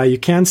sky. You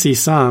can see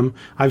some.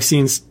 I've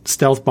seen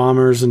stealth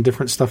bombers and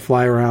different stuff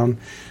fly around.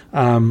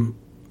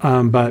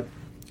 But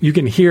you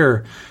can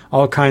hear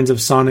all kinds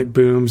of sonic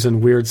booms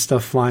and weird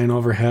stuff flying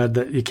overhead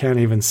that you can't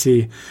even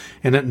see.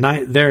 And at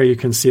night there, you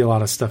can see a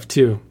lot of stuff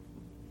too.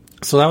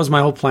 So that was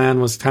my whole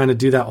plan, was kind of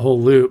do that whole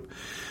loop.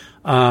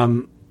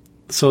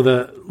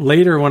 So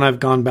later when I've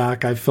gone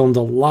back, I've filmed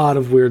a lot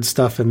of weird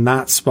stuff in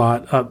that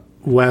spot up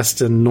west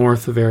and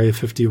north of Area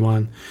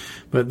 51.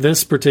 But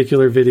this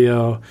particular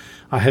video,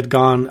 I had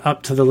gone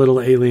up to the little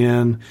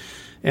alien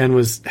and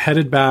was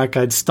headed back.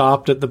 I'd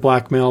stopped at the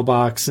Black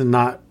Mailbox and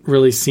not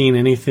really seen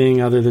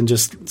anything other than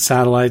just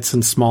satellites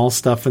and small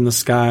stuff in the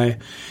sky.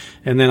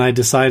 And then I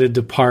decided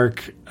to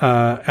park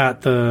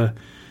at the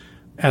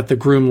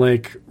Groom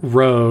Lake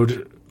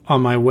Road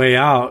on my way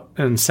out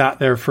and sat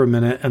there for a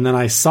minute. And then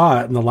I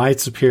saw it and the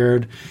lights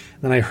appeared.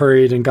 And then I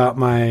hurried and got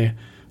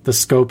the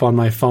scope on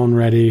my phone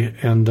ready,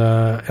 and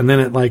then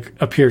it like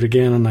appeared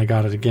again and I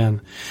got it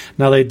again.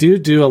 Now they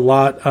do a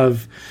lot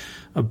of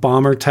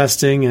bomber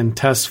testing and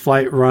test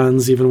flight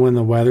runs even when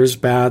the weather's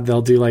bad.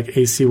 They'll do like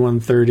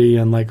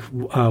AC-130 and like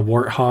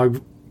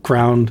Warthog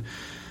ground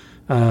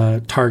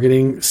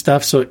targeting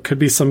stuff. So it could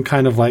be some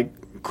kind of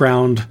like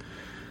ground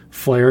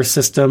flare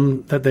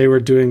system that they were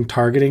doing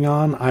targeting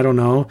on. I don't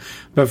know.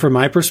 But from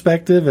my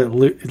perspective, it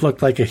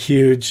looked like a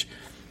huge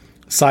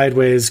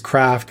sideways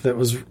craft that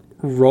was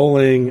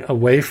rolling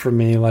away from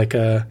me like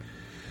a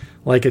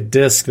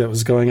disc that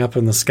was going up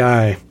in the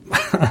sky.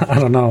 I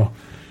don't know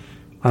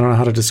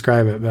how to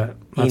describe it, but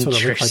that's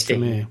what it looked like to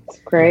me.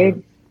 It's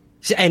great.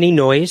 Any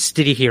noise?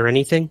 Did you hear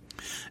anything?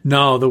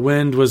 No, that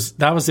was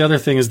the other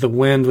thing, is the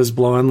wind was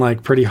blowing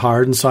like pretty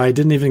hard. And so I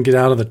didn't even get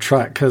out of the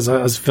truck because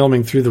I was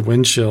filming through the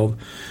windshield,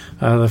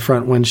 the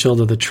front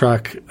windshield of the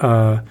truck.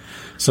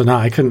 So no,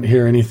 I couldn't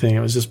hear anything. It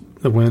was just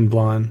the wind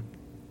blowing.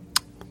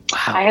 Wow.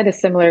 I had a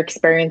similar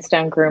experience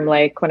down Groom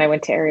Lake when I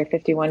went to Area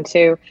 51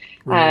 too.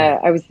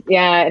 I was,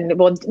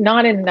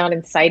 not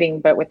in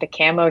sighting, but with the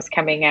camos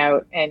coming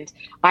out. And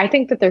I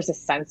think that there's a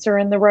sensor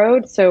in the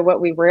road. So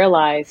what we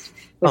realized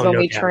was when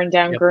we turned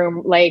down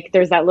Groom Lake,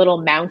 there's that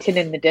little mountain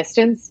in the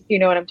distance. If you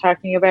know what I'm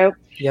talking about,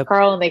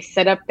 Carl, and they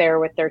sit up there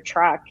with their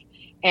truck.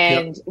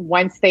 And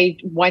once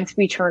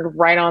we turned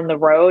right on the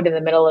road in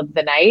the middle of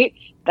the night,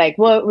 it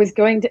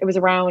was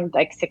around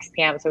like 6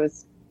 p.m. So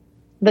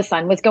the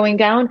sun was going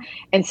down.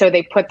 And so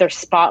they put their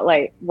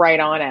spotlight right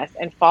on us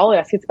and followed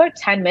us. It's about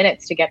 10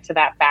 minutes to get to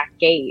that back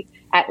gate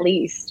at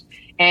least.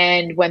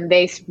 And when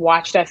they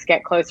watched us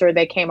get closer,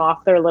 they came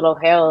off their little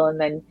hill and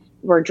then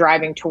were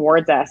driving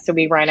towards us. So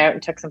we ran out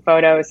and took some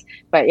photos,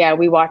 but yeah,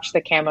 we watched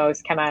the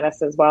camos come at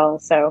us as well.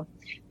 So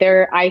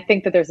I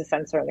think that there's a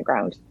sensor in the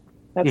ground.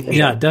 That's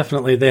sure.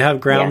 Definitely. They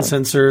have ground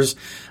sensors.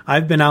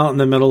 I've been out in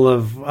the middle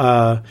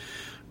of,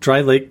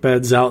 dry lake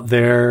beds out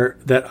there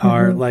that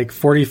are like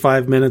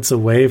 45 minutes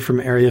away from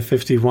Area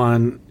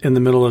 51 in the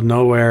middle of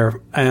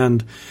nowhere.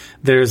 And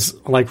there's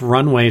like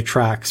runway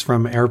tracks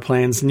from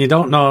airplanes. And you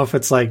don't know if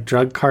it's like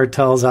drug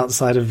cartels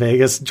outside of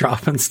Vegas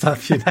dropping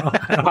stuff,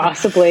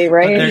 Possibly,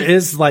 right? But there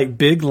is like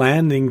big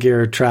landing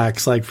gear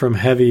tracks, like from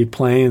heavy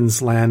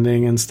planes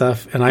landing and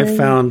stuff. And I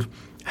found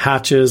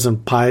hatches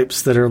and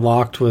pipes that are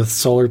locked with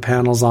solar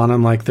panels on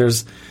them. Like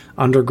there's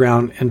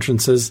underground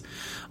entrances.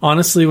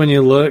 Honestly, when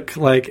you look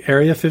like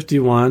Area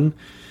 51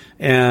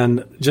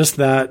 and just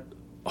that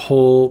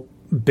whole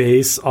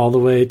base all the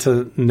way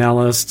to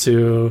Nellis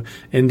to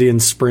Indian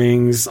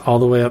Springs, all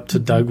the way up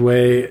to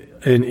Dugway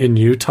in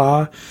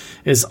Utah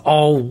is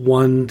all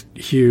one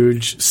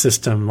huge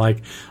system.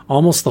 Like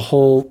almost the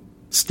whole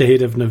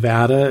state of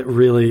Nevada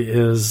really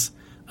is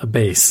a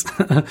base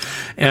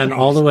and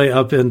all the way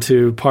up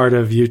into part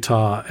of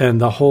Utah,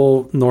 and the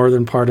whole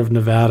northern part of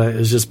Nevada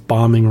is just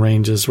bombing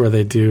ranges where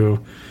they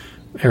do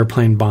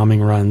airplane bombing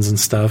runs and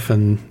stuff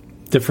and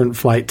different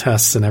flight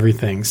tests and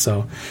everything.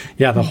 So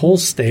yeah, the whole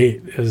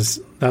state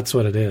that's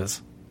what it is.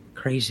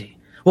 Crazy.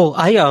 Well,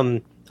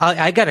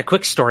 I got a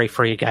quick story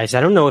for you guys.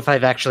 I don't know if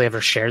I've actually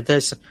ever shared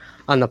this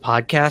on the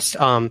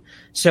podcast.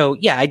 So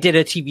yeah, I did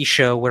a TV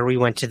show where we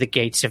went to the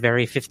gates of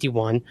Area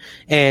 51,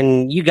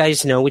 and you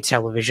guys know with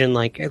television,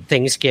 like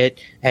things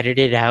get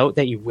edited out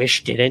that you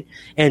wish didn't.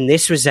 And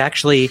this was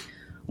actually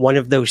one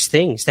of those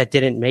things that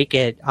didn't make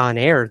it on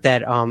air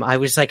that I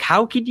was like,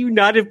 how could you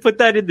not have put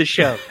that in the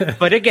show?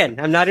 But again,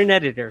 I'm not an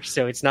editor,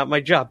 so it's not my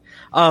job.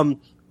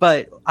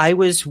 But I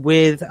was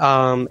with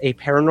a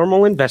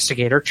paranormal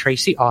investigator,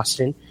 Tracy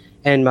Austin,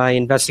 and my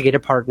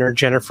investigative partner,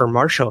 Jennifer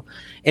Marshall.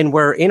 And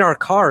we're in our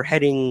car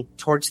heading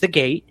towards the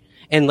gate.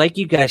 And like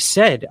you guys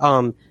said,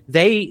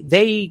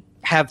 they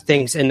have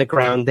things in the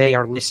ground. They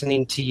are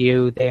listening to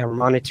you. They are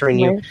monitoring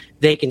you.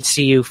 They can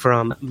see you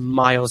from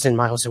miles and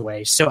miles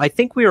away. So I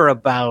think we were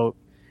about,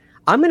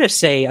 I'm going to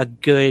say a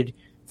good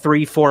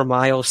 3-4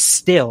 miles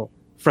still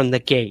from the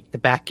gate, the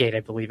back gate,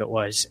 I believe it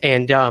was.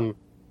 And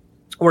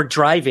we're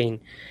driving,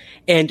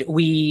 and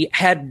we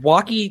had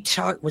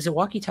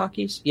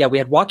walkie-talkies? Yeah, we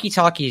had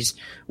walkie-talkies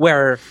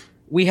where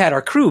we had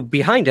our crew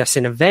behind us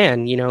in a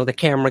van, the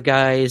camera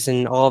guys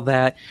and all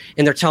that.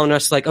 And they're telling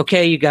us like,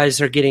 okay, you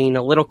guys are getting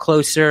a little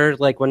closer.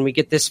 Like when we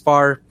get this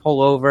far,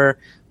 pull over,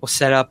 we'll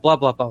set up, blah,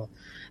 blah, blah.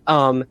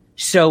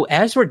 So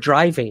as we're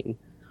driving,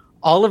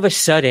 all of a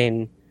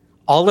sudden,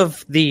 all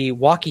of the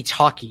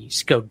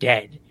walkie-talkies go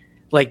dead,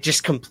 like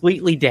just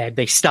completely dead.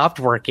 They stopped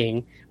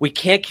working. We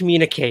can't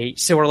communicate.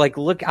 So we're like,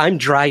 look, I'm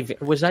driving.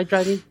 Was I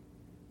driving?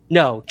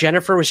 No,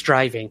 Jennifer was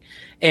driving.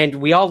 And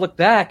we all look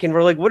back and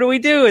we're like, what do we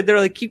do? And they're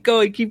like, keep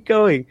going, keep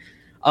going.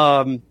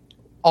 All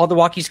the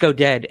walkies go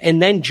dead.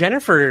 And then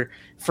Jennifer,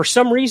 for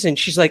some reason,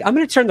 she's like, I'm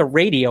going to turn the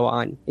radio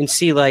on and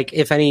see like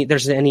if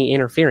there's any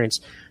interference.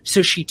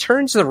 So she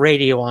turns the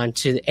radio on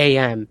to the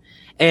AM.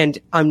 And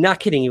I'm not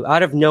kidding you,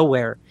 out of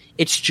nowhere,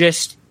 it's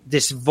just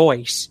this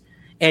voice.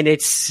 And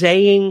it's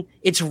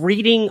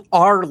reading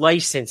our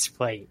license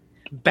plate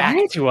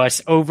back to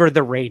us over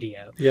the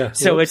radio. Yeah.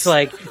 So it's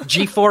like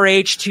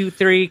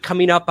G4H23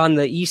 coming up on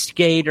the east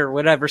gate or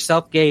whatever,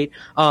 south gate,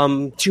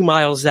 2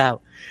 miles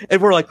out. And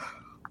we're like,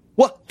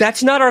 what?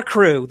 That's not our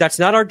crew. That's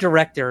not our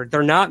director.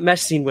 They're not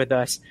messing with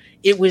us.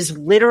 It was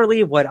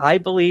literally what I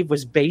believe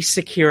was base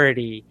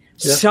security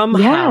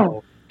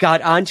somehow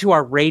got onto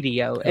our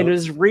radio and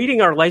was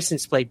reading our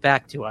license plate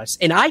back to us.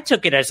 And I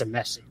took it as a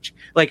message.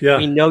 Like,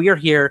 we know you're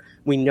here.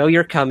 We know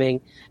you're coming.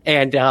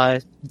 And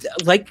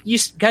like you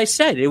guys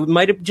said, it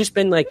might have just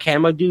been like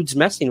camo dudes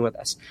messing with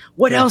us.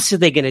 What else are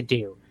they going to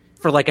do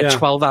for like a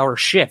 12-hour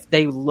shift?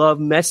 They love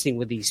messing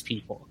with these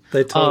people.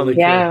 They totally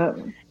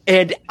do.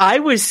 And I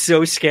was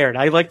so scared.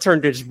 I like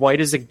turned as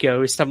white as a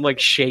ghost. I'm like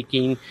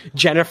shaking.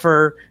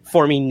 Jennifer,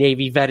 former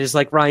Navy vet, is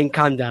like, Ryan,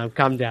 calm down.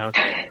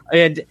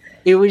 And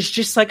it was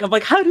just like, I'm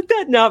like, how did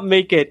that not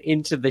make it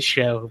into the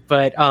show?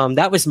 But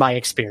that was my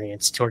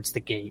experience towards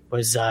the gate,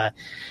 was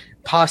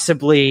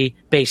possibly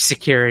base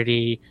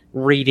security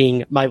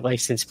reading my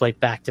license plate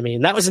back to me.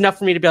 And that was enough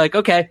for me to be like,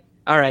 okay,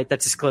 all right,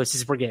 that's as close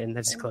as we're getting.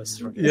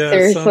 Yeah,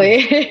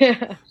 seriously.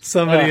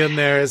 Somebody in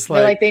there is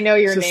like, they know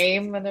your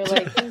name, and they're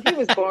like, he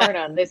was born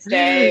on this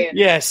day. And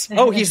yes.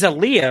 Oh, he's a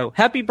Leo.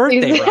 Happy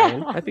birthday,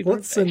 Ryan. Happy birthday.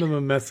 Let's send him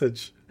a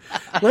message.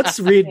 Let's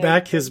read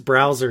back his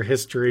browser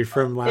history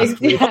from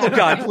last week. Oh,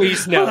 God,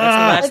 please, no.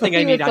 That's the last thing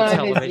I need on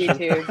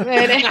television.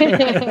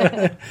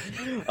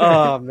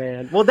 Oh,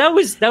 man. Well, that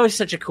was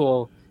such a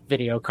cool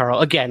video,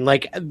 Carl. Again,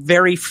 like,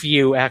 very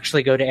few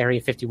actually go to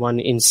Area 51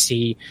 and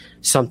see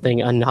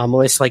something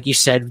anomalous. Like you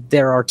said,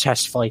 there are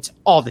test flights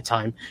all the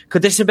time.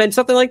 Could this have been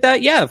something like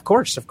that? Yeah, of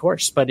course.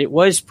 But it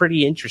was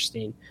pretty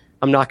interesting.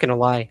 I'm not going to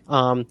lie.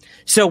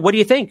 So what do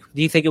you think?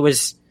 Do you think it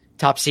was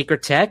top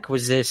secret tech?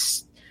 Was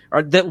this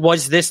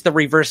the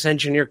reverse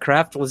engineer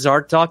craft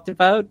Lazar talked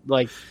about?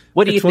 Like,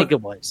 what do you think it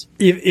was?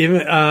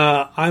 Even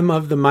I'm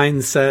of the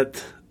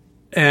mindset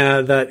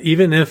that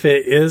even if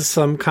it is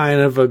some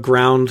kind of a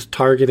ground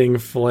targeting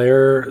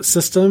flare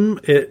system,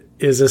 it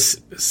is a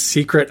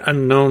secret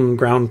unknown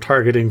ground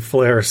targeting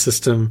flare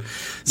system.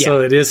 Yeah.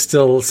 So it is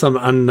still some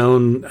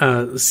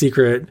unknown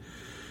secret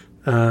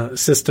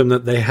system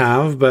that they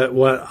have. But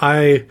what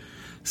I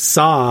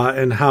saw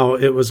and how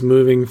it was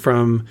moving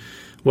from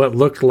what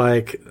looked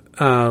like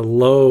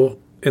low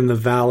in the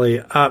valley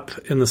up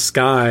in the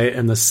sky,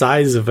 and the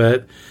size of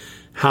it,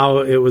 how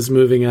it was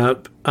moving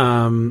up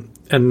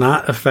and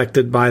not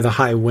affected by the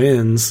high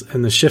winds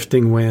and the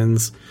shifting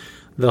winds.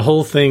 The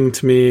whole thing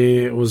to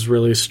me was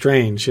really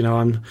strange. You know,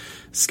 I'm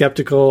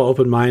skeptical,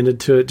 open-minded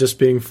to it just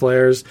being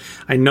flares.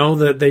 I know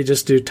that they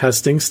just do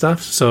testing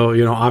stuff. So,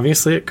 you know,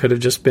 obviously it could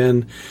have just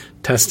been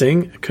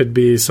testing. It could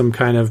be some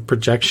kind of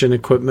projection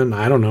equipment.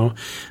 I don't know.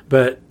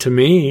 But to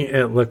me,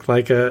 it looked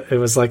like it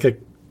was like a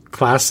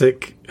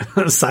classic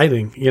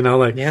sighting, you know,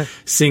 like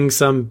seeing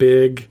some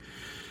big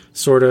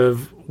sort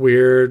of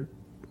weird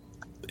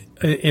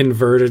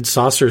inverted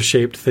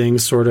saucer-shaped thing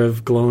sort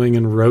of glowing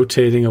and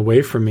rotating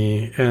away from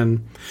me.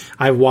 And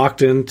I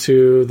walked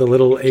into the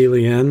little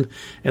alien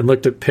and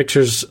looked at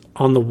pictures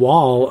on the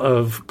wall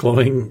of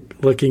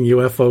glowing-looking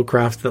UFO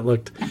craft that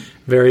looked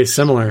very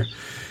similar.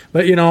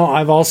 But, you know,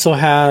 I've also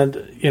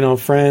had, you know,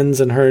 friends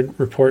and heard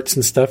reports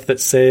and stuff that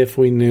say if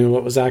we knew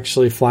what was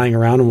actually flying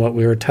around and what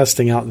we were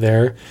testing out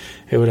there,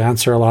 it would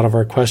answer a lot of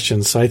our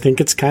questions. So I think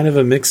it's kind of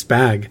a mixed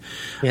bag.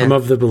 Yeah. I'm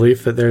of the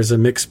belief that there's a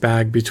mixed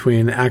bag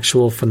between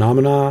actual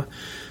phenomena,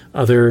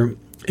 other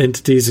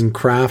entities and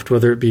craft,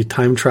 whether it be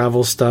time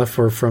travel stuff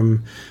or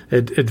from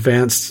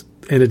advanced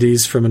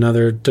entities from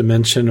another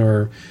dimension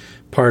or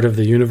part of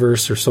the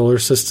universe or solar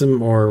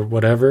system or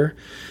whatever.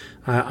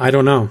 I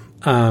don't know.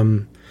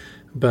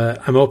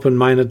 But I'm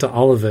open-minded to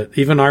all of it,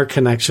 even our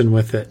connection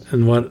with it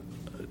and what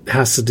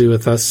has to do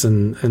with us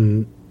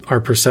and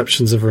our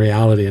perceptions of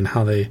reality and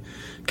how they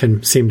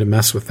can seem to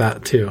mess with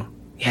that too.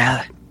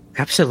 Yeah,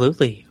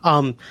 absolutely.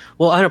 Well,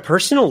 on a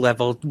personal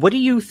level, what do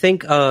you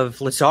think of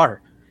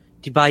Lazar?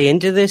 Do you buy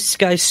into this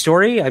guy's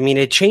story? I mean,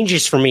 it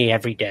changes for me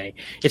every day.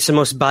 It's the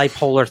most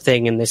bipolar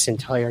thing in this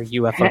entire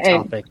UFO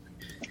topic.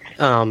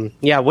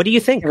 What do you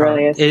think?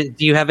 Really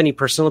do you have any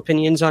personal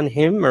opinions on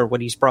him or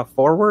what he's brought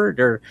forward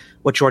or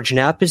what George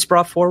Knapp has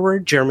brought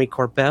forward, Jeremy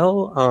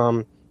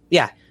Corbell?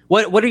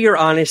 What are your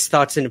honest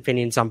thoughts and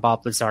opinions on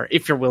Bob Lazar,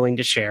 if you're willing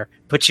to share?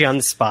 Put you on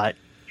the spot.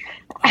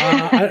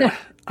 I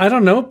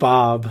don't know,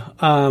 Bob.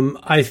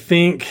 I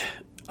think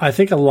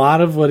a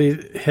lot of what he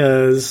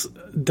has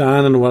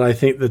done and what I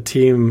think the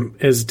team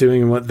is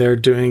doing and what they're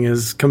doing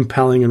is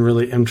compelling and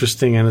really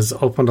interesting and has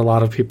opened a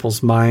lot of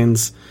people's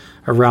minds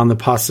around the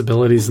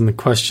possibilities and the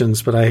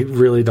questions, but I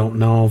really don't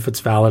know if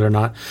it's valid or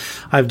not.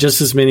 I have just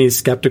as many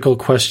skeptical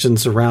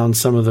questions around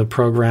some of the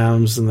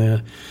programs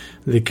and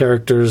the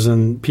characters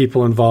and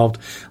people involved.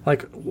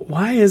 Like,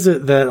 why is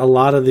it that a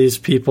lot of these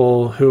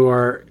people who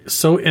are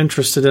so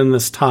interested in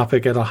this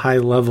topic at a high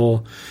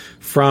level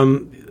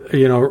from,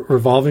 you know,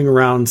 revolving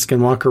around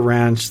Skinwalker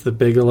Ranch, the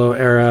Bigelow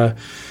era,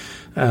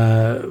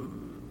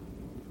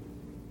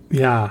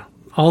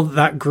 all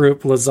that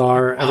group,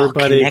 Lazar,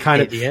 everybody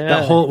kind of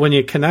that whole, when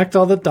you connect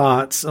all the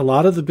dots, a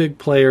lot of the big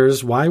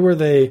players, why were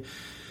they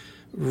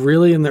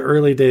really in the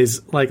early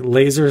days like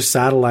laser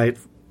satellite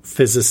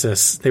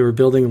physicists? They were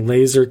building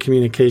laser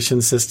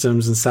communication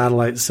systems and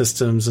satellite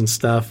systems and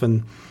stuff.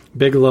 And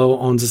Bigelow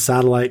owns a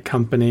satellite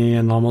company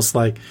and almost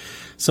like,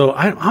 so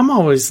I'm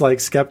always like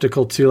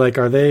skeptical too. Like,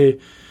 are they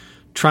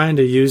trying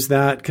to use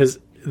that? Because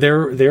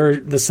they're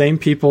the same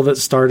people that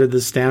started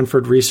the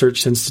Stanford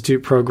Research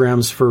Institute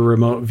programs for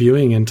remote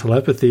viewing and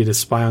telepathy to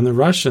spy on the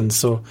Russians.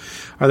 So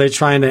are they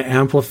trying to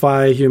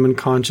amplify human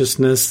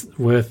consciousness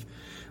with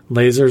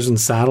lasers and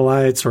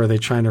satellites, or are they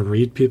trying to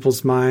read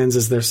people's minds?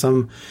 Is there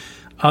some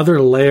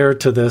other layer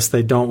to this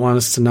they don't want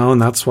us to know?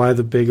 And that's why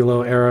the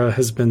Bigelow era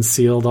has been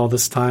sealed all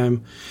this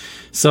time.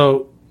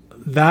 So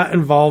that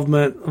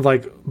involvement,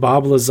 like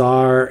Bob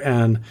Lazar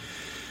and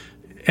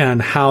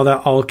how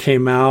that all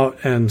came out,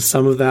 and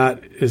some of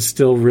that is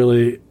still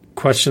really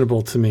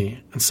questionable to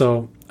me. And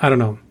so I don't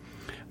know,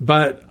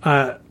 but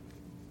I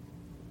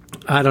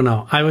don't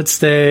know. I would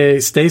stay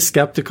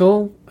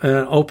skeptical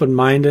and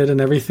open-minded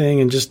and everything,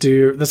 and just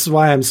do. This is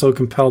why I'm so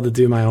compelled to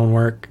do my own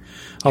work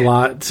a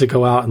lot, to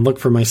go out and look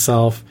for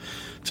myself,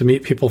 to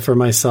meet people for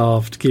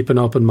myself, to keep an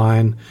open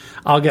mind.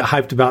 I'll get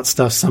hyped about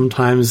stuff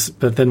sometimes,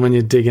 but then when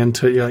you dig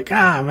into it, you're like,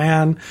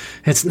 man,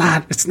 it's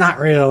not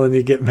real, and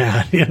you get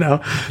mad, Yeah.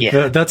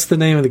 But that's the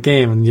name of the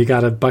game, and you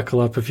got to buckle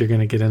up if you're going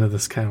to get into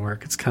this kind of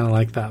work. It's kind of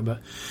like that, but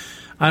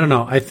I don't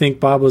know. I think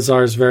Bob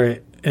Lazar is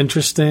very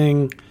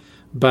interesting,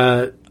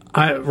 but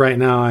right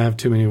now I have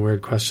too many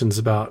weird questions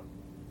about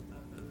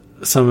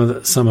some of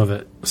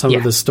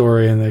the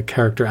story and the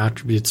character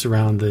attributes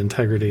around the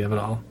integrity of it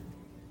all.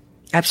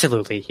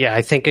 Absolutely. Yeah,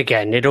 I think,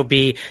 again,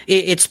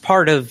 it's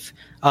part of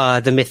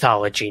the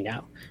mythology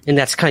now. And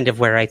that's kind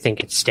of where I think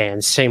it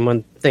stands. Same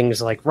with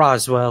things like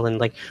Roswell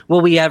and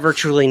will we ever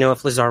truly know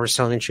if Lazar was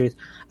telling the truth?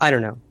 I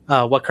don't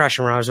know. What crashed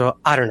in Roswell?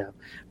 I don't know.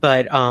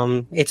 But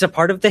it's a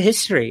part of the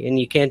history, and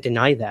you can't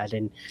deny that.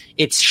 And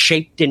it's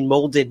shaped and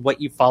molded what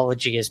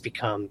ufology has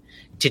become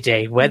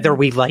today, whether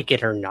we like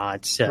it or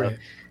not. So, right.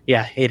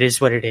 Yeah, it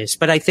is what it is.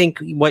 But I think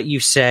what you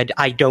said,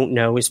 I don't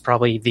know, is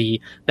probably the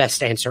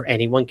best answer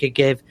anyone could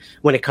give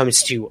when it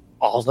comes to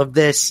all of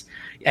this.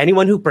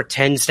 Anyone who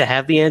pretends to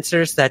have the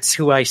answers, that's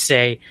who I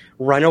say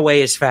run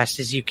away as fast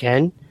as you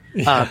can,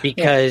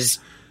 because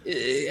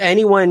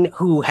anyone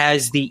who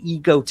has the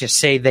ego to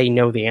say they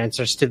know the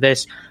answers to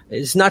this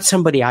is not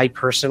somebody I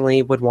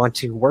personally would want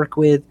to work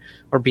with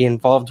or be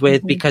involved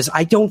with, because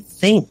I don't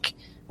think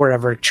we're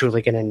ever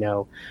truly going to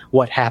know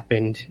what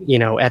happened,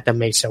 at the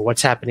Mesa,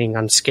 what's happening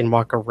on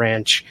Skinwalker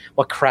Ranch,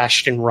 what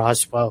crashed in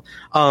Roswell.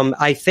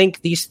 I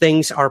think these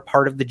things are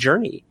part of the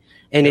journey,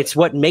 and it's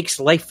what makes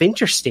life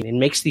interesting and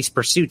makes these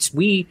pursuits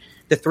the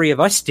three of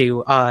us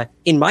do,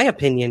 in my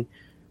opinion,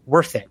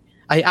 worth it.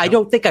 I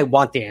don't think I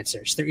want the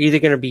answers. They're either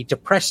going to be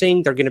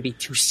depressing, they're going to be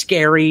too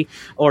scary,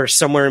 or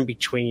somewhere in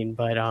between.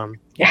 But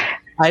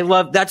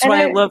that's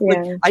why I love.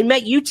 I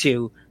met you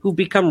two who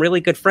become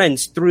really good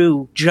friends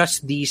through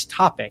just these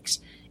topics,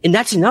 and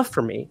that's enough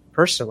for me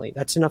personally.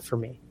 That's enough for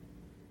me.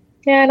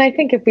 Yeah, and I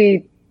think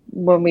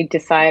when we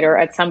decide, or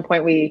at some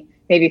point we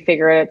maybe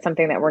figure out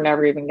something that we're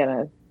never even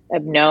going to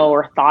know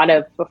or thought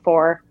of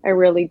before, I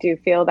really do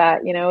feel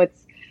that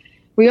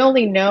we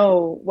only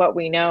know what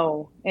we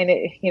know, and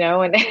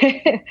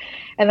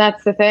and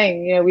that's the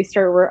thing.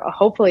 We're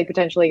hopefully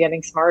potentially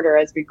getting smarter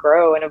as we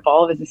grow and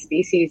evolve as a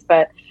species,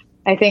 but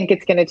I think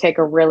it's going to take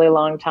a really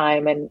long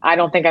time, and I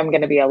don't think I'm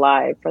going to be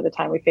alive for the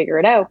time we figure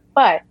it out.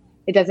 But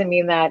it doesn't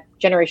mean that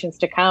generations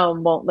to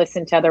come won't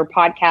listen to other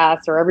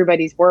podcasts or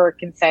everybody's work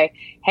and say,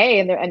 hey,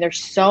 and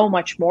there's so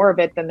much more of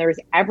it than there's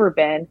ever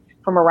been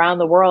from around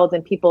the world,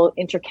 and people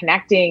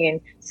interconnecting and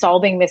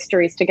solving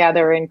mysteries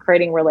together and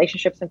creating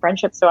relationships and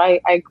friendships. So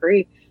I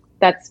agree.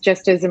 That's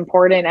just as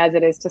important as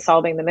it is to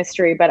solving the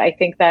mystery. But I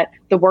think that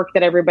the work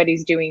that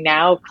everybody's doing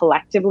now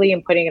collectively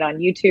and putting it on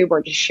YouTube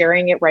or just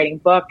sharing it, writing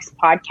books,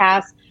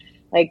 podcasts,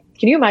 can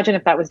you imagine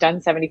if that was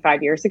done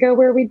 75 years ago,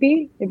 where we'd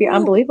be? It'd be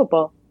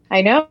unbelievable.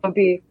 I know. It'd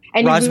be,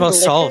 and Roswell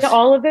solved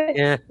all of it.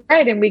 Yeah.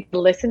 Right. And we could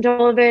listen to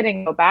all of it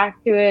and go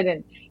back to it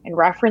and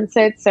reference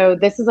it. So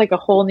this is like a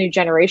whole new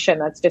generation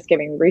that's just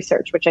giving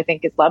research, which I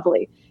think is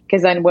lovely.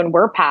 Because then when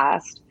we're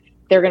past,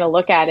 they're going to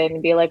look at it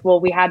and be like, well,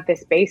 we had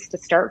this base to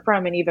start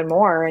from and even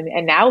more.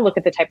 And now look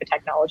at the type of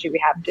technology we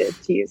have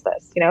to use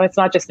this. It's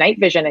not just night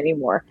vision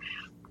anymore.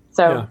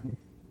 So,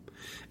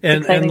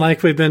 and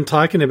like we've been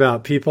talking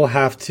about, people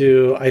have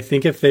to, I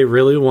think if they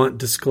really want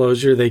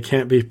disclosure, they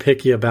can't be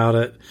picky about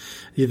it.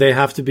 They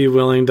have to be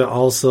willing to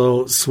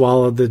also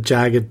swallow the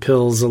jagged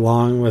pills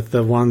along with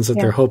the ones that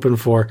they're hoping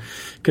for.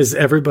 Because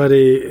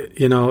everybody,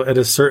 at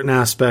a certain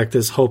aspect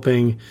is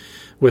hoping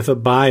with a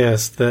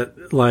bias that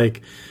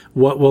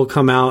what will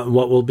come out and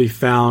what will be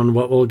found,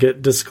 what will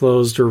get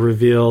disclosed or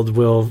revealed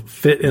will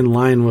fit in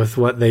line with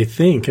what they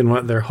think and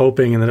what they're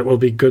hoping, and that it will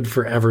be good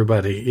for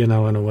everybody, in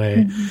a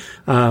way.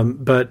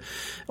 Mm-hmm. But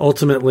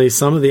ultimately,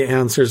 some of the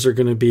answers are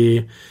going to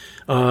be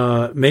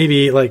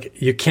maybe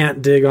you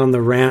can't dig on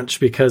the ranch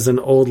because an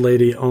old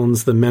lady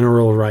owns the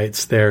mineral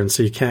rights there, and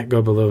so you can't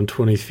go below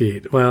 20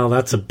 feet. Well,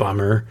 that's a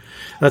bummer.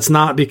 That's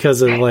not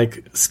because of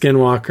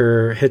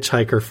skinwalker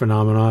hitchhiker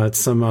phenomena. It's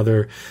some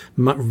other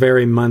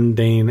very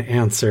mundane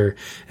answer.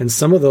 And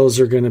some of those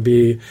are going to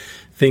be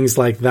things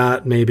like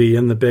that, maybe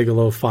in the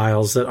Bigelow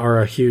files, that are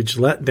a huge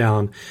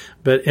letdown.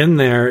 But in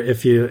there,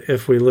 if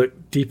we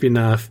look deep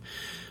enough,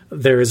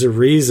 there is a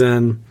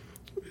reason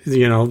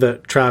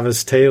that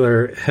Travis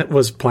Taylor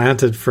was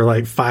planted for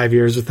like 5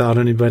 years without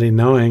anybody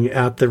knowing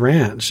at the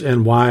ranch,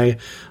 and why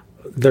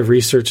the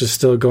research is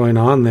still going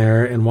on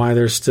there, and why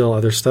there's still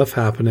other stuff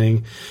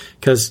happening.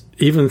 Because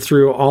even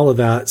through all of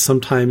that,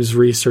 sometimes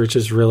research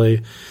is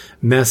really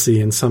messy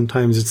and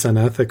sometimes it's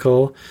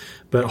unethical.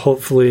 But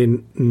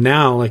hopefully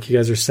now, like you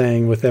guys are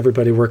saying, with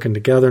everybody working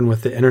together and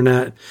with the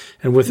internet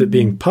and with it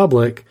being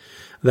public,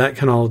 that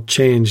can all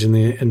change, and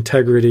the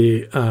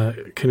integrity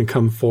can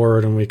come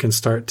forward, and we can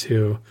start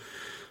to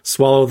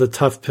swallow the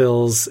tough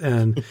pills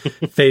and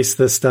face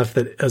this stuff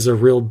that is a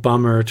real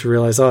bummer, to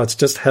realize, oh, it's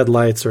just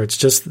headlights, or it's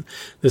just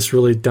this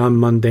really dumb,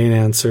 mundane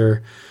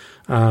answer,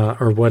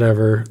 or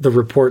whatever. The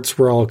reports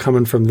were all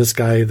coming from this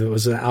guy that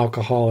was an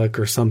alcoholic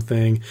or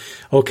something.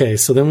 Okay,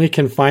 so then we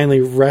can finally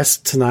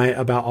rest tonight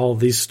about all of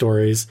these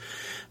stories.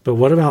 But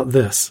what about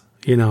this?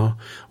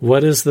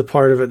 What is the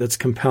part of it that's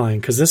compelling?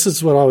 Because this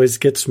is what always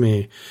gets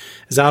me,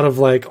 is out of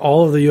like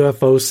all of the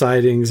UFO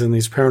sightings and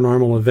these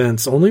paranormal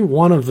events, only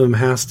one of them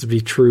has to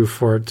be true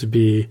for it to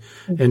be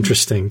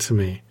interesting to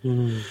me.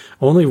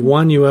 Only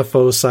one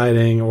UFO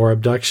sighting or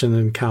abduction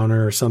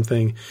encounter or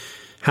something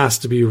has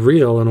to be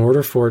real in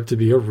order for it to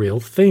be a real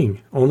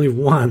thing. Only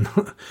one,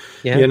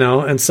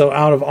 and so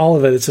out of all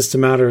of it, it's just a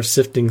matter of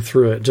sifting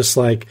through it, just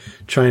like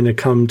trying to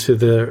come to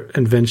the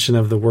invention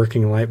of the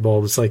working light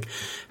bulb. It's like,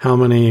 how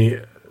many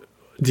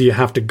do you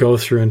have to go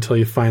through until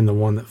you find the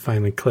one that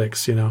finally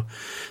clicks, So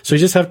you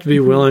just have to be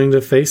willing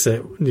to face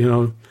it,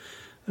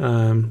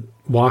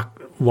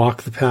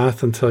 walk the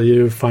path until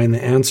you find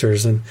the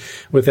answers. And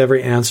with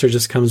every answer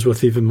just comes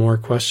with even more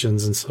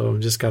questions. And so you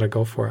just got to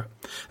go for it.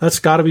 That's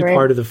got to be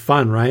part of the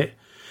fun, right?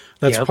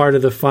 That's part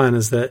of the fun,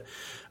 is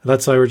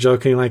that's why we're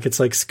joking. Like,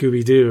 it's like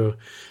Scooby-Doo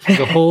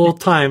the whole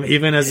time.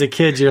 Even as a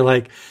kid, you're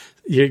like,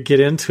 you get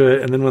into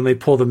it. And then when they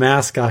pull the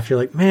mask off, you're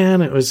like,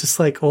 man, it was just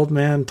like Old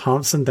Man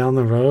Thompson down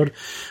the road.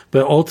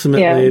 But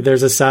ultimately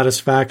there's a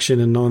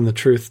satisfaction in knowing the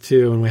truth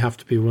too. And we have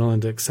to be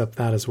willing to accept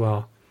that as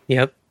well.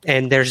 Yep.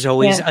 And there's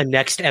always a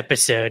next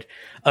episode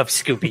of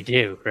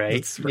Scooby-Doo,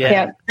 right?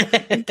 Yeah.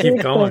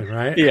 Keep going,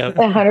 right? Yeah.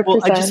 100%.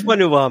 Well, I just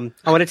want to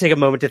I want to take a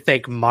moment to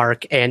thank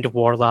Mark and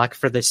Warlock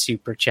for the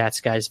super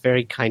chats, guys.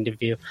 Very kind of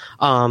you.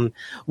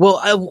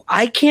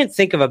 I can't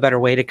think of a better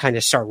way to kind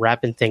of start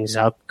wrapping things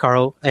up.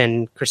 Carl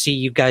and Chrissy,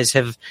 you guys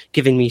have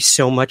given me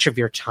so much of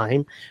your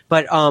time.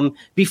 But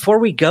before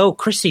we go,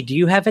 Chrissy, do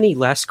you have any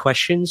last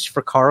questions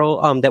for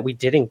Carl that we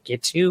didn't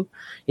get to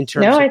in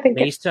terms of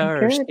Mesa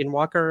or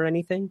Skinwalker or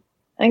anything?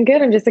 I'm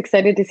good. I'm just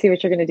excited to see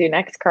what you're going to do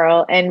next,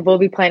 Carl. And we'll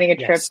be planning a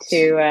trip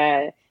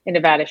to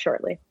Nevada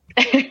shortly.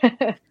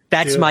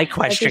 That's my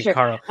question,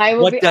 Carl.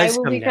 What does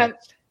come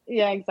next?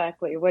 Yeah,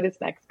 exactly. What is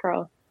next,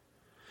 Carl?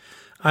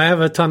 I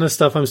have a ton of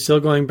stuff. I'm still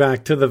going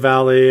back to the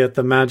valley at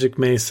the Magic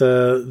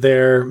Mesa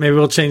there. Maybe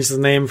we'll change the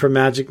name from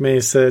Magic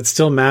Mesa. It's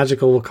still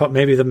magical. We'll call it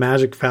maybe the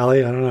Magic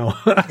Valley. I don't know.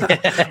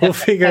 We'll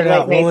figure it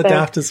out. We'll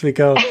adapt as we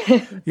go.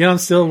 I'm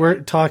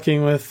still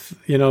talking with,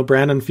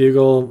 Brandon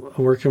Fugel,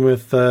 working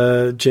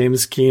with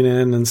James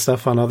Keenan and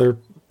stuff on other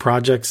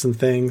projects and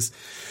things.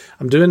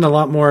 I'm doing a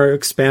lot more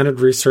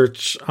expanded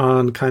research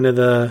on kind of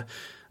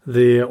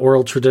the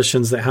oral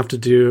traditions that have to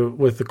do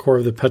with the core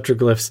of the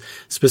petroglyphs.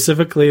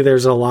 Specifically,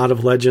 there's a lot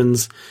of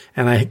legends,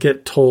 and I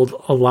get told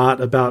a lot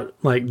about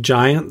like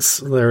giants,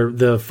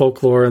 the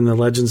folklore and the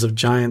legends of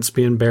giants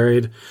being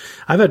buried.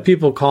 I've had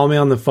people call me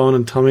on the phone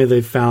and tell me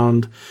they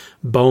found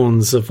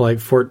bones of like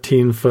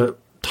 14-foot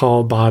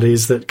tall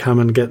bodies that come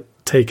and get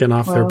taken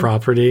off their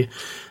property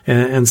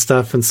and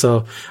stuff. And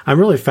so I'm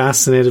really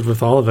fascinated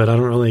with all of it. I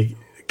don't really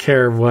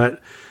care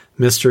what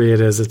mystery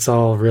it is. It's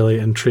all really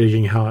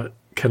intriguing how it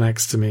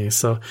connects to me.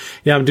 So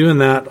yeah, I'm doing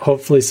that.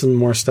 Hopefully some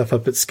more stuff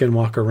up at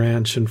Skinwalker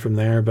Ranch and from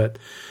there. But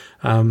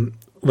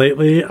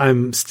lately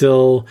I'm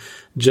still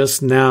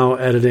just now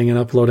editing and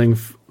uploading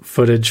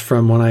footage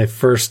from when I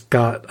first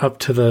got up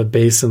to the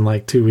basin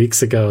like 2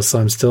 weeks ago. So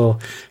I'm still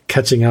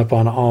catching up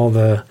on all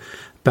the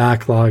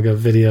backlog of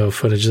video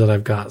footage that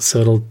I've got. So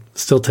it'll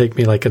still take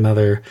me like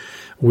another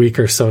week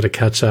or so to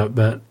catch up,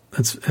 but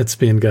it's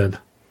been good.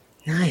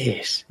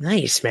 Nice,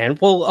 man.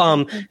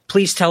 Well,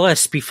 please tell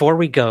us before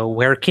we go,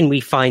 where can we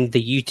find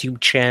the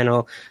YouTube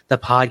channel, the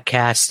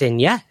podcast,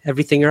 and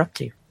everything you're up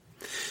to?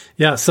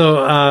 Yeah,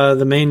 so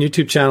the main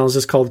YouTube channel is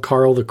just called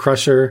Carl the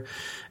Crusher,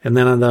 and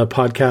then on the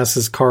podcast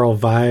is Carl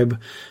Vibe.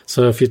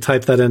 So if you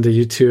type that into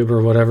YouTube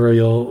or whatever,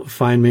 you'll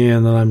find me.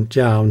 And then I'm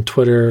on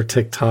Twitter,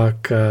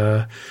 TikTok,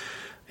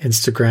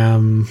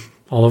 Instagram,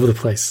 all over the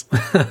place.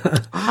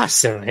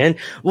 Awesome, man.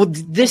 Well,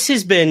 this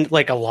has been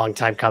like a long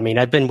time coming.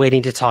 I've been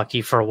waiting to talk to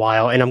you for a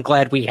while, and I'm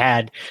glad we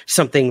had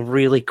something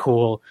really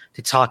cool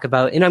to talk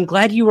about. And I'm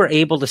glad you were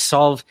able to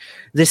solve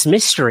this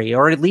mystery,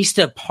 or at least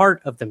a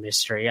part of the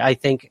mystery. I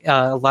think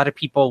a lot of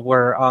people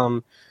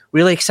were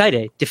really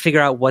excited to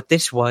figure out what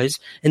this was,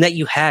 and that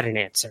you had an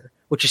answer,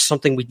 which is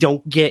something we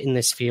don't get in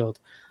this field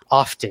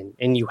often.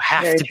 And you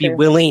have to be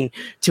willing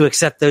to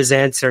accept those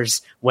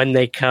answers when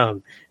they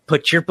come.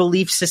 put your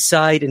beliefs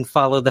aside and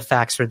follow the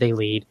facts where they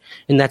lead.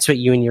 And that's what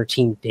you and your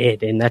team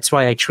did. And that's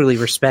why I truly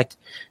respect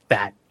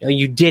that.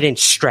 You didn't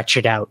stretch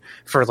it out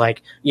for 50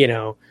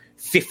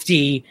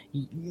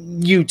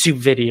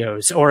 YouTube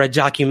videos or a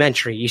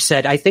documentary. You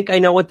said, I think I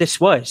know what this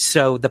was.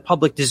 So the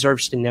public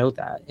deserves to know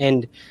that.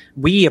 And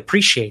we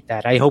appreciate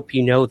that. I hope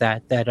you know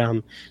that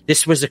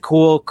this was a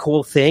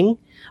cool thing.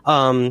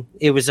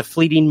 It was a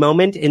fleeting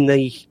moment in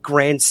the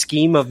grand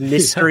scheme of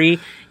mystery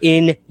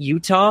in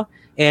Utah.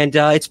 And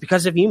it's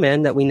because of you,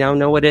 man, that we now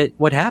know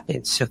what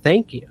happened. So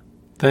thank you.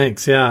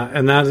 Thanks. Yeah.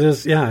 And that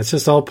is, it's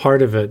just all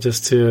part of it,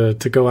 just to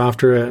go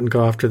after it and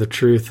go after the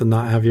truth and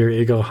not have your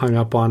ego hung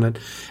up on it.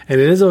 And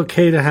it is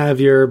okay to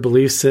have your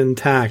beliefs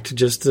intact,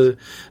 just to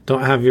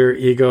don't have your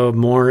ego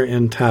more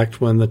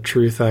intact when the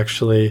truth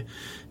actually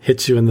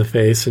hits you in the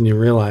face and you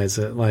realize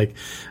it. Like,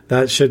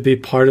 that should be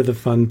part of the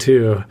fun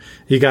too.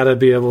 You got to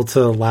be able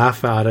to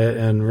laugh at it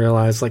and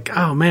realize, like,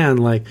 oh man,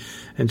 like,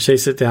 and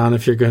chase it down.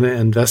 If you're going to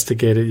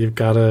investigate it, you've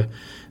got to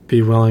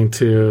be willing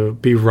to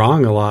be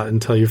wrong a lot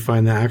until you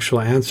find the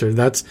actual answer.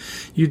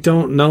 You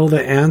don't know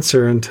the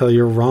answer until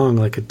you're wrong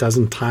like a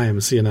dozen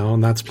times,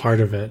 and that's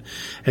part of it.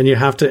 And you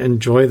have to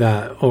enjoy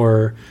that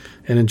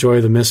and enjoy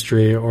the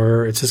mystery,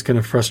 or it's just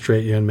going to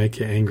frustrate you and make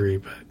you angry.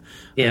 But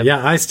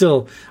I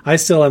still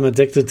am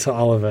addicted to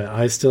all of it.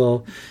 I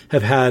still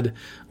have had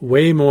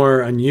way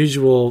more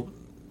unusual,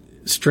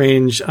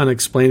 strange,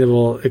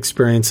 unexplainable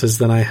experiences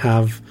than I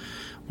have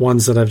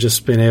ones that I've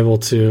just been able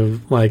to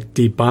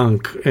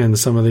debunk in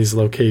some of these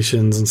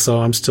locations. And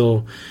so I'm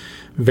still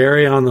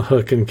very on the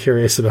hook and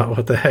curious about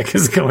what the heck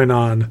is going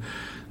on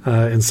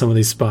in some of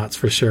these spots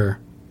for sure.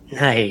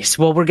 Nice.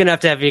 Well, we're going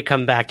to have you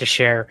come back to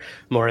share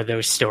more of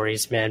those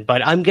stories, man.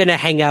 But I'm going to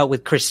hang out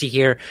with Christy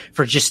here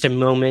for just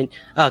a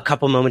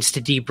couple moments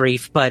to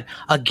debrief. But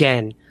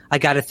again, I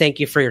got to thank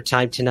you for your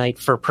time tonight,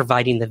 for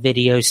providing the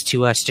videos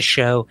to us to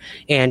show.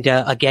 And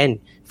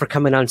again, for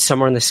coming on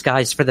Somewhere in the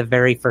Skies for the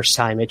very first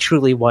time. It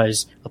truly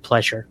was a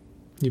pleasure.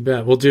 You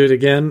bet. We'll do it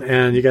again.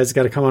 And you guys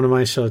got to come on to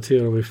my show too.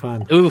 It'll be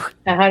fun. Ooh,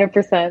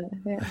 100%.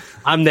 Yeah.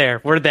 I'm there.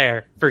 We're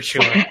there for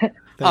sure.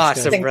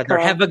 Awesome, Thanks, brother.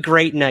 Carl. Have a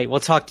great night. We'll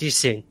talk to you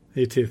soon.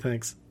 You too.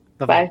 Thanks.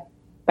 Bye.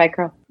 Bye,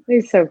 Carl.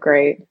 He's so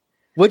great.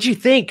 What'd you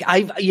think?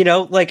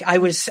 I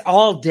was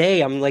all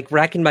day, I'm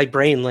racking my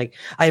brain.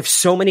 I have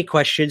so many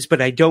questions, but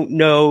I don't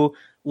know,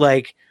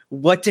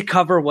 what to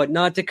cover, what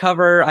not to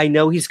cover. I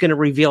know he's going to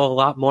reveal a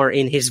lot more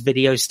in his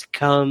videos to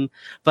come,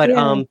 but,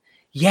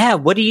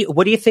 what do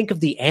you think of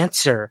the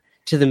answer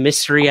to the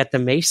mystery at the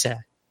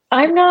Mesa?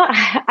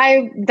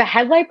 The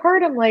headlight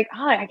part, I'm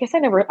I guess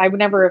I would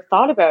never have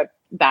thought about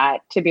that,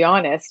 to be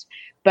honest.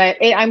 But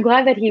I'm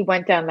glad that he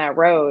went down that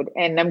road,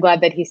 and I'm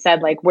glad that he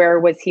said where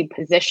was he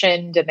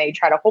positioned, and they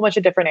tried a whole bunch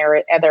of different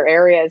other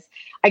areas.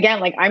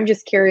 Again, I'm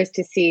just curious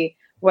to see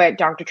what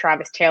Dr.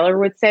 Travis Taylor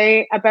would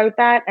say about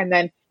that, and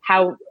then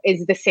how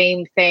is the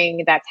same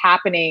thing that's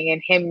happening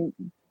and him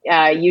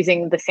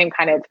using the same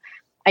kind of,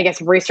 I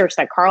guess, research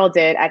that Carl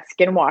did at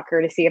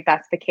Skinwalker to see if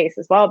that's the case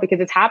as well, because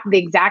it's the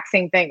exact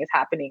same thing is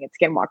happening at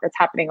Skinwalker. It's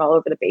happening all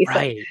over the basin.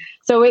 Right.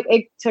 So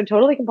it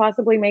totally can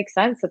possibly make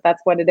sense that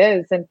that's what it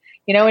is. And,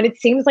 and it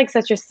seems like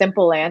such a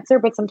simple answer,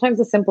 but sometimes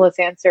the simplest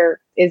answer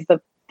is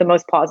the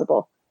most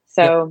plausible.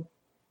 So,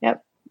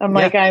 yep.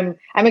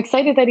 I'm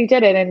excited that he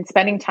did it, and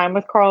spending time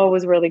with Carl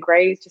was really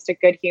great. He's just a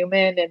good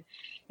human, and,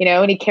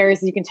 and he cares,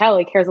 as you can tell,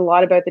 he cares a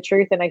lot about the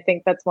truth. And I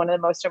think that's one of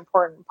the most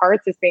important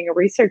parts is being a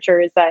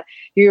researcher, is that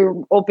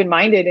you're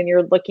open-minded and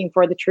you're looking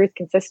for the truth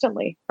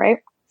consistently. Right.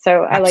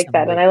 So I like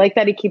that. And I like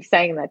that he keeps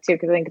saying that too,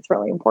 because I think it's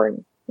really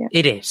important. Yeah.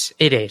 It is.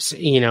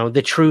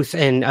 The truth.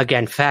 And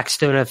again, facts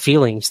don't have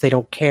feelings. They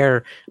don't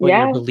care what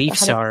your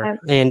beliefs 100%. Are.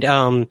 And,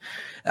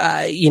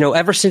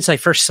 ever since I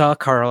first saw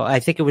Carl,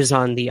 I think it was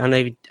on the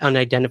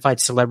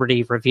Unidentified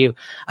Celebrity Review,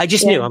 I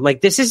just knew, I'm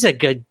this is a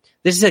good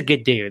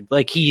dude.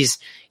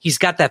 He's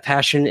got that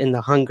passion and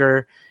the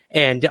hunger,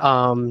 and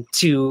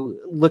to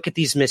look at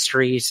these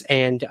mysteries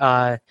and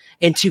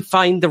to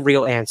find the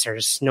real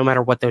answers, no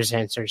matter what those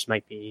answers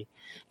might be.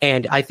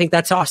 And I think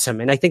that's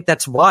awesome. And I think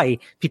that's why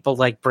people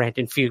like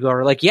Brandon Fugal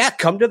are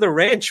come to the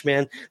ranch,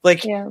 man.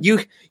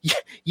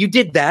 You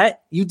did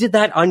that. You did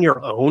that on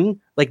your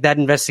own, that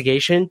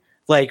investigation.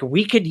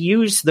 We could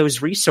use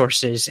those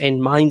resources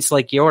and minds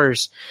like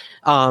yours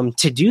to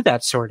do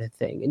that sort of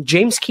thing. And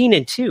James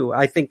Keenan, too.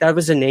 I think that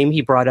was a name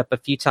he brought up a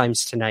few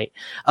times tonight.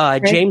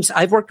 Right. James,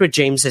 I've worked with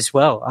James as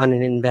well on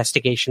an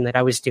investigation that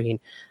I was doing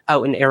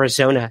out in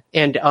Arizona.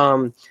 And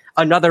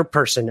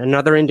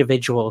another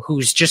individual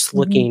who's just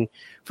looking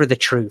for the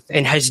truth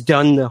and has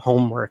done the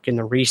homework and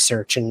the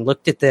research and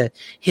looked at the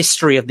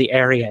history of the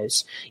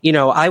areas.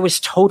 I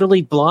was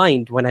totally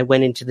blind when I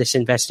went into this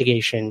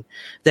investigation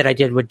that I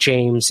did with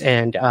James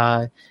and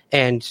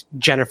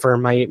Jennifer,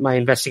 my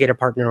investigative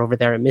partner over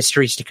there at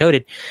Mysteries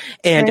Decoded.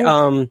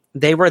 And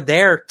they were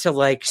there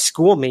to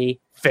school me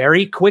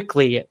very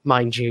quickly,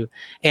 mind you,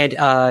 and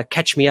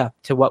catch me up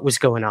to what was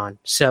going on.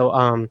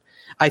 So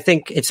I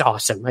think it's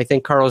awesome. I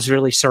think Carl's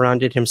really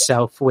surrounded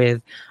himself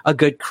with a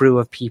good crew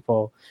of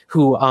people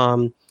who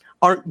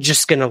aren't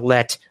just going to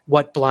let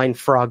what Blind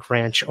Frog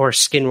Ranch or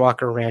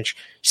Skinwalker Ranch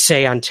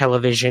say on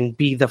television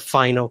be the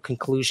final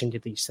conclusion to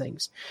these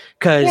things.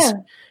 Because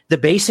the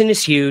basin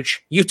is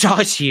huge. Utah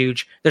is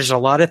huge. There's a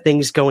lot of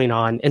things going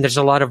on, and there's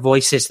a lot of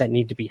voices that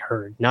need to be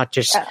heard, not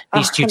just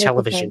these 2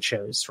 television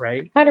shows,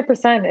 right?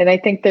 100%. And I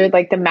think they're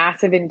like the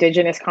massive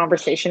indigenous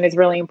conversation is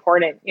really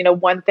important. You know,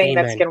 one thing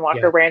that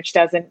Skinwalker Ranch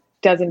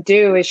doesn't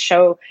do is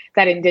show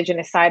that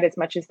indigenous side as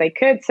much as they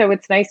could. So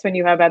it's nice when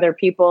you have other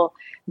people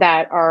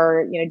that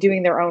are, you know,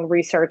 doing their own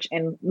research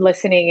and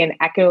listening and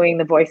echoing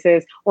the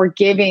voices, or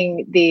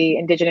giving the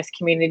indigenous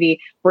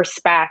community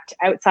respect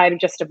outside of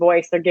just a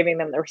voice. They're giving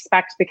them the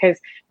respect, because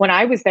when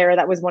I was there,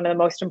 that was one of the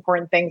most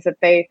important things that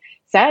they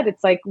said.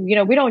 It's like, you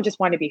know, we don't just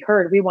want to be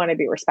heard, we want to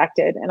be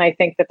respected. And I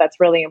think that that's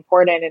really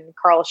important. And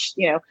Carl,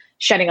 you know,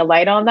 shedding a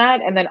light on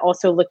that, and then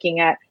also looking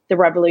at the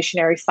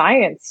revolutionary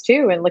science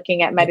too, and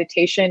looking at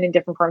meditation and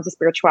different forms of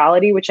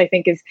spirituality, which I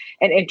think is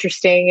an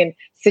interesting and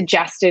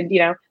suggested, you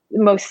know,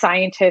 most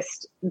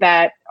scientists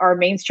that are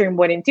mainstream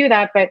wouldn't do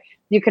that, but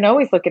you can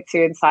always look at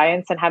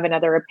pseudoscience and have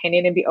another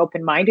opinion and be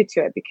open-minded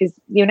to it, because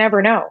you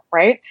never know,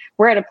 right?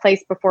 We're at a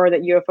place before that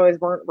UFOs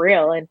weren't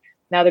real, and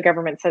now the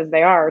government says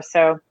they are.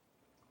 So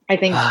I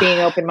think being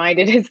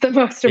open-minded is the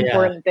most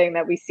important thing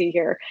that we see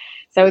here.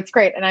 So it's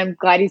great. And I'm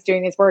glad he's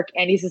doing his work,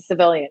 and he's a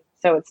civilian.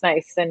 So it's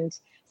nice. And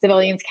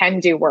civilians can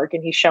do work,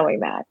 and he's showing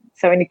that.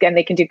 So, and again,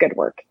 they can do good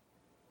work.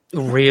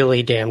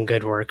 Really damn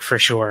good work, for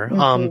sure.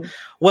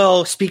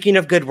 Well, speaking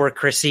of good work,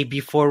 Chrissy,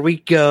 before we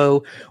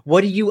go,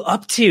 what are you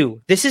up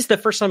to? This is the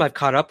first time I've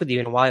caught up with you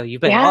in a while.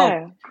 You've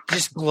been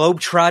just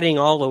globe-trotting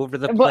all over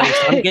the place.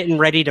 I'm getting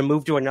ready to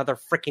move to another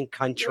freaking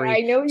country.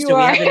 I know you so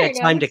are. We haven't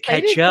had time to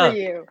catch up.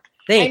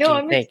 Thank you.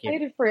 I'm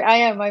excited for you. I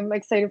am. I'm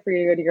excited for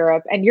you to go to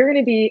Europe. And you're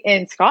going to be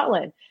in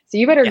Scotland. So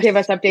you better give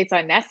us updates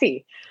on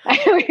Nessie.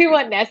 We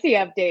want Nessie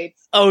updates.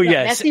 Oh,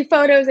 yes. Nessie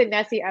photos and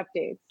Nessie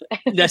updates.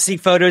 Nessie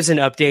photos and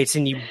updates.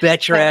 And you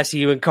bet your ass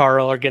you and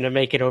Carl are going to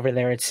make it over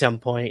there at some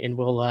point, and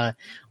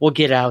we'll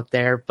get out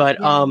there. But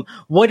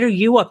what are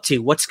you up to?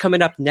 What's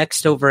coming up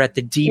next over at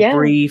the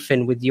Debrief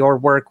and with your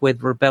work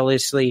with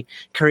Rebelliously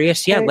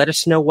Curious? Let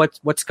us know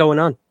what's going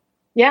on.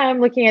 Yeah, I'm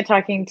looking at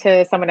talking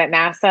to someone at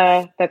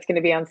NASA that's going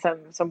to be on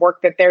some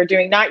work that they're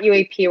doing, not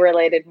UAP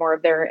related, more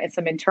of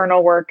some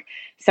internal work.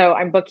 So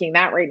I'm booking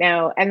that right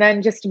now. And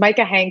then just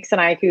Micah Hanks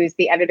and I, who's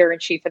the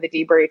editor-in-chief of the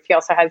Debrief, he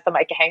also has the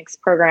Micah Hanks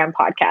Program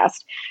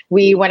podcast.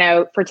 We went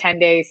out for 10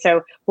 days.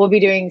 So we'll be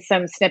doing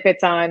some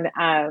snippets on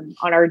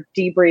our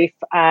Debrief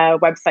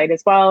website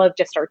as well, of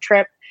just our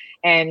trip.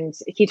 And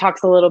he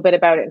talks a little bit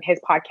about it in his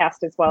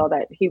podcast as well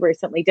that he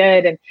recently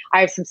did. And I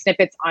have some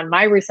snippets on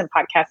my recent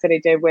podcast that I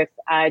did with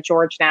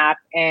George Knapp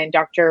and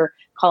Dr.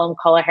 Colm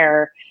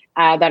Culliher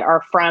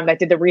that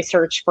did the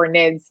research for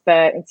NIDS,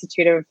 the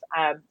Institute of,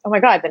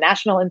 the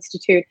National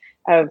Institute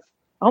of,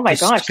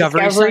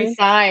 Discovery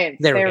Science.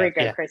 There we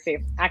go, Chrissy.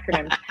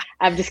 Acronym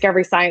of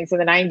Discovery Science in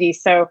the 90s.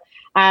 So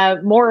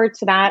more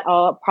to that,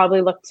 I'll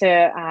probably look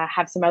to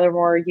have some other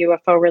more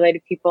UFO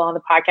related people on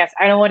the podcast.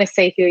 I don't want to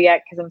say who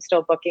yet because I'm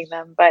still booking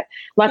them, but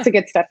lots of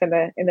good stuff in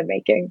the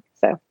making.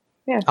 So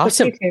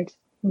awesome. Stay tuned.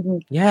 Mm-hmm.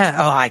 Yeah.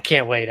 Oh, I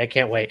can't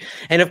wait.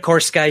 And of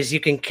course, guys, you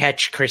can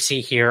catch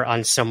Chrissy here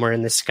on Somewhere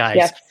in the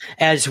Skies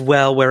as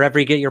well, wherever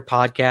you get your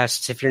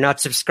podcasts. If you're not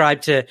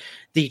subscribed to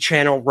the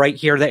channel right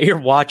here that you're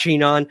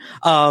watching on,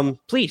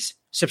 please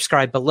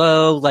subscribe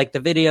below, like the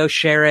video,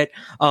 share it.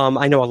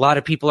 I know a lot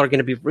of people are going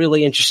to be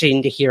really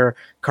interested to hear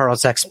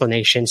Carl's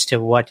explanations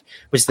to what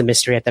was the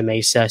mystery at the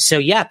Mesa.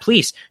 So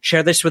please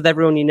share this with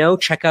everyone you know.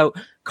 Check out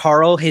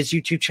Carl, his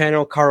YouTube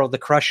channel, Carl the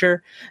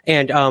Crusher,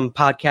 and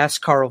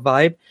podcast Carl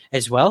Vibe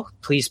as well.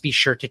 Please be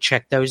sure to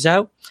check those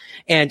out.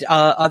 And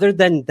other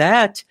than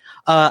that,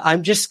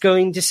 I'm just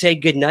going to say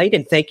goodnight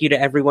and thank you to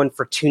everyone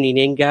for tuning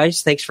in,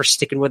 guys. Thanks for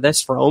sticking with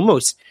us for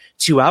almost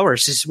 2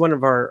 hours. This is one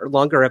of our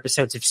longer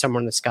episodes of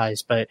Somewhere in the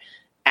Skies, but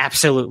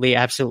absolutely,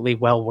 absolutely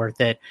well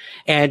worth it.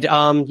 And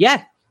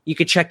you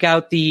could check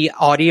out the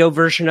audio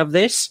version of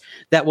this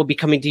that will be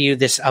coming to you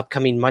this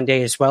upcoming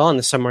Monday as well on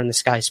the Somewhere in the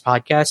Skies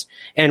podcast.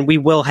 And we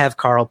will have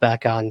Carl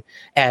back on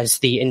as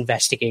the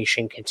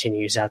investigation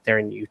continues out there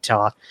in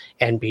Utah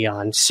and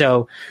beyond.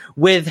 So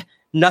with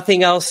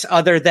nothing else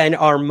other than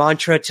our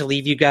mantra to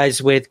leave you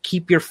guys with,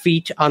 keep your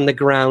feet on the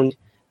ground,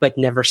 but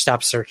never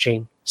stop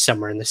searching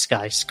somewhere in the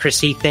skies.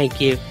 Chrissy,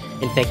 thank you.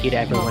 And thank you to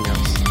everyone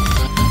else.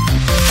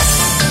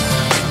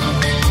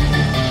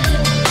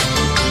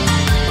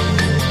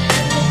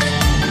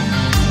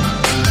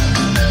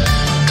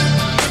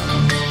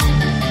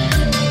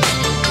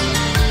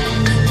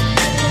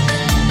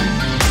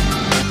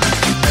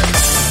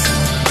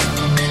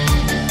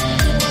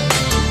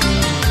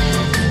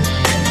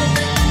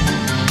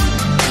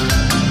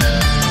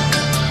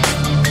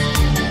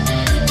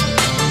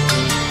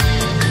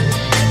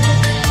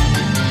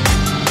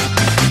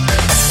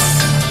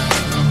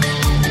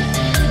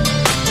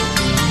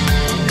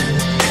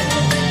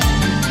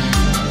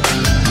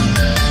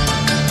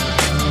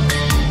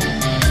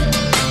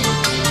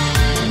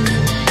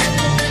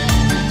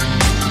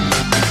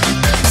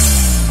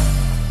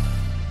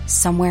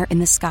 Somewhere in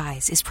the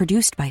Skies is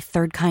produced by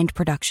Third Kind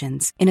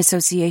Productions in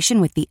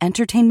association with the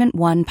Entertainment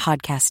One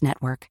Podcast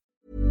Network.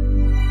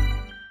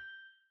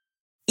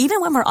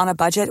 Even when we're on a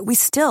budget, we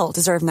still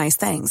deserve nice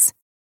things.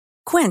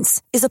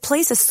 Quince is a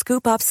place to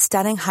scoop up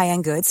stunning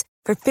high-end goods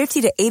for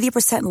 50 to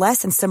 80%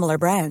 less than similar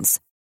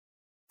brands.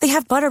 They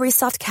have buttery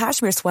soft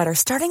cashmere sweaters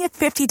starting at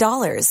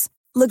 $50,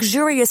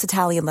 luxurious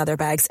Italian leather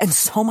bags, and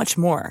so much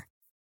more.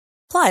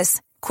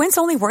 Plus, Quince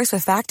only works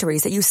with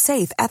factories that use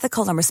safe,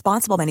 ethical, and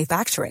responsible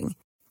manufacturing.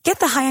 Get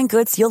the high-end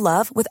goods you'll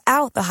love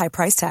without the high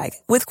price tag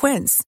with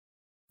Quince.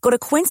 Go to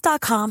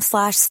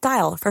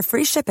quince.com/style for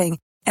free shipping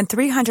and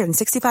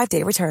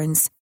 365-day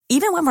returns.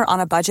 Even when we're on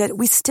a budget,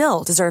 we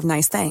still deserve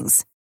nice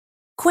things.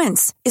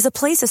 Quince is a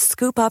place to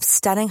scoop up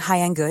stunning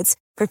high-end goods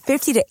for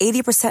 50 to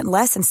 80%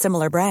 less than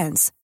similar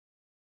brands.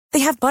 They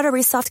have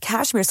buttery soft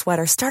cashmere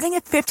sweaters starting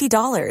at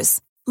 $50,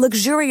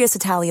 luxurious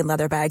Italian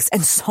leather bags,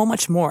 and so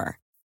much more.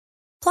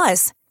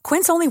 Plus,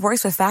 Quince only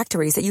works with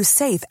factories that use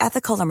safe,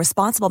 ethical, and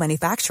responsible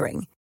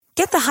manufacturing.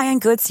 Get the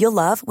high-end goods you'll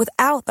love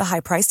without the high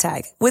price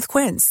tag with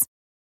Quince.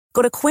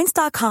 Go to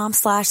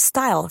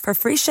quince.com/style for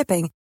free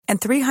shipping and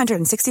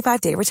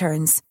 365-day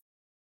returns.